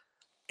 hours,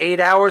 8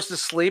 hours to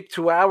sleep,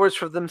 2 hours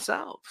for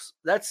themselves.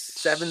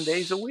 That's 7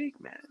 days a week,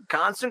 man.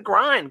 Constant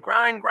grind.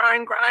 Well,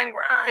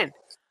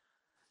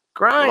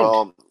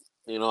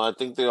 I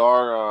think they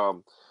are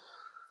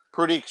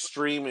pretty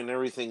extreme in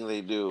everything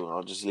they do.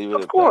 I'll just leave it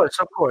at Of course.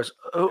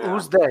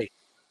 Who's they?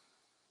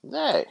 that.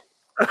 They.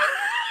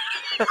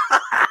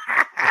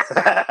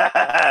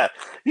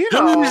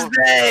 Who's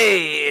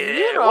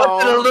they?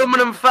 What's an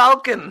aluminum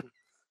falcon?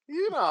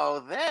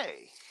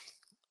 They.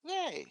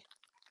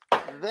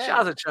 Shout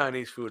out to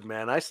Chinese food,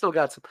 man. I still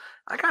got some.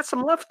 I got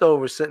some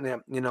leftovers sitting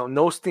there.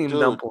 No steamed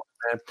dumplings,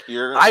 man.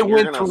 You're I gonna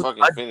went through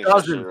fucking a finish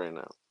dozen. this shit right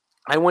now.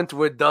 I went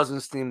through a dozen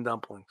steamed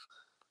dumplings.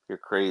 You're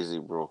crazy,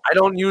 bro. I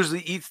don't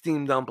usually eat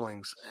steamed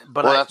dumplings,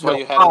 but that's why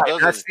you had fried, a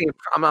dozen. not steamed.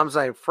 I'm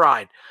saying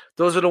fried.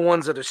 Those are the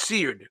ones that are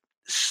seared.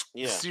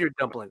 Yeah. Seared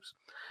dumplings.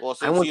 Well,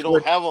 since you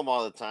don't have them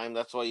all the time,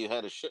 that's why you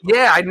had a shit.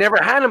 Yeah, I never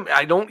had them.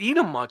 I don't eat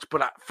them much,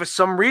 but for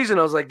some reason,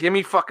 I was like, "Give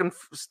me fucking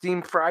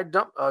steamed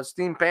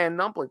steamed pan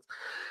dumplings."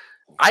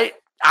 I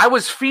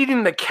was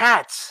feeding the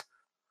cats,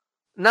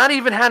 not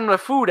even having the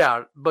food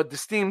out, but the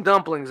steamed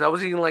dumplings. I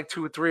was eating like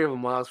 2 or 3 of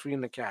them while I was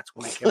feeding the cats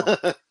when I came home.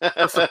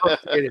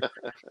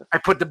 I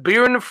put the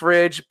beer in the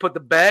fridge, put the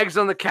bags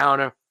on the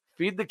counter,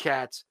 feed the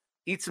cats,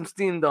 eat some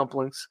steamed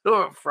dumplings,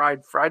 or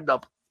fried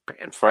dumplings.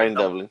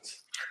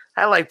 I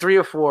had like 3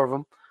 or 4 of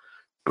them.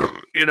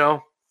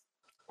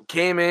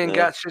 Came in,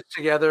 got shit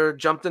together,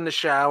 jumped in the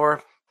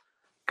shower,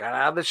 got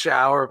out of the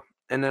shower,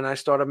 and then I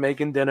started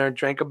making dinner,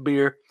 drank a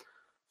beer,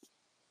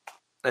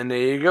 and there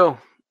you go.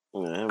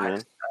 Yeah,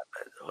 man.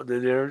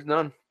 There's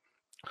none.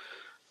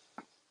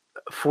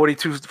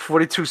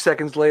 42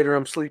 seconds later,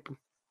 I'm sleeping.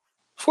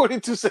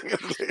 42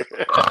 seconds later.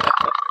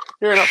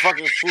 You're in a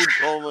fucking food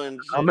coma and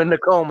shit. I'm in the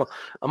coma.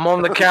 I'm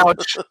on the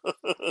couch.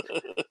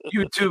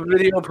 YouTube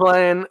video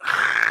playing.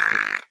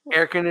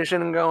 Air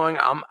conditioning going.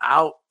 I'm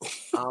out.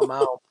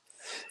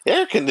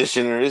 Air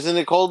conditioner. Isn't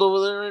it cold over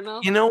there right now?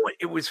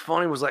 It was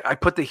funny. It was like I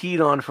put the heat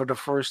on for the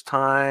first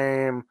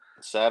time.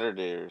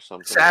 Saturday or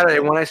something. Saturday.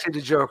 When I see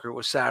the Joker, it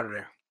was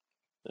Saturday.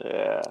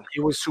 Yeah.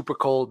 It was super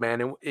cold,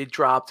 man. It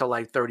dropped to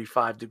like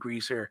 35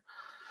 degrees here.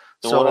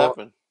 So what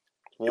happened?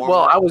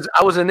 Well, I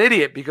was an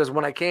idiot because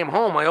when I came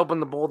home, I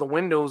opened all the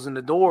windows and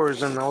the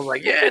doors, and I was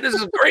like, "Yeah, this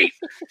is great."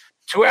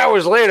 2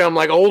 hours later, I'm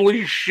like,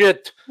 "Holy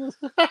shit!" And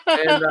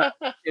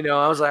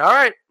I was like, "All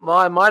right, well,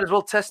 I might as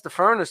well test the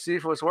furnace, see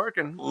if it was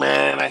working."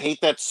 Man, I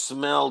hate that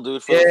smell,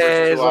 dude. For the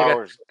first 2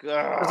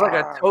 hours, it's like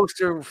a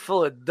toaster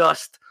full of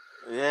dust.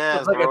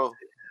 Yeah, like bro.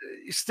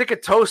 You stick a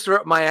toaster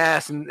up my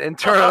ass and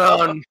turn it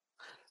on.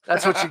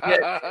 That's what you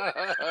get.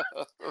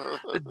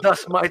 The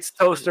dust mites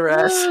toaster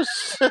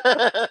ass.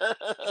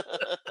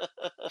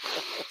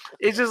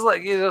 It's just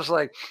like it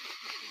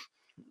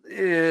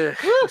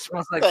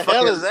smells like what the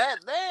hell is that?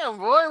 Damn,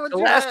 boy. The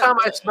last time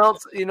I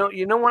smelled,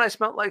 when I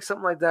smelled like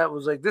something like that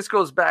was like, this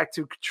goes back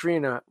to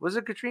Katrina. Was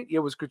it Katrina? Yeah,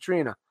 it was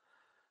Katrina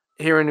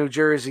here in New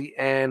Jersey,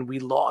 and we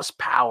lost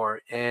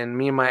power. And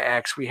me and my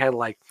ex, we had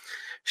like,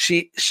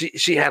 she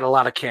had a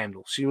lot of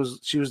candles. She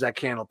was that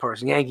candle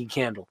person, Yankee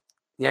Candle,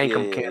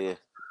 Yankum candle.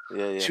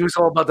 Yeah. She was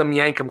all about them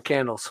Yankum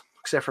candles,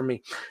 except for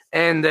me,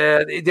 and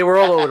they were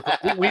all over the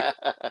place.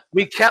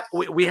 We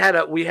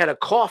had a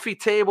coffee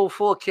table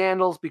full of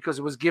candles because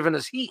it was giving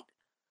us heat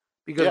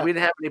because we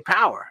didn't have any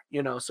power,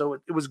 so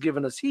it was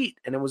giving us heat,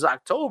 and it was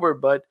October,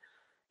 but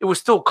it was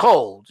still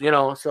cold,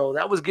 so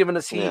that was giving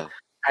us heat.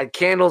 I had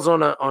candles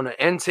on an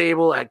end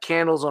table. I had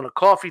candles on a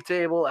coffee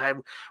table.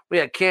 We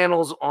had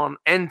candles on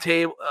end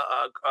table.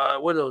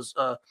 What are those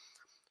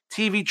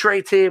TV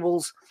tray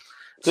tables?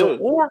 Dude.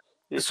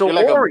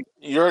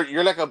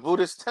 You're like a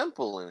Buddhist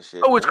temple and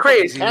shit. Oh, it's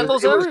crazy.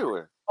 Candles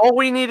everywhere. All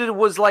we needed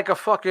was like a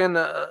fucking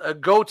a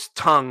goat's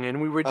tongue,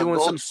 and we were doing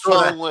some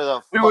sort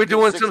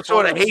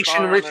of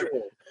Haitian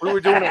ritual. We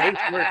were doing a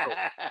Haitian ritual,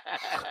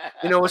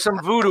 with some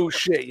voodoo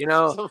shit.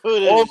 All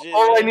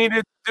I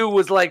needed to do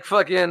was like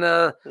fucking, take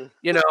a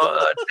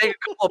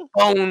couple of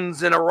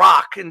bones and a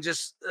rock and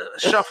just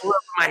shuffle it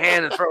up in my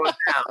hand and throw it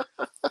down.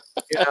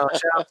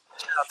 Shout out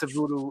to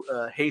voodoo,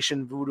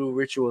 Haitian voodoo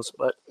rituals,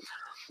 but.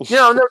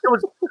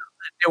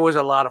 There was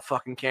a lot of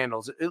fucking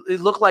candles.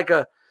 It looked like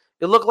a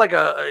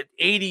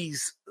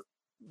 80s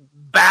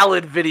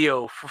ballad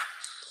video,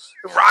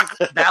 rock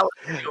ballad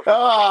video.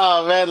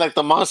 Oh man, like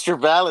the monster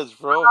ballads,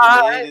 bro.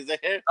 I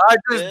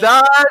just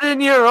died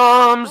in your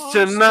arms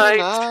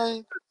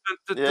tonight.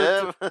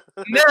 Yeah.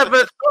 Never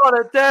thought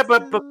of that,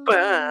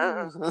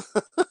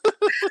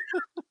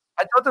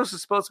 I thought this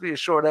was supposed to be a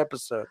short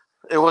episode.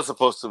 It was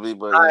supposed to be,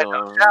 but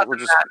we're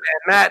just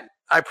Matt.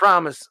 I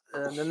promise,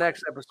 the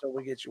next episode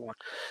we'll get you on.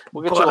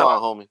 We'll get you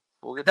on,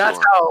 homie. That's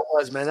how it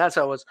was, man. That's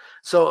how it was.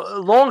 So,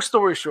 long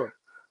story short,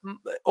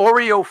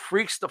 Oreo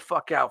freaks the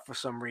fuck out for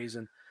some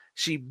reason.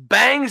 She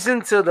bangs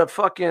into the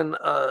fucking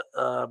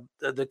the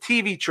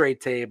TV tray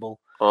table.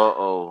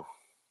 Uh-oh.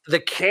 The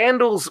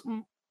candles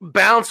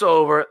bounce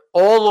all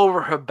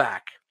over her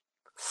back.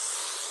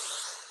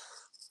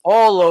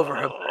 All over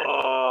her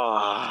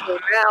back. So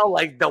now,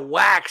 like, the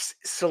wax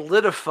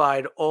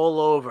solidified all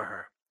over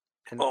her.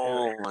 And,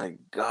 oh my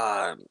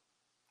God.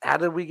 How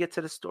did we get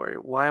to the story?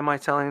 Why am I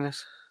telling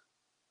this?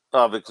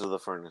 Oh, because of the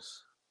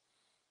furnace.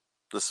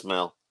 The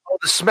smell. Oh,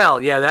 the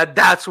smell. Yeah,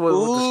 that's what.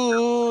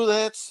 Ooh,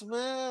 that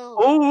smell.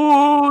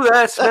 Ooh,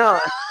 that smell.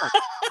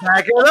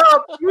 Back it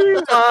up.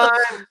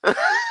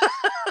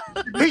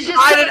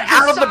 Light it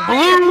out of the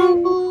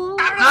blue.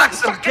 Knock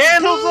some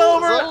candles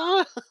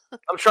over.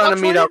 I'm trying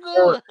to meet up.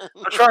 I'm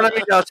trying to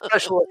meet our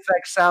special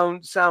effects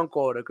sound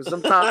quota because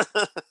sometimes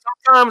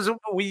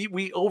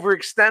we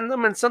overextend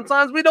them and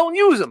sometimes we don't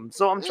use them.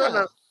 So I'm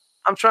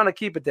trying to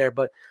keep it there.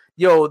 But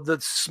yo, the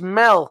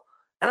smell,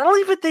 and I don't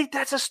even think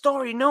that's a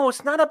story. No,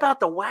 it's not about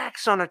the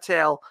wax on her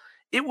tail.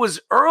 It was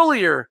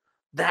earlier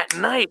that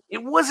night.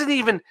 It wasn't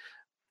even,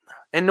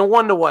 and no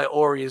wonder why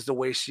Ori is the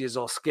way she is,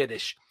 all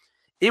skittish.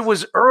 It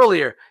was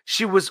earlier.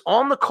 She was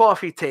on the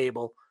coffee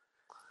table,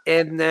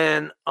 and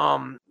then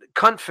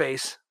cunt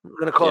face, I'm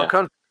gonna call her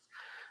cunt,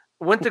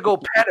 went to go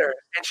pet her,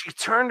 and she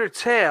turned her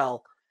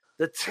tail.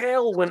 The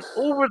tail went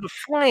over the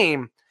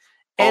flame,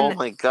 and oh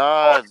my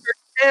God,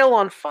 her tail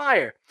on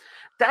fire.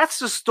 That's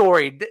the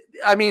story.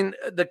 I mean,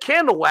 the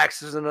candle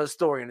wax is another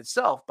story in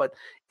itself, but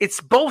it's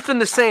both in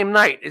the same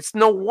night. It's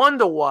no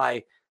wonder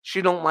why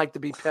she don't like to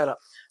be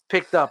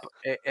picked up,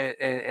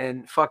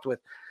 and fucked with.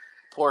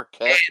 Poor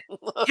cat.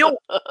 Yo,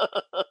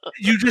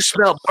 you just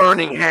smelled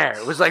burning hair.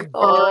 It was like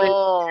burning.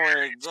 Oh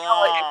my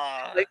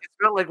God. It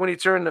smelled like when you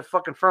turn the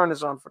fucking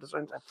furnace on for the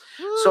same time.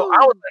 So I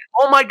was like,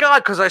 oh my God,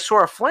 because I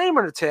saw a flame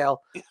in her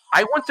tail.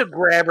 I went to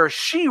grab her.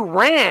 She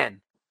ran.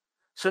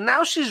 So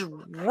now she's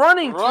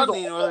running with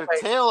her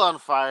tail on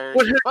fire.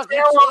 With her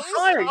tail on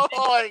fire.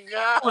 Oh my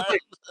God.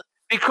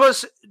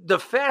 Because the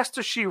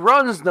faster she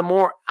runs, the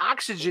more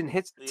oxygen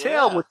hits the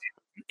tail, which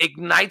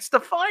ignites the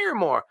fire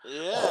more.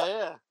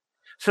 Yeah.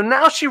 So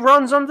now she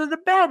runs under the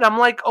bed. I'm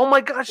like, oh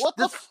my gosh, what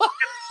the fuck?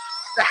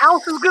 The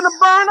house is gonna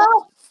burn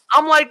up.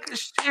 I'm like,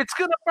 it's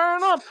gonna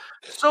burn up.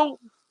 So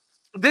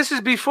this is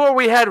before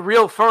we had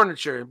real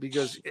furniture,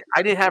 because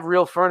I didn't have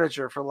real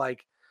furniture for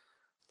like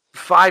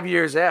 5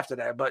 years after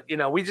that. But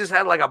we just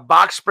had like a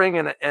box spring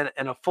and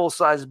a full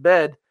size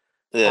bed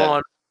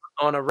on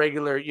a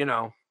regular,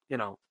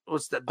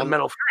 what's that? The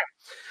metal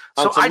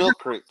frame. So milk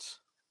crates.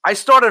 I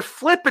started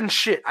flipping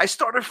shit. I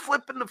started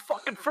flipping the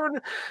fucking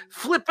furnace,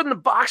 flipping the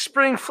box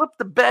spring, flip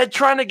the bed,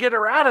 trying to get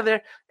her out of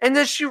there. And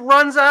then she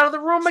runs out of the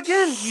room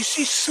again. You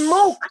see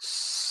smoke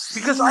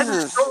because I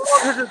just don't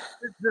want her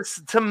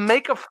to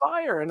make a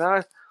fire. And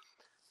I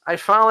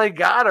finally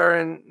got her,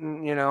 and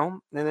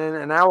and then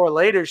an hour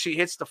later she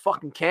hits the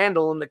fucking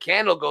candle, and the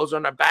candle goes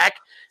on her back.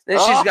 Then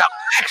she's got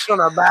wax on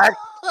her back,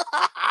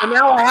 and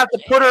now I have to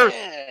put her.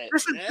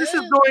 This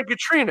is during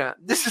Katrina.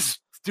 This is.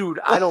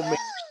 Dude, I don't make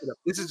shit up.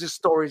 This is just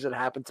stories that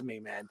happen to me,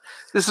 man.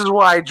 This is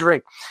why I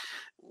drink.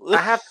 I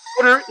have to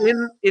put her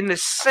in the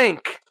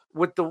sink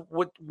with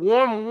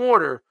warm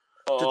water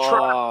to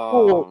try to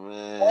pull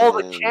all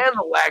the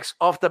candle wax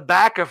off the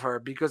back of her,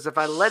 because if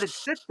I let it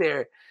sit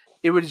there,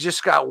 it would have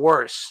just got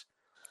worse.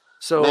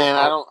 So man,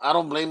 I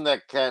don't blame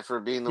that cat for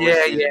being the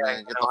way she is,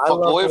 man. Get the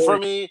fuck away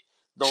from me.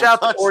 Don't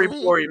shout out touch to Ori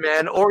me. Bori,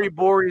 man. Ori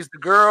Bori's the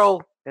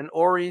girl, and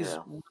Ori's.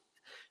 Yeah.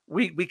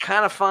 We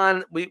kind of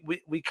found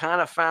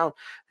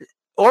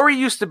Ori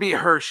used to be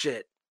her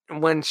shit.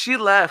 And when she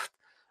left,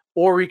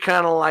 Ori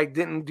kind of like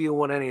didn't deal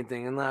with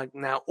anything. And like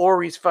now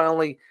Ori's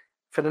finally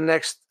for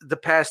the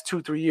past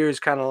 2-3 years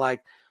kind of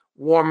like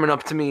warming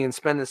up to me and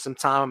spending some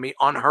time with me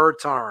on her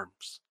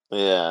terms.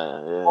 Yeah.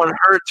 On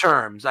her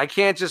terms. I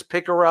can't just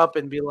pick her up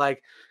and be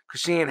like,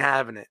 because she ain't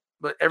having it.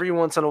 But every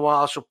once in a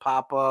while she'll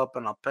pop up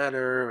and I'll pet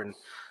her, and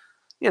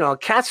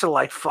cats are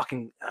like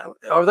fucking.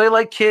 Are they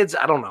like kids?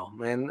 I don't know,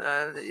 man.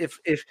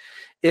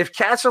 If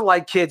cats are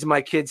like kids,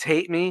 my kids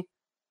hate me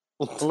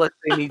unless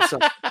they need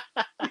something.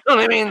 You know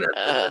what I mean?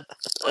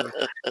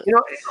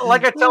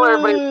 Like I tell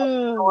everybody,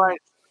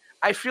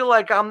 I feel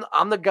like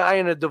I'm the guy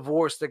in a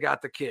divorce that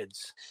got the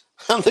kids.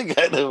 I'm the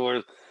guy in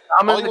divorce.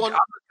 I'm the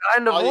guy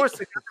in divorce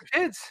that got the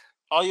kids.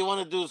 All you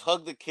want to do is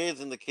hug the kids,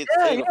 and the kids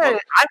say,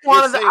 I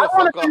want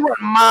to be with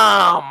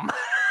mom.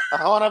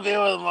 I want to be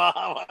with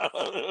mom.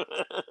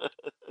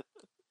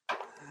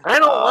 I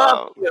don't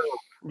love you.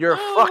 You're a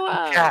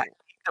fucking cat. Eat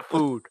the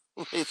food.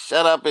 Hey,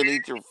 shut up and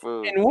eat your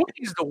food. And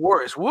Wookiee's the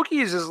worst.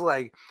 Wookiee's is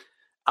like,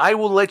 I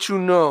will let you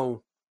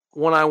know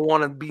when I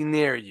want to be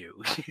near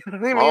you. You know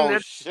what I mean?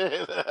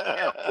 Shit.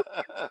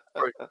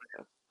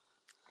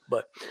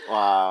 But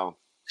wow.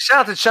 Shout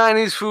out to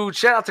Chinese food.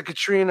 Shout out to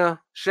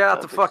Katrina. Shout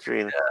out to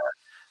fucking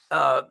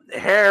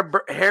hair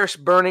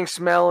burning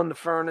smell in the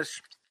furnace.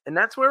 And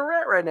that's where we're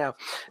at right now.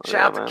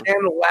 Shout out to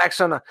candle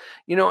wax on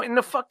and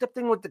the fucked up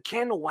thing with the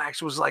candle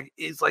wax was like,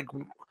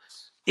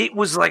 it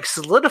was like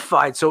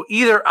solidified. So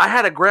either I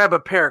had to grab a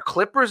pair of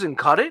clippers and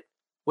cut it,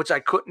 which I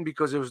couldn't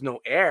because there was no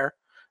air,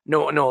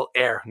 no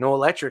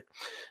electric.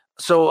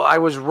 So I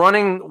was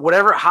running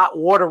whatever hot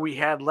water we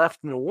had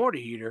left in the water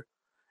heater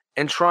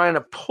and trying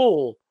to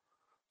pull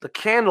the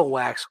candle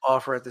wax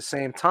off her at the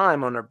same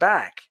time on her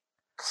back.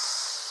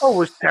 Oh, it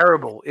was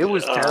terrible. It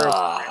was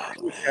terrible.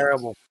 It was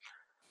terrible.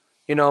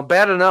 You know,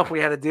 bad enough we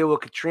had to deal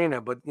with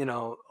Katrina, but you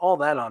know, all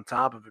that on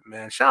top of it,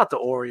 man. Shout out to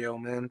Oreo,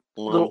 man.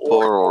 Little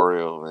poor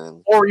Oreo,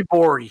 man. Ori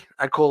Bori.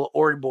 I call it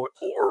Ori Bori.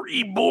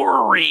 Ori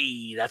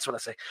Bori. That's what I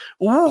say.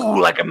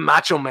 Ooh, like a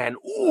macho man.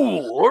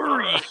 Ooh,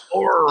 Ori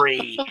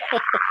Bori.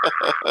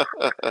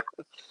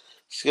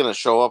 She's gonna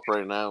show up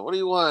right now. What do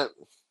you want?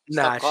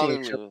 Nah, Stop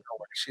calling me.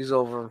 she's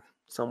over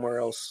somewhere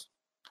else.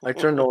 I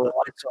turned all the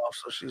lights off,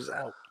 so she's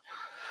out.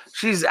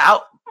 She's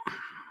out.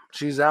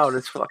 She's out.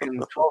 It's fucking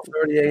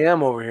 12:30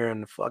 a.m. over here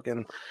in the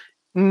fucking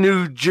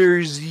New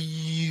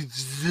Jersey.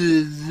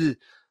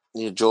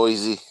 New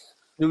Jersey.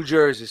 New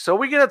Jersey. So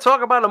we gonna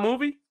talk about a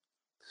movie?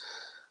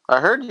 I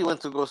heard you went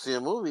to go see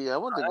a movie. I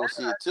went to go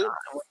see it too.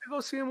 I went to go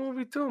see a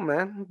movie too,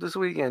 man, this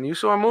weekend. You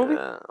saw a movie?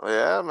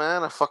 Yeah,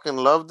 man. I fucking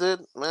loved it,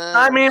 man.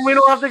 I mean, we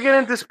don't have to get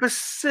into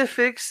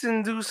specifics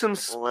and do some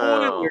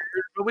spoilers,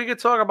 but we could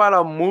talk about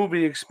a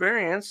movie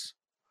experience.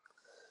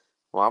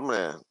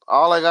 Well,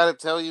 all I gotta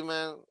tell you,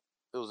 man,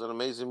 it was an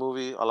amazing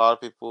movie. A lot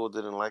of people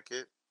didn't like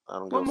it. I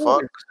don't give a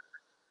fuck.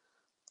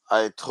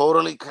 I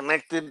totally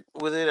connected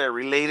with it. I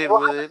related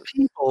with it.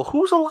 People?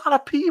 Who's a lot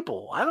of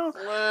people? I don't.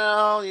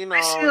 Well, you know,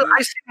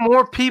 I see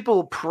more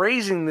people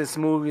praising this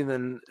movie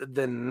than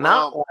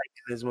not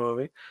liking this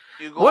movie.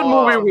 What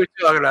movie are we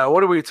talking about?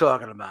 What are we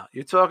talking about?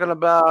 You're talking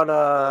about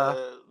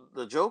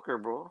the Joker,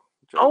 bro.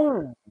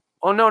 Joker.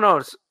 Oh no,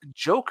 it's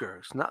Joker.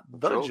 It's not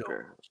the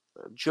Joker.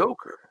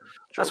 Joker.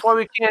 That's why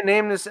we can't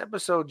name this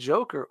episode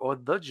Joker or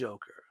the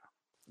Joker.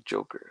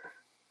 Joker.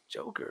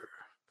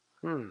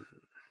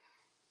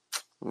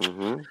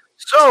 Mm-hmm.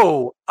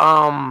 So,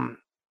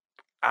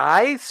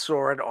 I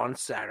saw it on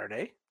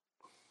Saturday.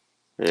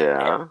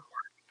 Yeah.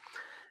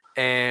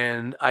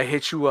 And I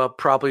hit you up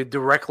probably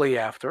directly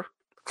after.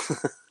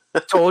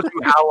 Told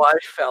you how I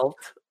felt.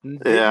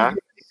 Yeah.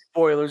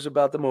 Spoilers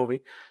about the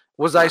movie.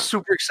 Was I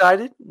super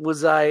excited?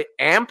 Was I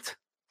amped?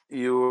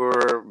 You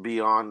were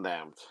beyond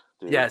amped.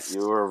 Dude. Yes.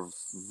 You were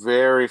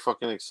very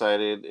fucking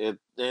excited.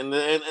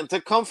 And to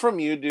come from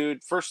you,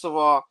 dude, first of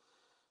all,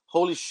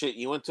 holy shit,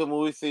 you went to a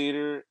movie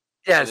theater.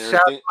 Yes,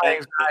 shout out to my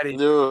anxiety.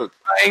 Dude.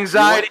 My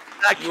anxiety is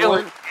not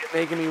killing me,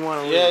 making me want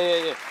to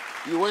leave. Yeah.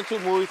 You went to a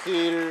movie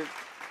theater,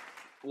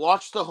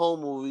 watched the whole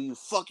movie, you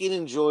fucking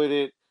enjoyed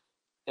it,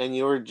 and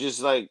you were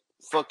just like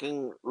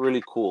fucking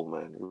really cool,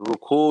 man. You were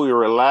cool, you're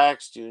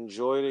relaxed, you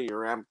enjoyed it,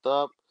 you're amped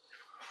up.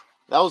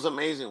 That was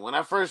amazing. When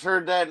I first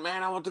heard that,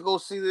 man, I want to go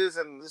see this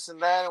and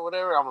that and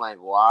whatever. I'm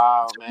like,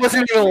 wow, man. It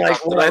wasn't even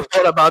like what I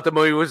thought about the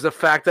movie was the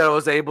fact that I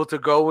was able to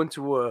go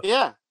into a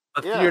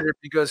theater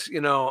because, you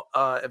know,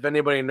 if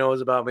anybody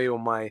knows about me with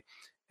my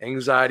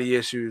anxiety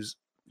issues,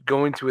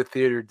 going to a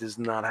theater does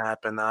not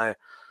happen. I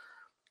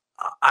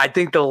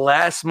think the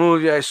last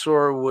movie I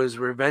saw was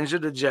Revenge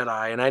of the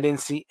Jedi, and I didn't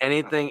see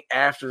anything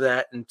after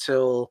that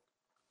until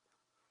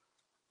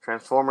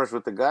Transformers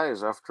with the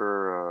guys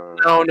after.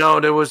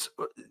 No, there was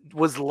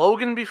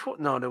Logan before.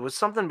 No, there was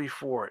something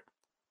before it.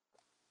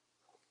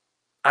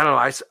 I don't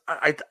know.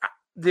 I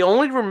the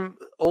only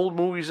old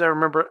movies that I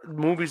remember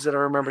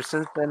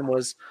since then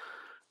was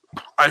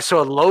I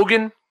saw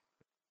Logan,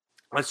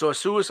 I saw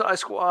Suicide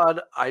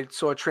Squad, I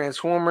saw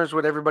Transformers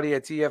with everybody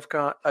at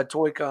TFCon, at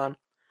ToyCon,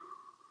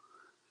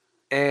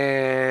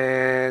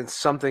 and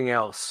something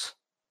else.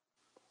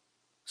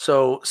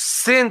 So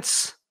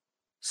since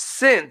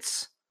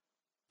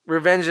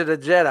Revenge of the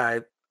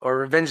Jedi or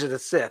Revenge of the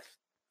Sith,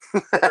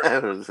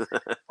 whatever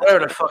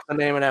the fuck the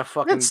name of that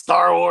fucking it's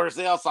Star Wars,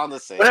 they all sound the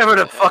same. Whatever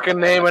the fucking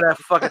name of that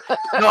fucking.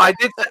 No, I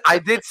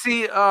did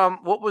see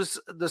what was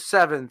the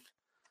 7th?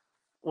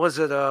 Was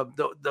it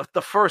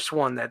the first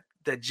one that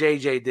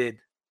JJ did?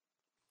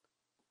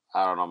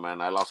 I don't know,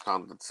 man. I lost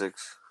count at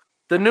 6.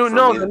 The new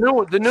one, the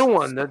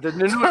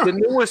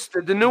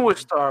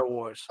newest Star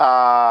Wars.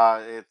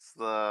 It's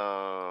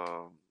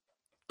the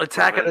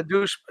Attack of the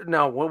Douche.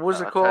 No, what was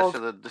it called?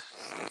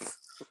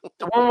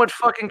 The one with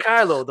fucking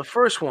Kylo, the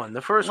first one.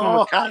 The first one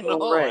with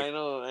Kylo Ray. I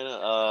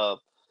know.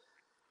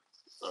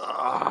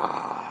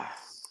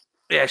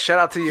 Yeah, shout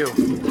out to you.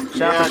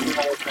 Shout out to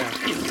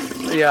you.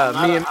 Yeah,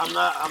 I'm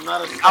not.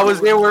 I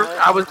was there.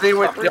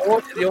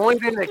 The only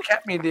thing that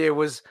kept me there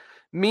was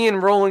me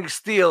and Rolling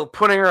Steel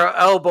putting our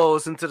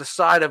elbows into the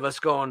side of us,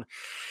 going,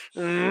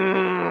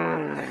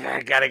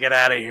 "I gotta get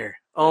out of here."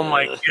 Oh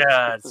my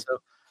god!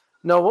 So,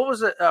 no, what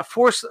was it?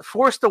 Forced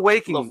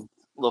Awakening.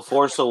 The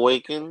Force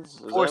Awakens.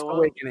 Forced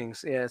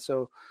Awakenings. Yeah.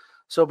 So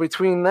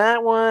between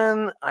that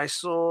one, I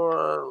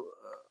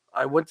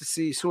went to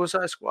see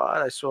Suicide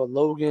Squad. I saw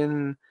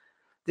Logan.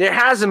 There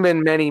hasn't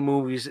been many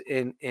movies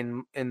in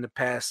the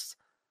past,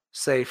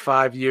 say,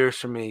 5 years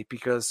for me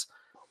because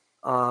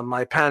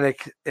my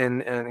panic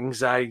and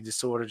anxiety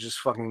disorder just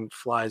fucking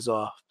flies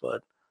off.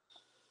 But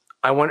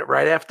I went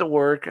right after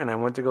work and I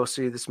went to go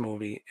see this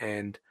movie.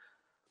 And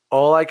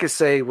all I could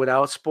say,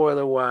 without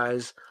spoiler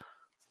wise,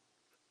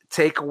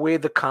 take away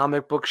the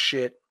comic book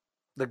shit,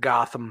 the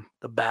Gotham,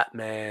 the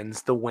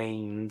Batmans, the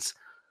Waynes,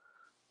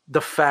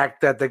 the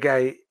fact that the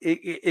guy,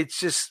 it's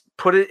just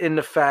put it in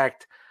the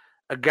fact,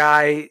 a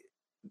guy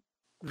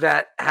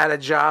that had a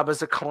job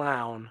as a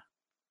clown.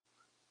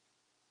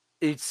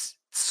 It's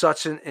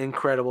such an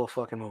incredible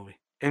fucking movie.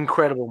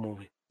 Incredible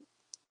movie.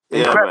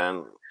 Yeah,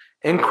 man.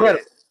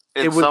 Incredible.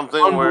 It's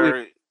something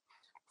where,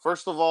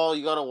 first of all,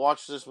 you got to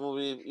watch this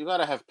movie. You got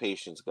to have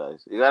patience,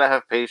 guys. You got to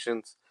have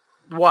patience.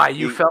 Why?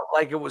 You felt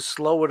like it was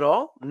slow at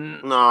all?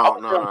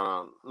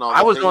 No.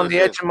 I was on the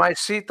edge of my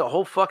seat the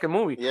whole fucking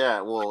movie.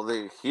 Yeah, well,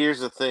 here's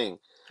the thing.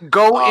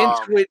 Go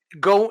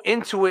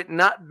into it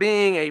not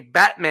being a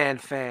Batman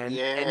fan.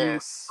 Yes,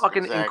 and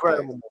fucking exactly,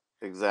 incredible.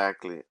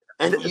 Exactly.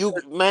 And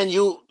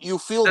you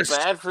feel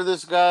bad for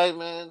this guy,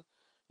 man.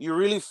 You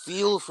really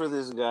feel for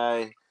this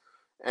guy.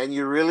 And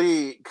you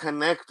really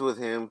connect with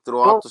him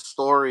throughout the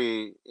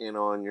story,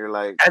 and you're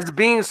like... As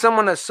being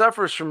someone that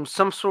suffers from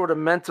some sort of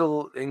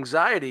mental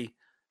anxiety,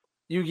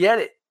 you get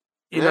it.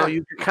 You know,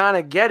 you can kind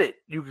of get it.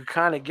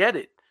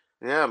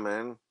 Yeah,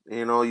 man.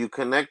 You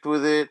connect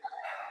with it.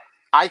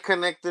 I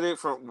connected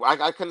with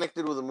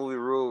the movie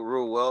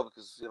real well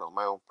because,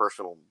 my own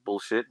personal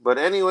bullshit. But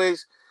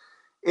anyways,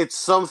 it's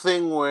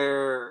something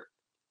where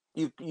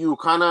you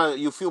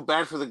feel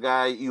bad for the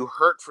guy. You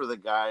hurt for the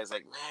guy. It's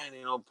like, man,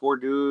 poor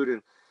dude.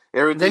 And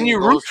everything. Then you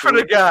root for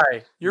the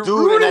guy. You're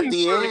rooting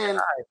and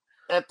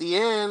at the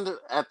end,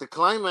 at the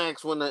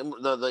climax, when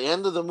the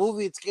end of the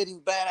movie, it's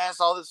getting badass.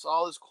 All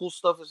this cool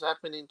stuff is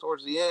happening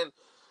towards the end.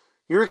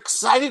 You're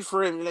excited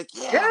for him. You're like,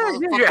 you're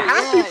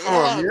happy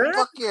for him.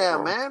 Fuck yeah,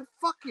 man.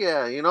 Fuck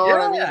yeah. You know what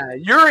I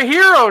mean? You're a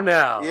hero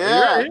now.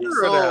 Yeah.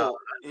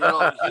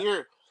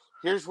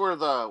 Here's where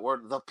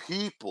the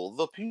people,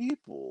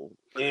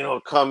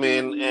 come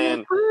in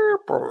and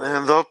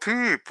the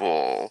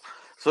people.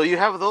 So you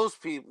have those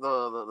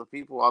people, the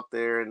people out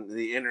there in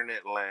the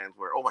internet land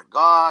where, oh my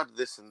God,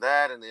 this and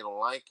that, and they don't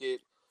like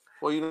it.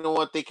 Well, you know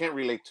what? They can't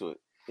relate to it.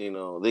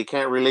 They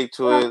can't relate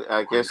to it.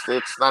 I guess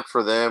it's not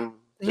for them.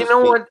 You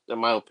know what? In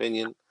my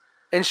opinion.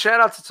 And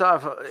shout out to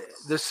Todd.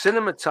 The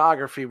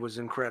cinematography was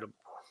incredible.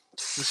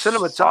 The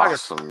cinematography,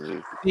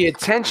 awesome, the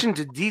attention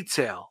to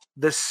detail,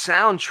 the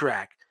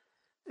soundtrack,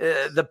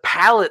 the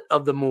palette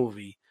of the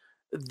movie,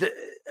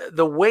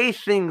 the way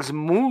things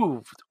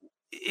moved.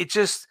 It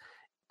just...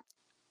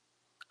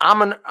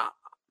 I'm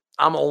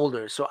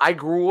older, so I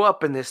grew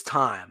up in this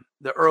time,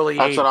 the early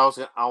 80s. That's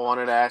what I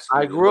wanted to ask you.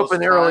 I grew up in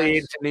the early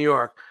 80s in New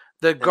York.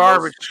 The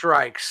garbage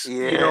strikes,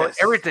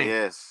 everything.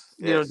 Yes.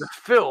 The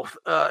filth.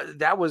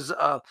 That was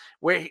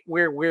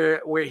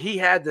where he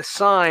had the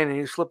sign and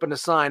he was flipping the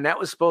sign. That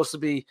was supposed to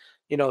be,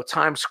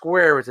 Times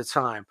Square at the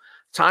time.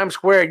 Times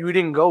Square you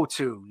didn't go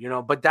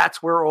to, but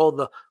that's where all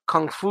the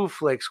kung fu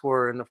flicks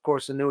were, and of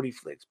course the nudie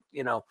flicks.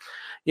 It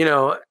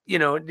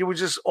was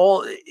just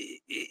all.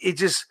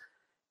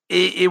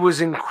 It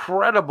was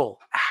incredible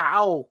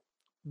how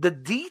the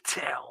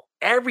detail,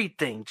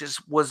 everything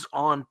just was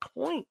on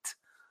point.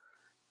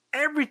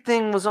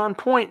 Everything was on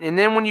point. And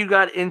then when you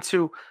got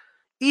into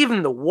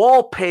even the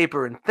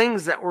wallpaper and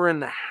things that were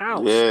in the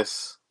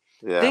house,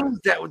 things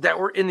that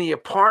were in the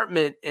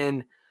apartment,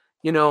 and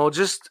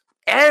just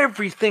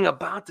everything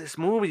about this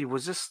movie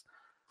was just...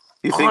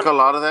 You think a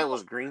lot of that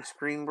was green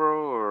screen,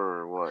 bro,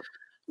 or what?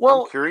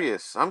 Well, I'm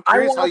curious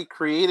how you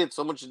created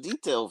so much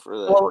detail for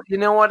that. Well, you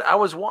know what? I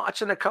was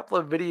watching a couple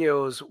of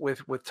videos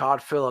with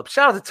Todd Phillips.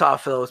 Shout out to Todd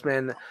Phillips,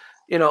 man.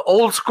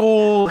 Old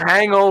school,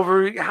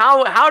 Hangover.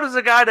 How does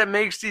a guy that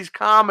makes these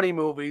comedy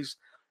movies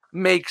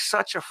make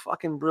such a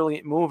fucking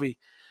brilliant movie?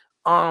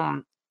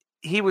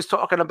 He was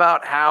talking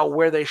about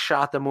where they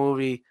shot the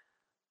movie,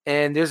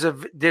 and there's a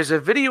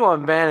video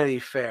on Vanity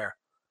Fair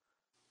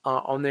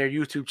on their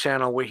YouTube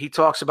channel where he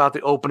talks about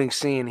the opening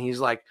scene. He's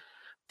like,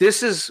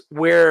 this is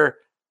where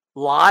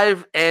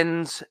live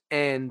ends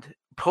and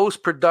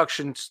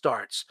post-production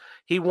starts.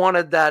 He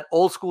wanted that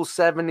old school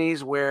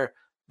 70s where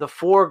the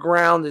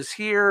foreground is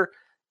here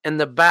and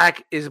the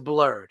back is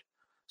blurred.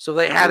 So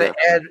they had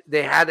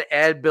to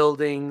add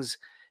buildings.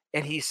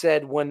 And he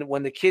said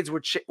when the kids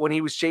were when he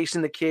was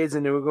chasing the kids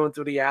and they were going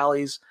through the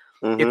alleys,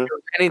 if there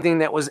was anything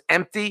that was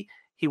empty,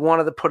 he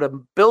wanted to put a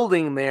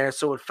building there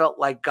so it felt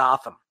like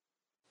Gotham.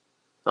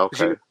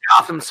 Okay.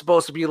 Gotham's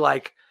supposed to be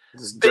like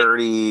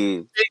dirty,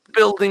 big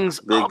buildings,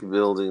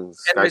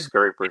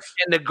 skyscrapers,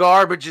 and the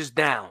garbage is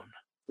down.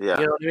 Yeah,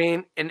 you know what I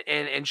mean,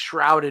 and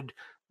shrouded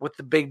with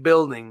the big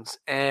buildings.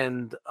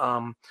 And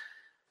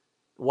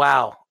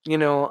wow,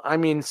 I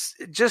mean,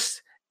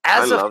 just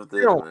as a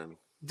film, man.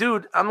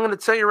 Dude, I'm gonna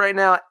tell you right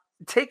now.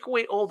 Take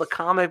away all the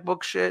comic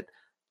book shit.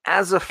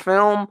 As a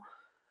film,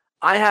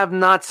 I have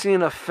not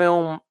seen a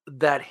film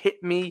that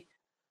hit me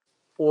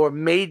or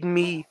made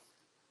me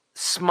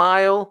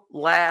smile,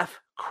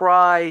 laugh,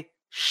 cry,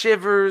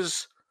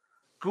 shivers,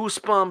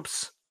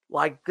 goosebumps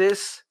like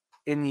this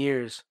in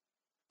years.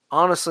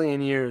 Honestly,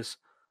 in years.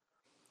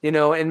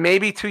 And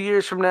maybe 2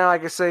 years from now I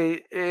could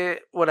say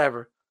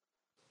whatever.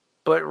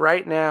 But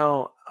right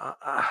now,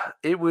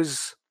 it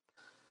was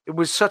It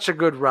was such a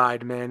good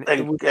ride, man.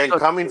 And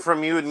coming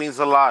from you, it means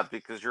a lot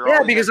because you're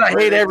yeah, because I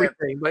hate everything.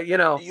 everything, but you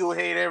know, You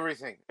hate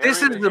everything.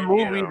 this is the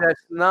movie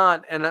that's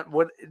not, and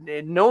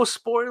no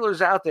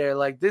spoilers out there.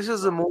 Like this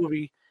is a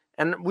movie,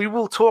 and we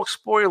will talk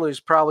spoilers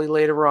probably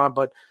later on,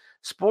 but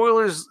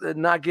spoilers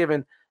not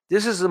given.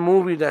 This is a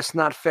movie that's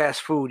not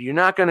fast food. You're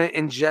not going to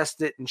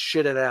ingest it and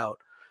shit it out.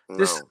 No.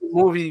 This is a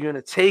movie you're going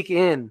to take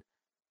in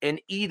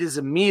and eat as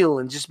a meal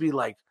and just be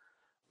like,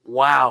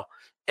 wow.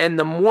 And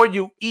the more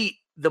you eat,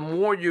 the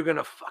more you're going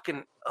to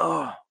fucking,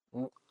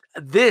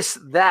 this,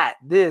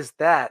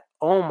 that.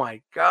 Oh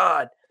my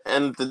God.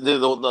 And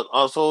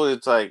also,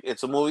 it's like,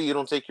 it's a movie you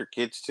don't take your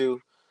kids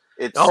to.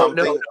 It's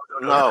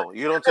No,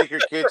 you don't take your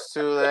kids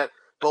to that.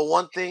 But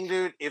one thing,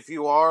 dude, if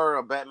you are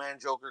a Batman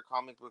Joker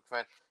comic book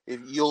fan, if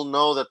you'll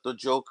know that the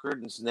Joker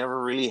has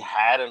never really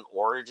had an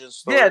origin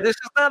story. Yeah,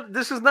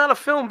 this is not a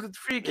film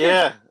for your kids.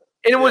 Yeah.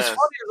 And it was funny,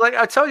 like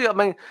I tell you, I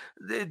mean,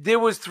 there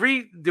was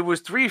three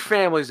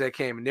families that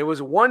came in. There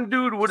was one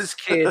dude with his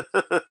kid.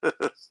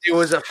 There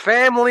was a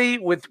family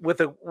with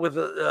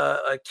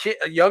a kid,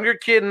 a younger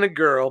kid and a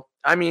girl.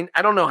 I mean,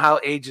 I don't know how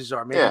ages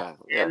are, maybe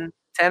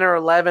 10 or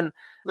 11.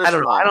 They're I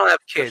don't small. know. I don't have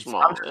kids.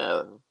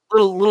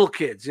 Little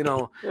kids, you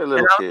know. Yeah,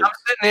 little kids. I'm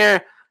sitting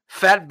there,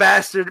 fat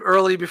bastard,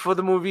 early before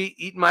the movie,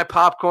 eating my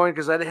popcorn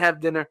because I didn't have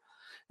dinner,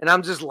 and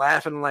I'm just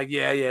laughing like,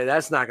 yeah,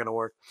 that's not gonna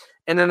work.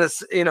 And then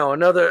it's, you know,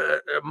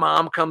 another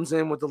mom comes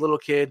in with the little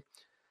kid,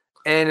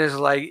 and is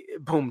like,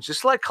 boom,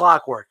 just like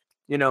clockwork,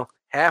 you know,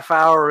 half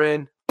hour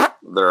in,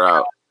 they're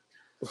out.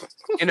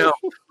 You know,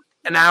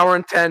 an hour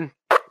and 10,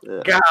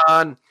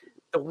 gone.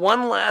 The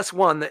one last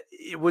one that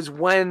it was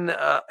when,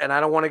 and I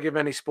don't want to give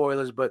any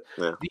spoilers, but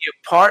the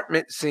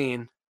apartment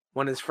scene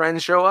when his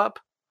friends show up.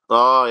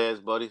 Oh yeah, his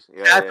buddies.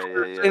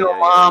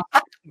 Mom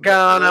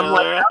gone. I'm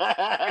like,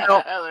 you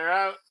know, they're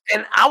out.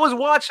 And I was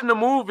watching the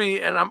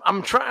movie, and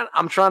I'm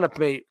trying to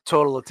pay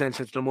total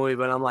attention to the movie,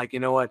 but I'm like, you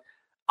know what?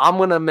 I'm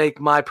gonna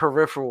make my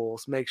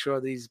peripherals make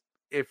sure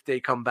if they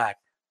come back,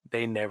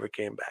 they never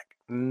came back.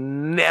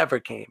 Never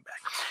came back.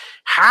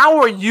 How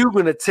are you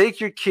gonna take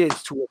your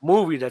kids to a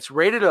movie that's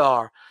rated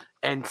R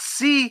and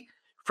see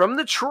from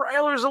the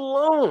trailers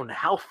alone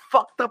how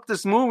fucked up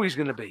this movie's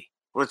gonna be?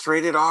 What's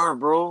rated R,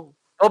 bro?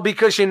 Oh,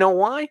 because you know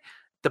why?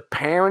 The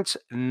parents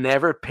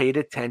never paid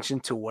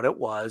attention to what it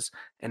was,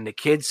 and the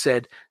kids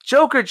said,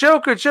 Joker,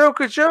 Joker,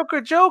 Joker,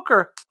 Joker,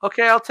 Joker.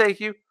 Okay, I'll take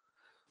you.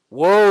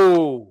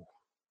 Whoa.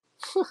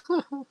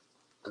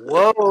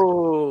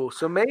 Whoa.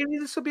 So maybe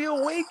this will be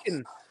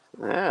awakened.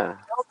 Yeah.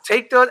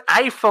 Take the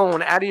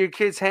iPhone out of your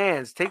kid's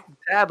hands. Take the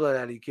tablet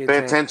out of your kid's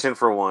hands. Pay attention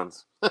for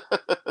once.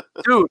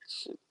 Dude.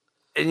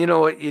 And you know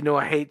what?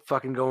 I hate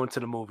fucking going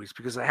to the movies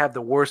because I have the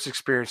worst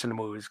experience in the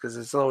movies because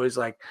it's always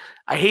like,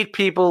 I hate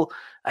people.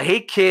 I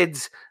hate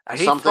kids. I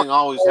hate something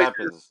always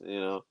happens, you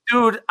know.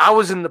 Dude, I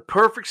was in the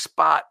perfect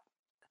spot.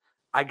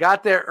 I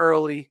got there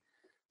early.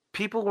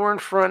 People were in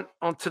front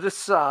to the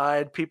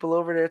side. People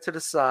over there to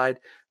the side.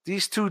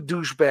 These two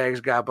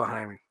douchebags got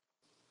behind me.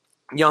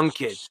 Young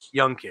kids.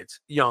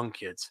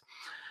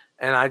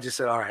 And I just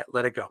said, all right,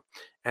 let it go.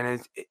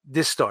 And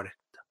this started.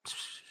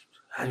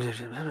 Oh, did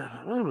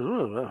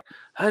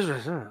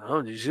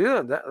you see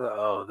that?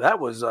 Oh, that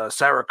was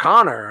Sarah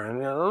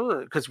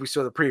Connor, because we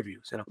saw the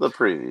previews. You know, the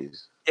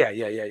previews. Yeah.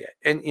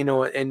 And you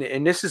know,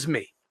 and this is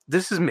me.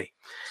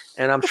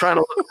 And I'm trying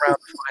to look around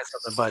to find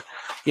something. But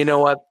you know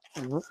what?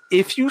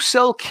 If you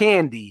sell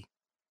candy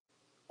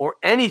or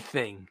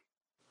anything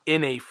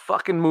in a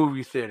fucking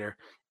movie theater,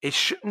 it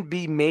shouldn't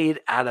be made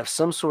out of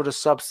some sort of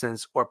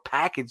substance or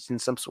packaged in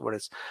some sort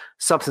of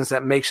substance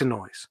that makes a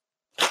noise.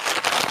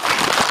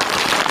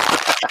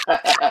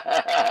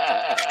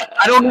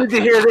 I don't need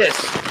to hear this.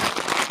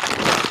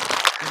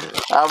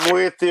 I'm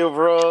with you,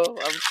 bro.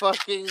 I'm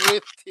fucking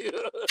with you.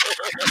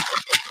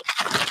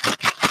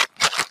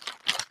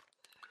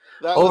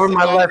 Over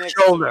my left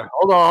shoulder.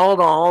 Hold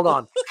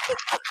on.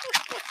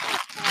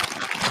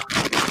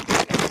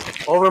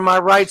 Over my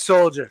right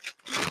soldier.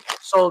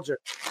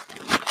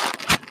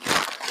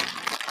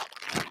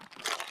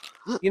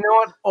 You know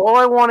what? All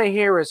I want to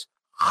hear is,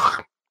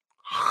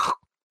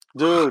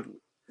 dude.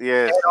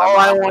 Yes. All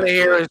I want to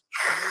hear is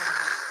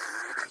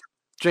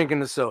drinking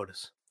the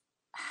sodas.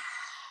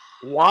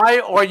 Why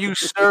are you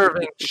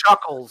serving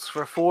Chuckles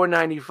for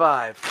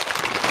 $4.95?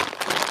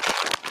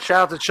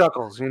 Shout out to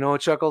Chuckles. You know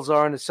what Chuckles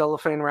are in the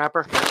cellophane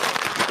wrapper?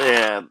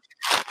 Yeah.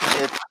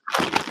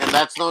 And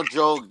that's no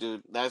joke,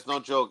 dude. That's no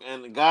joke.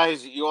 And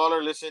guys, you all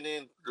are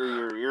listening through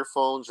your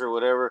earphones or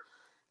whatever.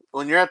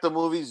 When you're at the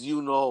movies,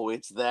 you know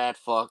it's that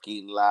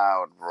fucking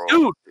loud, bro.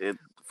 Dude,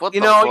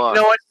 you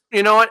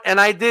know what? And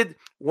I did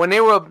when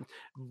they were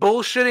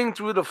bullshitting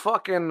through the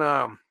fucking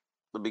the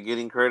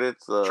beginning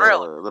credits,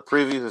 trailer, the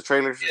previews, the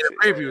trailers. Yeah, the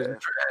previews.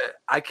 Yeah.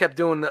 I kept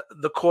doing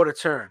the quarter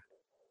turn,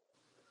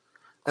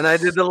 and I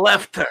did the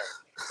left turn,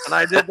 and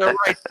I did the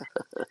right,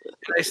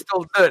 and I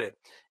still did it,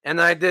 and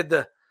I did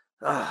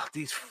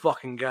these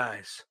fucking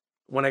guys.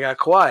 When I got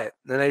quiet,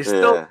 then I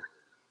still. Yeah.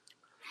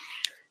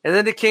 And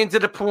then it came to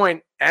the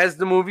point as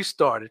the movie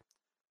started,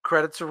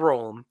 credits are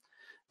rolling,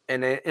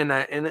 and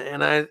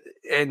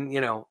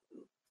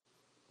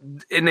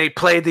and they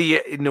played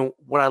the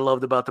what I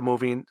loved about the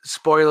movie. And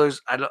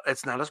spoilers,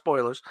 it's not a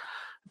spoilers,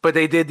 but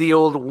they did the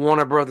old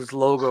Warner Brothers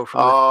logo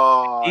from.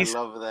 I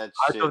love that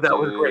shit. I thought that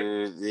was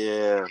great.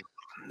 Yeah.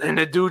 And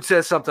the dude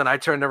says something. I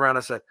turned around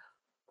and said,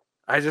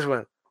 I just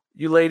went,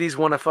 "You ladies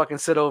want to fucking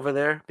sit over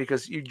there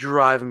because you're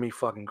driving me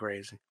fucking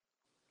crazy."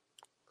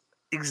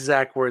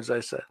 Exact words I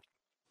said.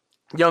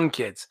 Young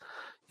kids.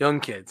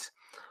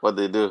 What'd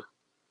they do?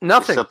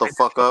 Nothing. Shut the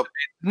fuck up.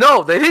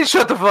 No, they didn't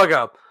shut the fuck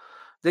up.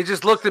 They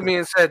just looked at me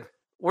and said,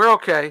 "We're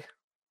okay."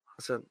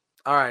 I said,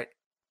 "All right."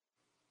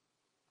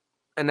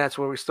 And that's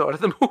where we started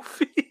the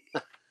movie.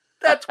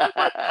 That's where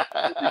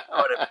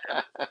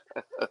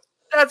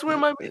That's where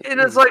and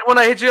it's like when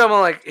I hit you, I'm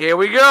like, here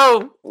we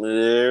go.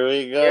 Here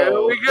we go.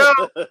 Here we go.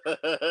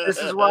 This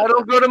is why I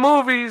don't go to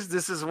movies.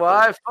 This is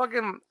why I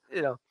fucking,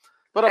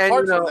 But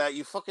apart from that,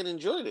 you fucking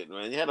enjoyed it,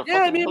 man. You had a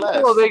fucking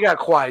blast. Well, they got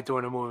quiet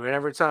during the movie, and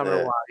every time in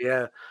a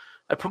while,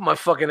 I put my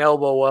fucking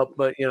elbow up,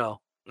 but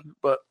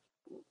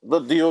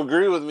But do you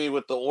agree with me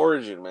with the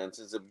origin, man?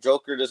 Since the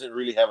Joker doesn't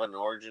really have an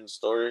origin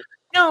story.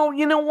 No,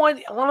 you know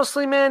what?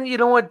 Honestly, man, you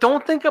know what?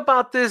 Don't think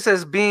about this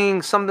as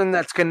being something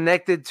that's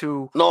connected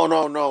to. No.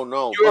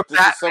 But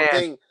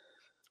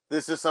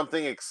this is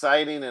something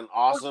exciting and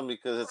awesome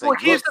because it's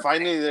like, look,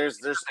 finally,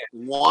 there's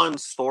one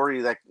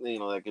story that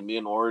that can be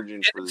an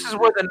origin for this. This is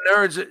where the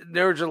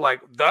nerds are like,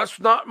 that's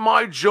not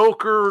my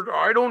Joker.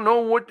 I don't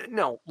know what.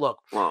 No, look,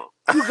 you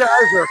guys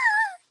are.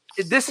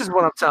 This is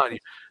what I'm telling you.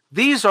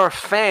 These are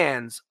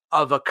fans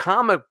of a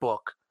comic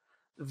book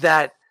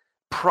that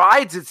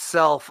prides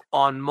itself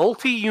on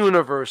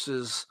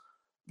multi-universes,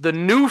 the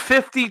New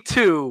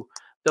 52,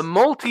 the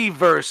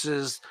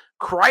multiverses,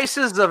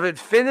 Crisis of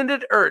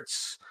Infinite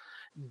Earths,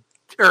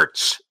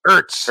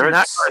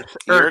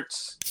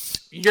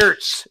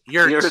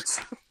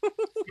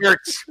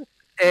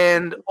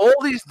 and all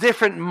these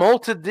different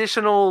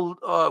multi-dimensional,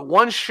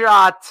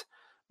 one-shot,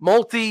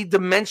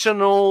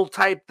 multi-dimensional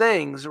type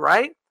things,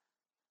 right?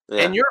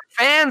 Yeah. And you're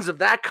fans of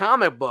that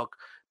comic book,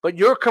 but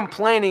you're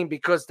complaining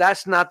because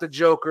that's not the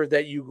Joker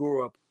that you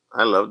grew up with.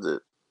 I loved it.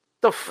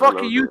 The fuck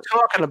are you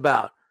talking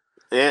about?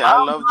 Yeah,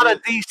 I'm not a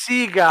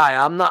DC guy.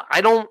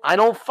 I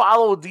don't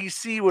follow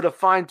DC with a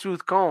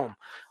fine-tooth comb.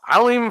 I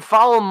don't even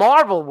follow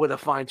Marvel with a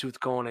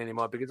fine-tooth comb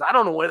anymore because I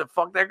don't know where the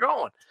fuck they're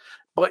going.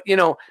 But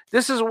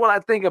this is what I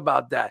think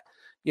about that.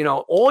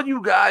 All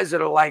you guys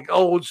that are like,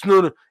 oh,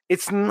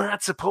 it's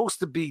not supposed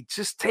to be.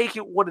 Just take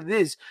it what it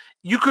is.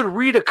 You could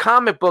read a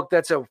comic book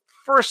that's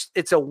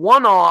it's a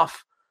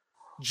one-off.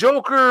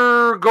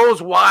 Joker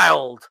goes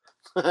wild.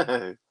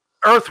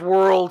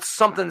 Earthworld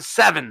something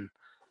 7.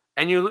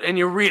 And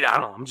you read it. I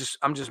don't know.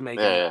 I'm just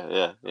making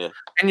it. Yeah.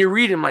 And you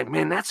read it, I'm like,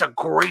 man, that's a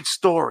great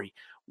story.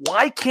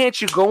 Why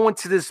can't you go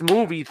into this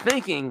movie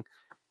thinking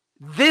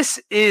this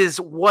is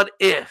what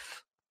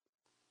if?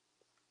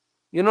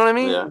 You know what I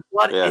mean? Yeah.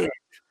 What if?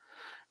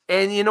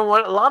 And you know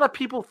what? A lot of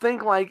people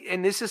think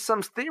and this is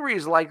some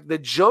theories like the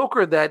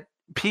Joker that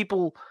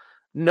people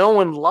know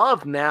and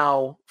love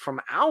now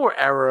from our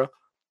era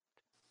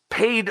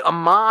paid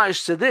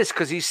homage to this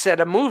because he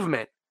set a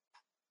movement.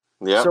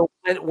 Yeah. So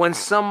when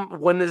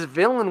this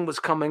villain was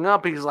coming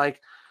up, he's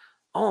like,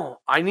 "Oh,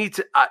 I need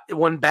to."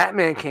 When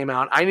Batman came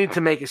out, I need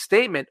to make a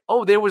statement.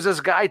 Oh, there was this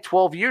guy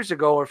 12 years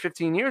ago or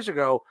 15 years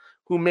ago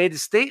who made a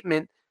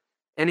statement,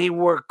 and he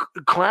wore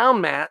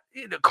clown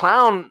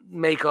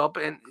makeup,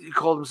 and he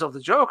called himself the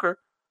Joker.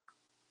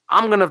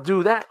 I'm gonna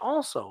do that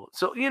also.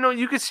 So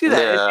you could see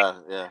that.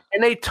 Yeah.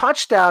 And they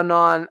touched down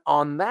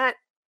on that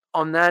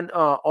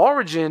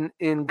origin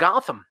in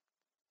Gotham.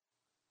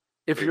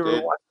 If you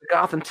ever watched the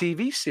Gotham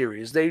TV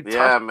series, they with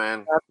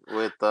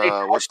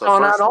the first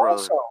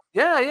also.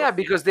 Yeah,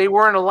 because they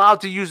weren't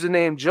allowed to use the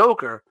name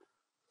Joker,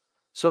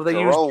 so they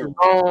used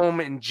Jerome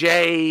and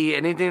Jay,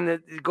 anything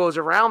that goes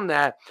around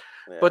that.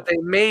 Yeah. But they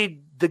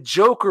made the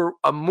Joker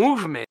a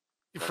movement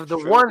for the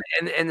one,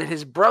 and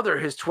his brother,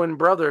 his twin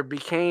brother,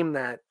 became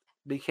that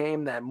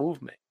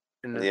movement.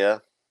 At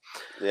the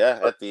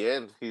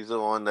end, he's the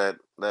one that.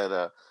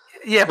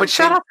 Yeah, but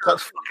shout out to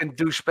those fucking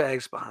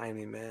douchebags behind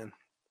me, man.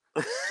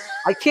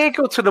 I can't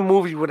go to the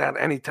movie without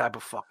any type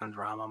of fucking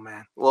drama,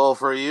 man. Well,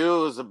 for you,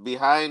 it was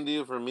behind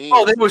you. For me,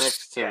 it was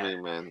next to me,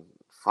 man.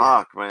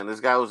 Fuck, man. This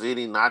guy was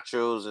eating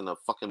nachos in a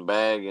fucking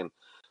bag, and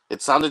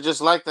it sounded just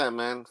like that,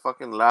 man.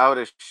 Fucking loud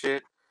as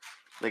shit.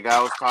 The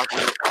guy was talking.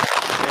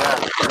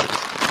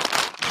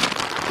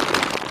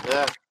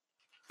 Yeah.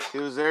 He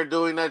was there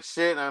doing that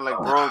shit, and I'm like,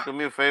 bro, do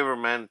me a favor,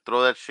 man.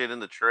 Throw that shit in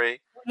the tray.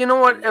 You know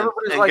what?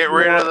 Everybody's like, get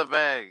rid of the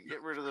bag.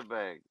 Get rid of the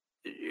bag.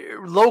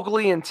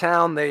 Locally in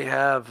town, they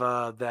have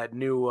that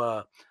new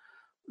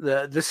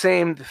the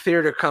same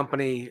theater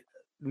company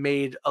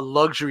made a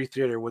luxury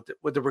theater with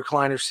the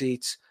recliner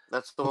seats.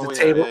 That's the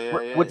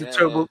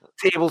table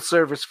table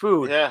service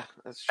food. Yeah,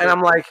 that's true. And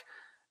I'm like,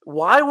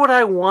 why would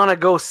I want to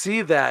go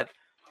see that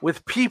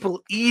with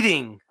people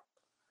eating?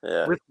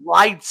 Yeah. With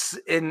lights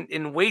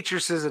and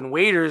waitresses and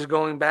waiters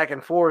going back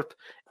and forth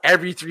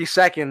every 3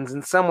 seconds,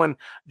 and someone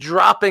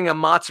dropping a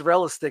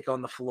mozzarella stick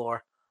on the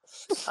floor.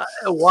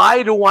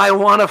 Why do I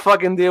want to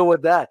fucking deal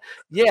with that?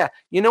 Yeah,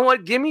 you know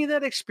what? Give me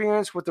that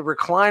experience with the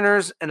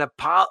recliners and a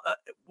pile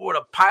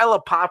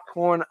of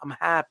popcorn. I'm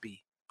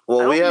happy.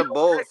 Well, we have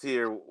both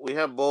here. We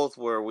have both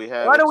where we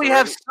have. Why do we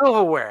have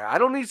silverware? I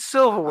don't need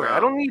silverware. Oh.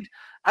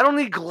 I don't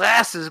need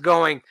glasses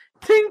going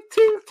ting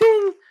ting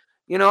ting.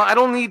 You know, I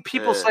don't need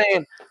people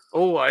saying,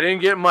 "Oh, I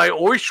didn't get my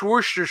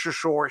Worcestershire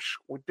sauce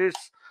with this."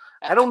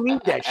 I don't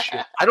need that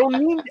shit. I don't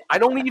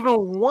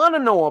even want to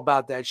know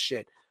about that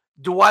shit.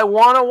 Do I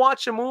want to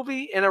watch a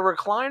movie in a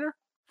recliner?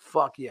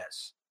 Fuck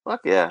yes.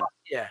 Fuck yeah.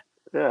 Yeah.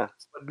 Yeah.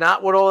 But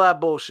not with all that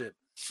bullshit.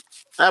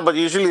 Yeah, but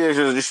usually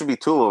there should be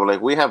two of them.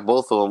 Like we have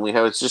both of them.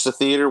 It's just a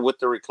theater with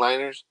the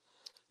recliners,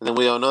 and then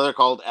we have another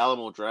called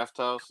Alamo Draft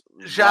House.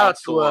 Shout out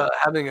to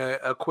having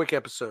a quick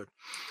episode.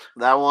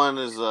 That one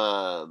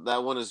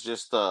is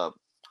just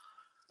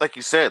like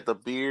you said, the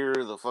beer,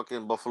 the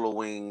fucking buffalo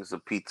wings, the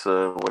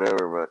pizza,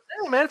 whatever. But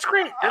yeah, man, it's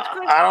great. It's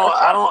great.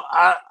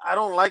 I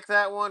don't like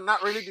that one.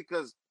 Not really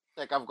because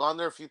like I've gone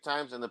there a few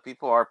times and the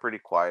people are pretty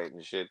quiet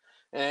and shit.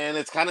 And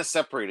it's kind of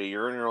separated.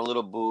 You're in your own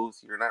little booth.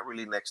 You're not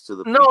really next to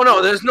the people.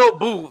 No, there's no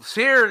booths.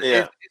 Here,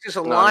 it's just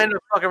a line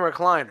of fucking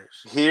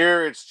recliners.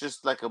 Here, it's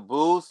just like a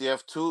booth. You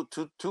have two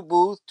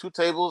booths, two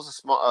tables,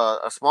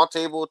 a small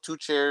table, two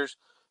chairs,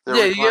 the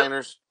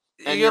recliners.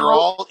 And you're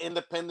all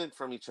independent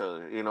from each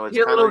other. You know, it's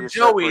kind of little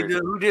Joey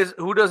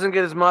who doesn't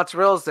get his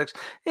mozzarella sticks.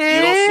 You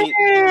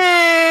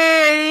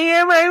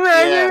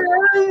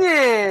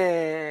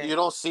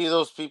don't see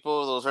those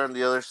people. Those are on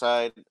the other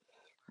side.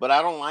 But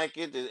I don't like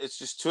it. It's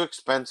just too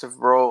expensive,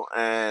 bro.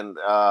 And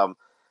I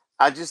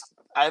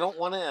don't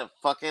want to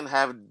fucking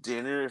have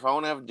dinner. If I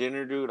want to have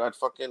dinner, dude, I'd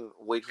fucking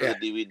wait for the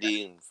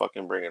DVD and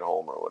fucking bring it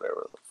home or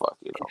whatever the fuck,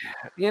 you know.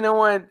 You know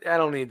what? I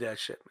don't need that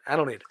shit. I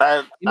don't need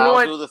it. You know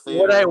what?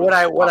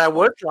 What I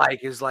would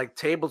like is like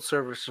table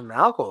service and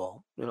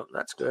alcohol. You know,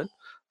 that's good.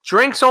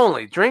 Drinks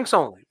only.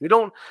 We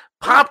don't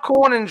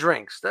popcorn and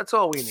drinks. That's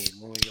all we need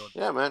when we go.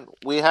 Yeah, man.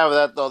 We have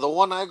that though. The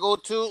one I go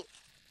to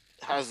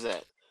has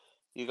that.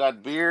 You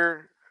got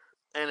beer,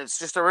 and it's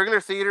just a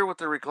regular theater with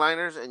the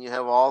recliners, and you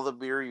have all the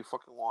beer you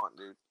fucking want,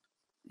 dude.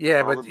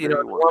 Yeah, but you know,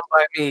 the one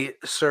by me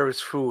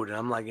serves food, and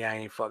I'm like, yeah, I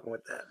ain't fucking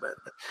with that. But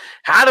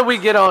how do we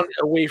get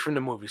away from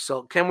the movie?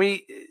 So can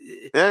we?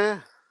 Yeah,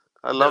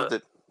 I loved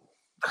it.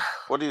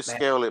 What do you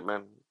scale it,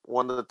 man?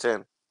 1 to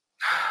 10.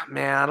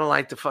 Man, I don't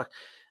like to fuck.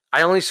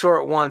 I only saw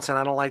it once, and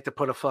I don't like to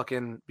put a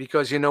fucking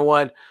because you know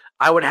what?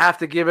 I would have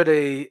to give it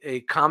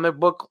a comic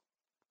book.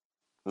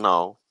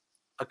 No.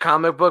 A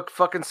comic book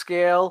fucking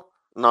scale?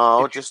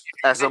 No, just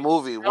as a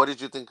movie. What did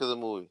you think of the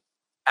movie?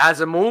 As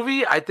a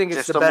movie, I think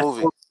it's just the best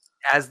movie.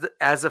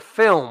 As a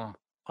film.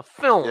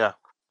 Yeah.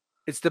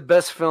 It's the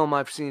best film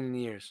I've seen in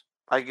years.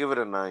 I give it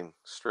a 9,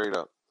 straight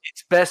up.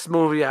 It's best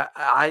movie.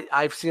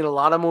 I've seen a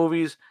lot of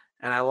movies,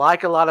 and I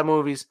like a lot of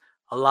movies.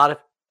 A lot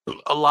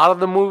of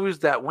the movies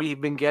that we've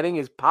been getting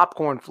is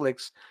popcorn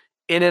flicks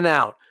in and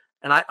out.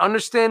 And I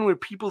understand where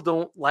people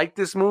don't like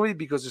this movie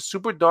because it's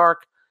super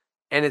dark.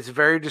 And it's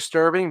very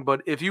disturbing.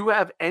 But if you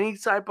have any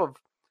type of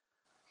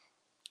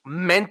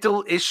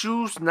mental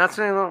issues, not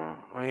saying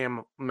I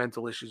am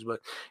mental issues,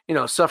 but you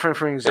know, suffering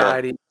from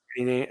anxiety,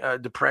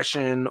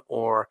 depression,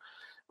 or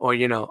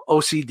you know,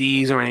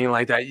 OCDs or anything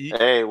like that.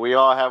 Hey, we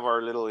all have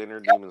our little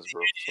inner demons,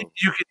 bro. So.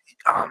 You could,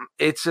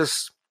 it's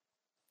just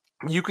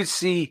you could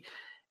see,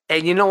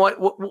 and you know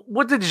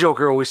what did the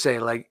Joker always say?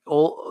 Like,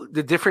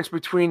 the difference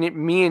between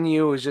me and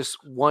you is just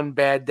one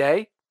bad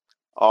day.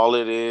 All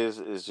it is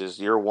just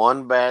you're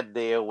one bad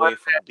day away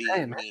from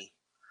being me.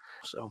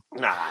 So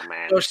nah,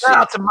 man. So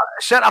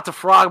shout out to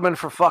Frogman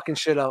for fucking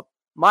shit up.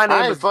 My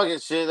name is fucking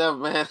shit up,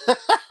 man.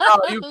 Oh,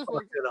 you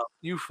fucked it up.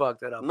 You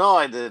fucked it up. No,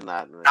 I did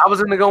not, man. I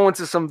was gonna go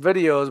into some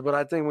videos, but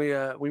I think we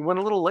went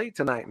a little late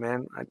tonight,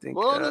 man. I think.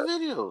 What are the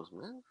videos,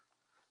 man?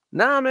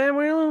 Nah, man,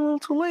 we're a little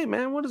too late,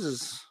 man. What is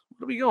this?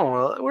 What are we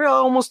going? We're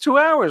almost 2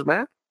 hours,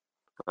 man.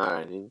 All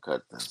right, you can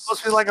cut that. It's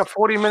supposed to be like a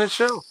 40-minute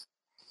show.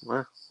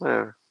 Well,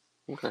 whatever.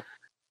 Okay.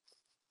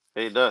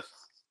 Hey, Dust.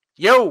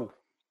 Yo.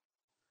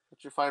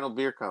 What's your final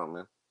beer count,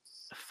 man?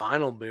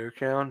 Final beer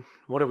count?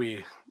 What are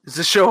we? Is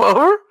the show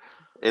over?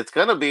 It's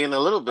gonna be in a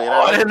little bit.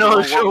 I didn't know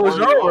the show was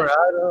over. I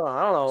don't know.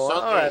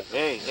 All right.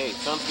 Hey,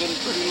 sun's getting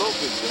pretty low,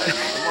 big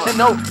guy.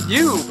 No, for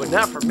you, but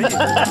not for me.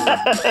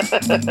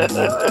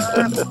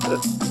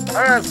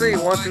 All right, see.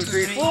 1, 2,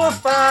 3, 4,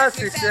 5,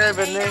 6,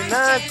 7, 8,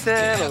 9,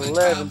 10,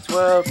 11,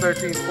 12,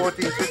 13,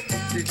 14, 15,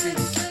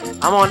 16.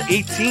 I'm on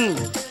 18.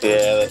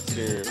 Yeah, that's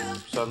true.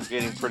 Sun's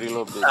getting pretty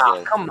low, big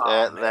guy. Come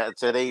on.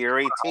 Today you're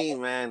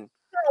 18, man.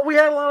 We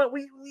had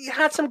we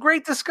had some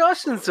great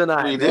discussions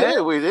tonight. We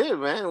did,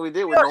 man. We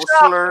did with no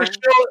slur.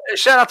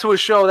 Shout out to a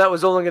show that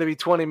was only going to be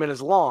 20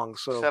 minutes long.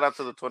 So shout out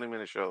to the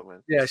 20-minute show,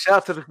 man. Yeah, shout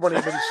out to the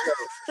 20-minute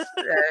show.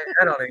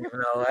 I don't even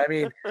know. I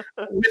mean,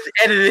 with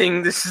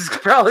editing, this is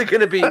probably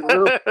going to be a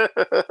little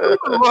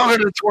longer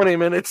than 20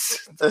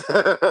 minutes.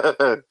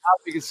 How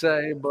we could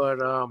say, but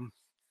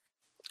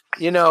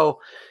you know,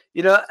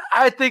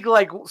 I think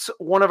like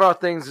one of our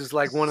things is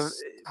like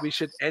we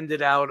should end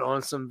it out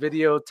on some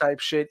video type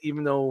shit,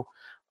 even though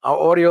Our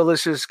audio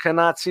listeners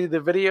cannot see the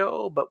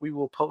video, but we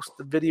will post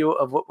the video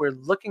of what we're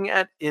looking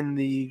at in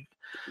the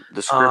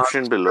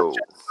Description below.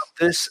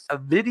 This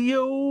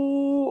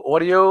video,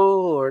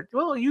 audio, or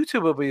well,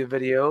 YouTube will be a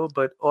video,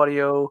 but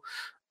audio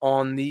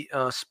on the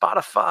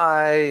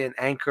Spotify and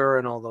Anchor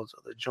and all those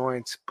other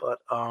joints. But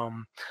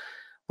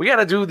we got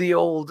to do the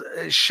old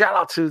shout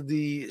out to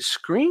the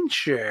screen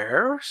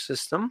share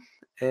system.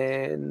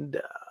 And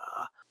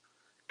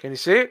can you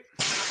see it?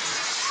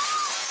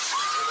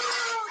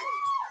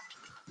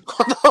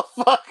 What the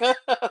fuck?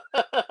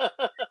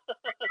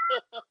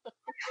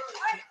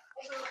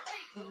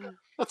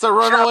 That's a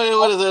runaway.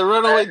 What is it? A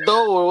runaway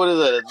doe or what is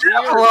that? A deer?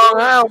 Long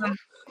Island.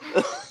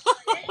 Close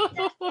the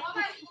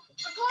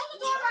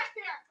door right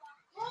there.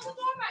 Close the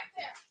door right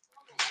there.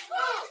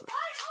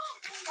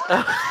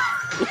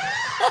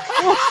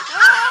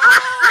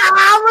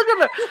 Look at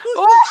that.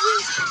 Oh.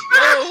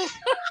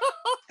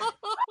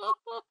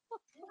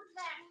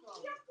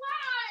 You're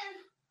fine.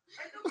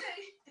 It's okay.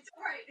 It's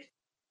all right.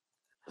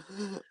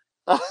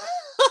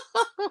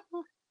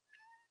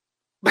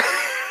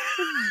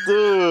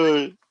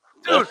 Dude.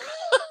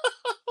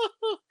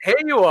 Here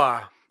you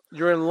are.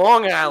 You're in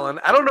Long Island.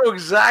 I don't know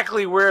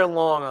exactly where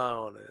Long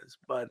Island is,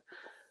 but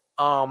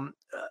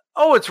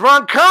it's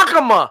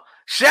Ronkonkoma.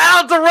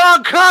 Shout out to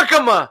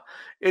Ronkonkoma.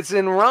 It's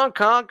in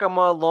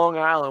Ronkonkoma, Long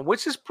Island,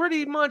 which is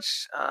pretty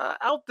much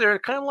out there,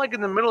 kind of like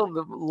in the middle of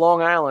the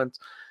Long Island,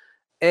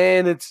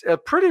 and it's a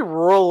pretty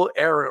rural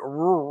area.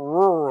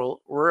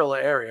 Rural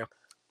area.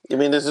 You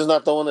mean this is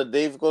not the one that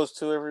Dave goes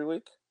to every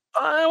week?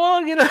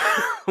 Well,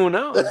 who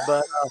knows?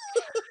 But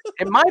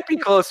it might be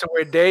close to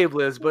where Dave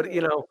lives. But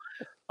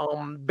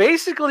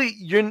basically,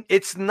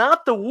 it's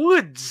not the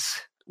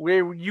woods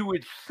where you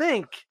would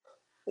think.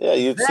 Yeah,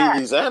 you'd see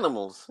these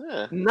animals.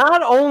 Yeah.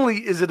 Not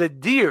only is it a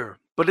deer,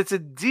 but it's a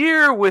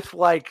deer with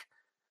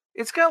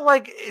it's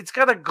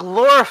got a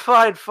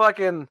glorified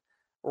fucking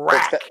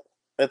rack.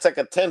 It's like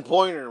a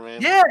 10-pointer,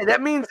 man. Yeah,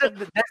 that means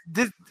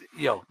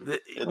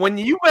when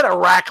you get a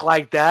rack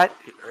like that,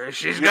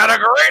 she's got a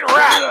great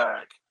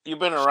rack. You've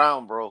been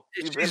around, bro.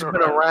 She's been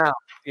around.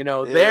 They've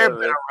been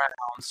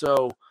around.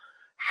 So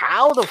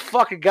how the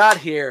fuck it got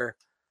here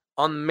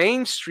on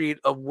Main Street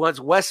of what's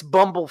West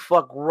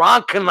Bumblefuck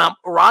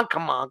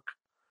Ronkonkoma?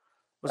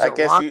 Was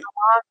it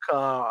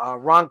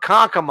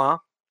Ronkonkoma?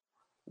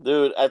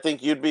 Dude, I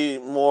think you'd be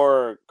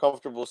more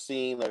comfortable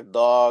seeing a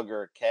dog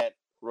or a cat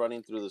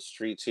running through the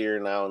streets here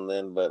now and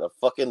then, but a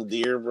fucking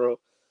deer, bro,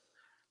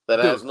 that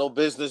has no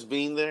business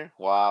being there.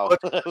 Wow.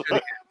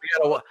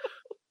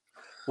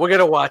 We're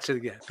gonna watch it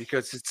again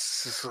because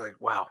it's just like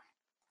wow.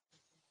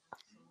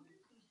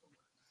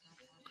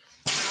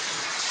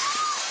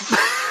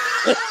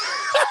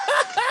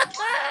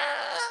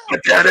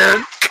 Put that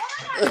in.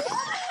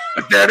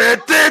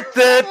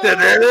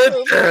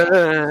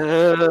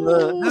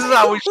 This is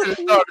how we should have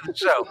started the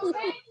show.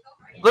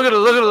 Look at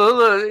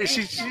her.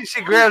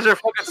 She grabs her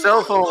fucking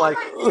cell phone like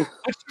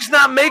she's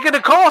not making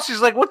a call. She's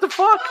like, what the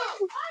fuck?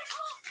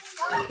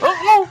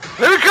 Oh,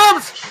 here it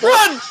comes!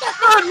 Run,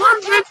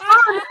 bitch,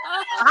 run!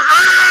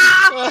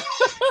 Ah!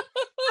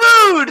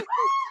 Dude!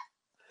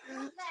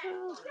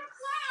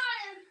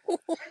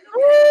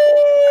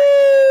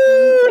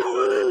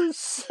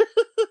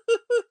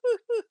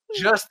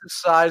 Just the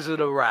size of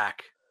the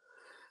rack.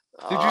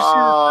 Did you see the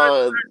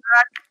size of the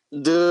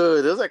rack?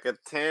 Dude, it was like a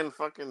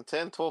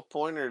 12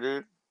 pointer,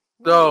 dude.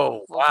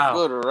 Oh, wow.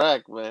 Good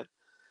rack, man.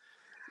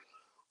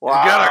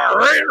 Wow. You got a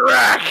great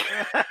rack.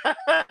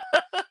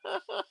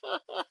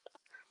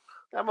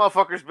 That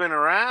motherfucker's been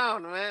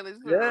around, man. He's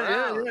been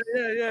around.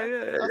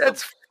 Yeah.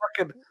 That's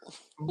fucking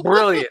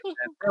brilliant, man.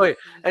 Brilliant.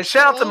 And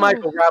shout out to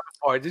Michael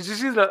Rappaport. Did you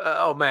see the?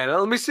 Oh man,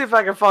 let me see if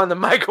I can find the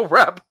Michael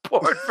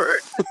Rappaport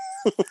version.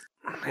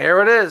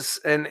 Here it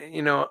is. And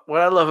what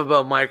I love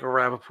about Michael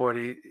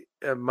Rappaport,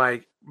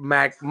 Mike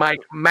Rap.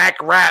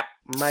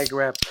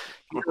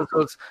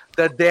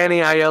 That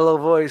Danny Aiello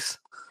voice.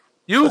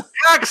 You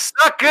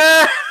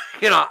cocksucker!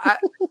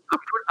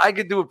 I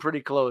could do it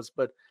pretty close,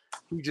 but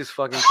he just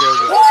fucking kills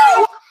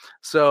it.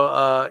 So,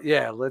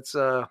 let's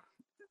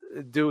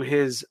do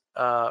his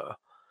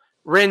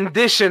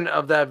rendition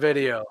of that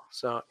video.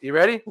 So, you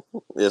ready?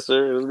 Yes,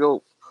 sir. Let's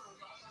go.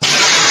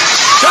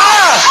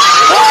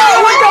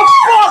 Oh, what the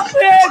fuck,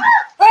 man?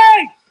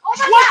 Hey!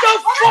 What the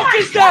fuck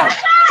is that?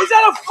 Is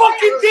that a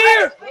fucking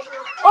deer?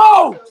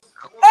 Oh!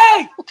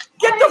 Hey!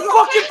 Get the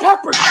fucking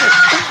pepper spray!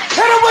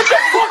 Hit him with the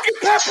fucking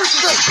pepper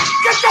spray!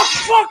 Get the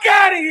fuck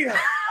out of here!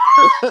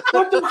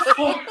 What the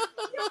fuck?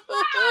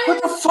 What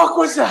the fuck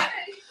was that?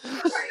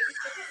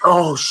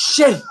 Oh,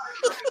 shit!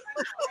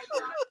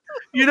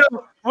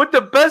 What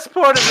the best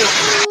part of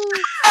this?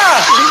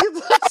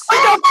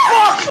 What the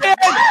fuck, man?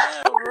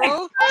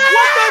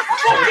 What the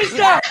fuck is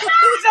that?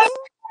 Is that a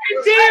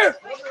fucking deer?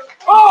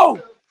 Oh!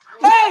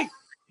 Hey!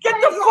 Get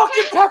the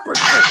fucking pepper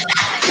spray!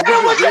 Hit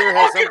him with the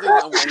fucking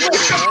pepper spray!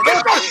 Get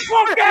the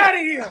fuck out of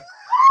here!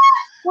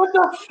 What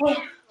the fuck?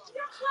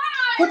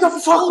 What the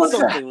fuck was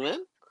that? Man.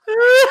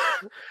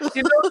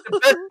 The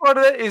best part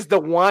of it is the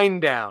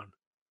wind down.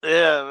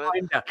 Yeah,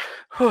 man.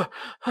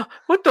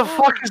 What the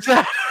fuck is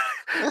that?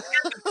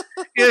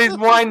 Yeah, he's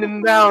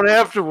winding down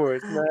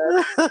afterwards,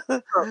 man.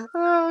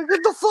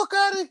 Get the fuck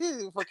out of here!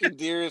 You fucking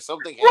deer or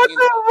something What hanging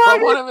the from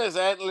fuck? one of his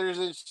antlers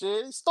and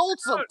shit. He stole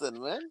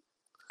something, man.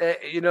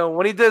 You know,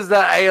 when he does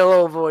that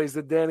ALO voice,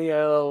 the Danny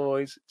ALO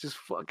voice, it just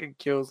fucking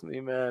kills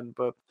me, man.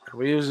 But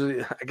we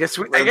usually, I guess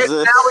now we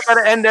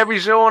gotta end every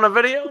show on a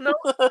video. No,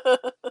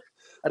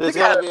 There's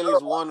gotta be at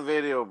least one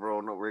video,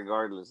 bro. No,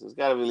 regardless, there's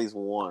gotta be at least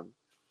one.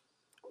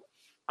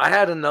 I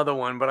had another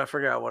one, but I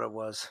forgot what it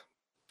was.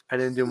 I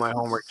didn't do my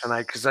homework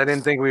tonight because I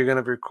didn't think we were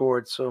gonna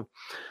record. So,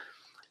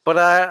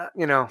 but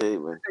you know, Hey,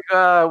 man.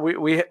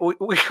 we hit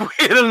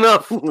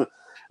enough.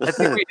 I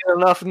think we hit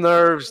enough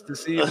nerves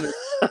this evening.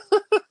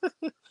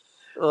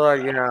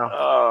 Like, you know.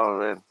 Oh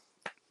man,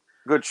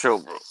 good show,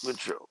 bro. Good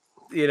show.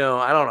 You know,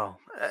 I don't know,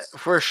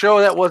 for a show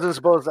that wasn't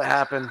supposed to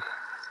happen.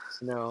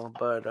 You know,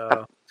 but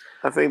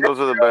I think those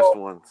are the best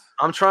ones.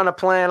 I'm trying to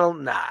plan.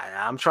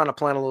 I'm trying to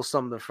plan a little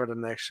something for the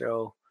next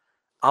show.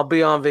 I'll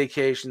be on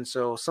vacation,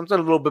 so something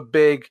a little bit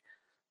big.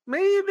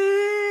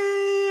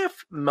 Maybe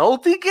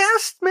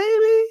multi-guest.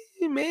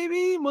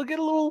 Maybe we'll get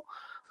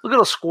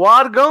a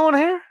squad going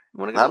here.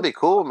 That'd be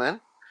cool, man.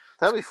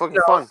 That'd be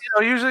fucking fun. You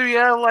know, usually we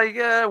have like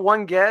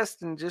one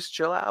guest and just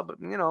chill out, but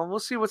you know, we'll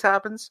see what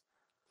happens.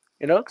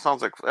 You know, that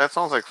sounds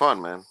like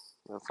fun, man.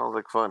 That sounds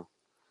like fun.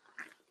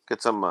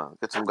 Get some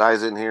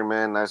guys in here,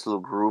 man. Nice little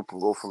group,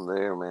 and go from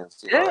there, man.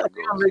 I'll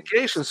be on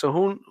vacation, so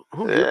who?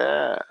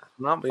 Yeah,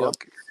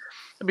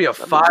 It'd be a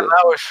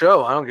 5-hour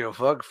show. I don't give a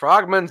fuck.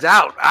 Frogman's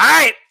out. All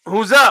right,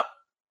 who's up?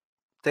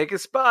 Take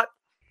his spot.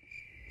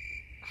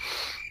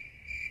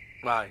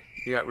 Wow,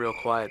 you got real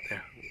quiet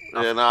there.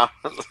 Yeah, nah.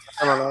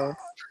 I don't know.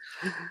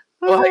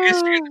 Well, I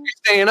guess you're gonna be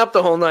staying up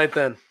the whole night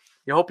then.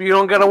 You hope you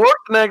don't gotta work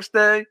the next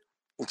day.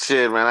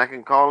 Shit, man, I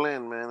can call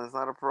in, man. It's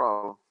not a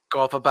problem.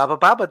 Call for Papa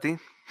Papati.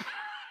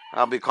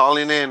 I'll be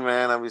calling in,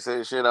 man. I'll be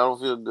saying, shit, I don't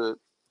feel good.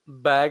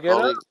 Bag it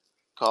up.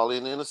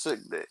 Calling in a sick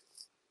day.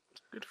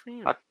 Good for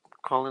you. I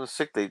call in a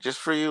sick day just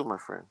for you, my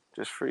friend.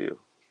 Just for you.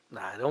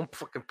 Nah, don't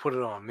fucking put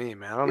it on me,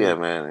 man.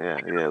 Man.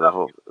 Yeah. The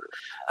whole.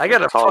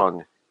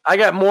 I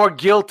got more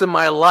guilt in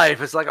my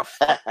life. It's like a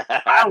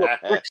pile of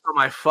bricks on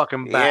my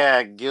fucking back.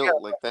 Yeah,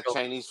 guilt. Like that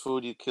Chinese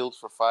food you killed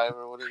for $5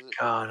 or what is it?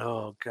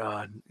 Oh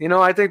God. You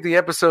know, I think the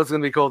episode's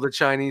gonna be called the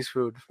Chinese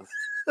food.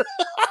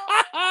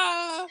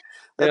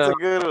 That's a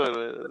good one,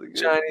 man.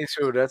 Chinese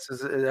food. That's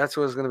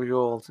what it's gonna be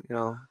called. You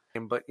know,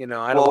 but you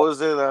know, I don't. What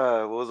was it?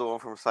 What was the one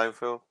from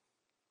Seinfeld?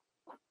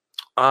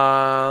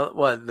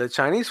 What the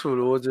Chinese food?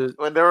 Or was it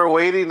when they were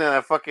waiting at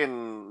a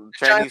fucking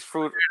Chinese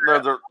food?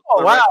 The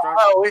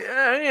wow!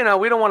 You know,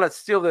 we don't want to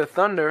steal their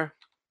thunder.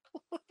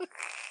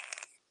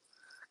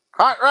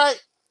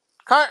 Cartwright.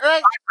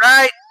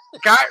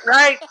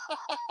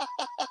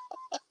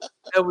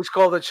 It was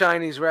called the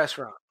Chinese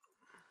restaurant.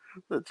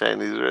 The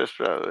Chinese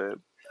restaurant,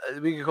 man.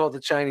 We could call it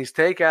the Chinese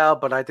takeout,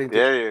 but I think you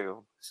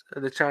go.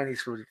 The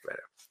Chinese food is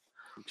better.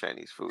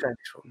 Chinese food.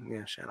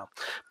 Yeah, shut up.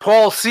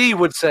 Paul C.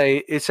 would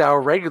say it's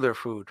our regular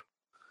food.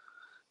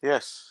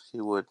 Yes,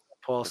 he would.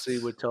 Paul C.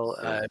 would tell.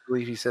 I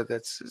believe he said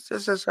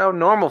that's our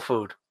normal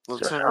food.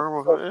 That's our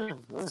normal food.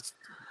 Yeah.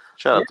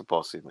 Shout out to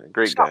Paul C. Man,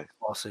 great guy.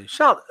 Paul C.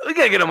 We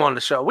gotta get him on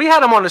the show. We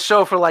had him on the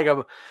show for like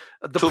the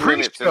 2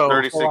 minutes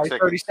and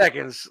 30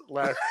 seconds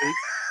last week.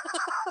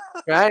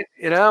 Right?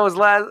 You know, it was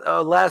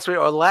last week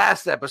or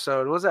last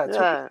episode. Was that?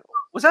 Yeah.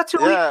 Was that 2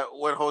 weeks? Yeah,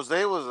 when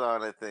Jose was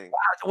on, I think.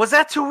 Was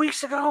that 2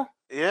 weeks ago?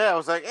 Yeah, I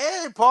was like,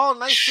 "Hey, Paul,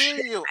 nice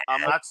seeing you."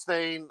 I'm not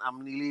staying.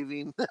 I'm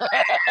leaving.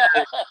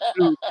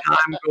 Dude,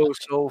 time goes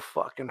so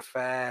fucking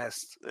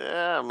fast.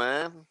 Yeah,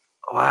 man.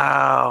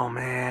 Wow,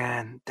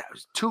 man, that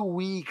was 2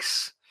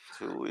 weeks.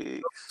 2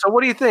 weeks. So,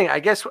 what do you think? I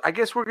guess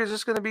we're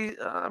just going to be,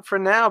 for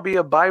now, be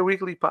a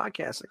bi-weekly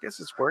podcast. I guess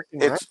it's working.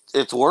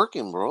 It's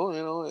working, bro.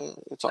 You know,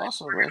 it's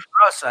awesome, man.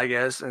 For us, I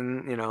guess,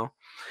 and you know,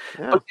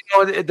 yeah. But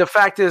you know, the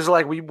fact is,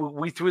 like,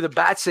 we threw the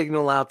bat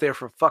signal out there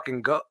for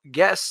fucking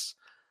guests.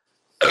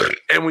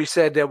 And we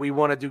said that we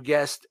want to do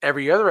guests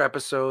every other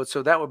episode,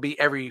 so that would be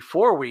every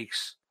 4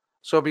 weeks.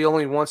 So it'd be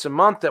only once a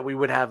month that we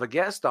would have a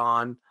guest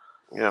on.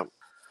 Yeah.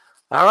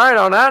 All right.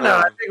 On that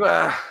note,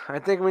 I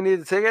think we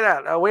need to take it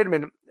out. Oh, wait a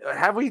minute.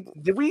 Have we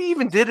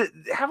even done it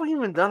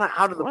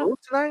out of the blue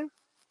tonight?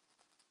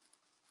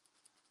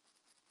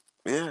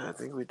 Yeah, I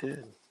think we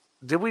did.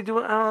 Did we do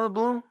it out of the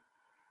blue?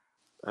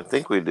 I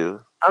think we do.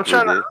 I'm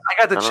trying to. I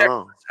got the check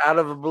out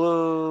of the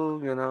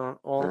blue. You know,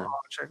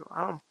 check.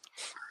 I don't.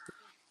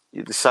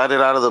 You decided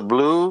out of the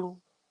blue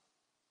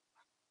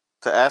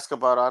to ask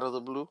about out of the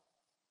blue?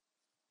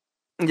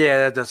 Yeah,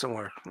 that doesn't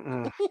work.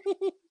 No.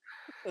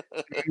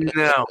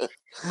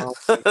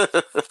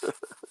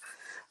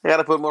 I got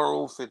to put more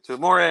oomph into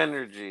it. More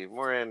energy.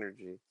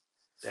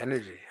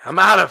 Energy. I'm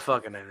out of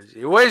fucking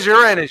energy. Where's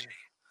your energy?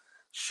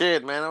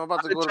 Shit, man. I'm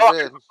about to go to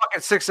bed. For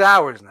fucking 6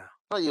 hours now.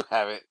 No, you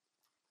haven't.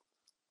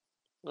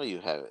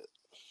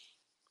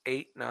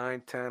 8,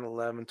 9, 10,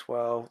 11,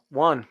 12,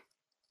 1.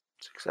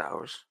 6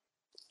 hours.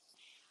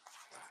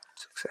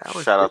 6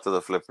 hours. Shout out to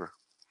the flipper.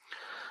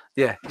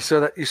 Yeah, you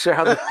saw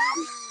how the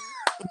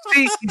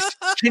See,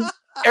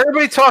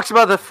 everybody talks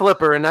about the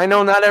flipper, and I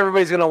know not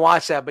everybody's going to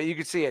watch that, but you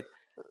can see it.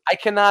 I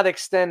cannot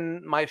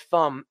extend my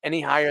thumb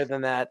any higher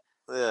than that.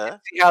 Yeah.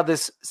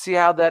 See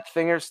how that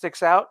finger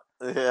sticks out?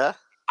 Yeah.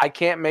 I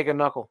can't make a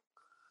knuckle.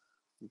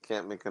 You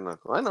can't make a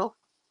knuckle. I know.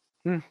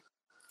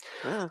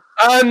 Yeah.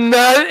 I'm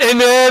not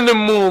an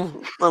animal.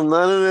 I'm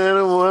not an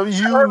animal. I'm I'm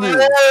human.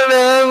 not an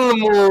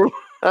animal.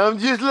 I'm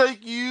just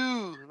like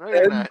you. No,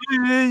 you're not.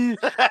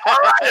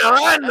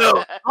 I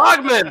know.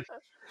 Frogman.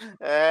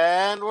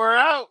 And we're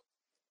out.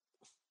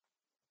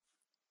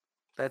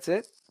 That's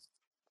it.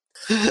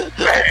 Do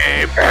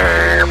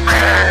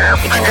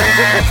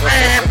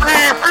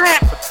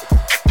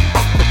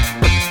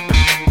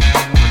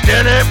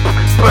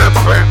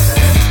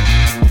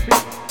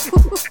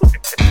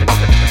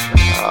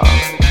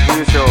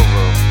your show,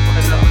 bro.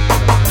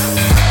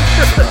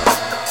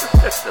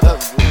 That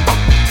was good.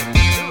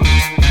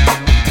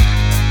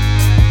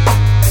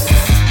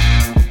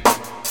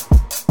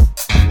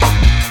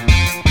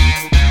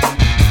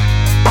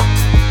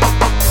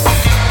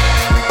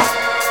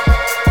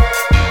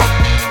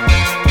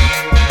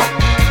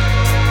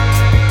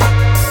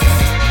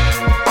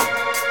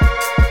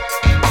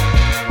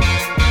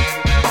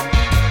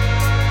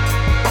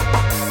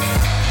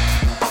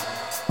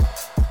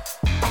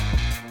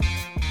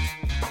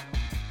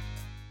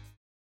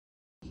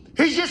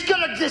 He's just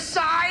gonna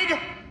decide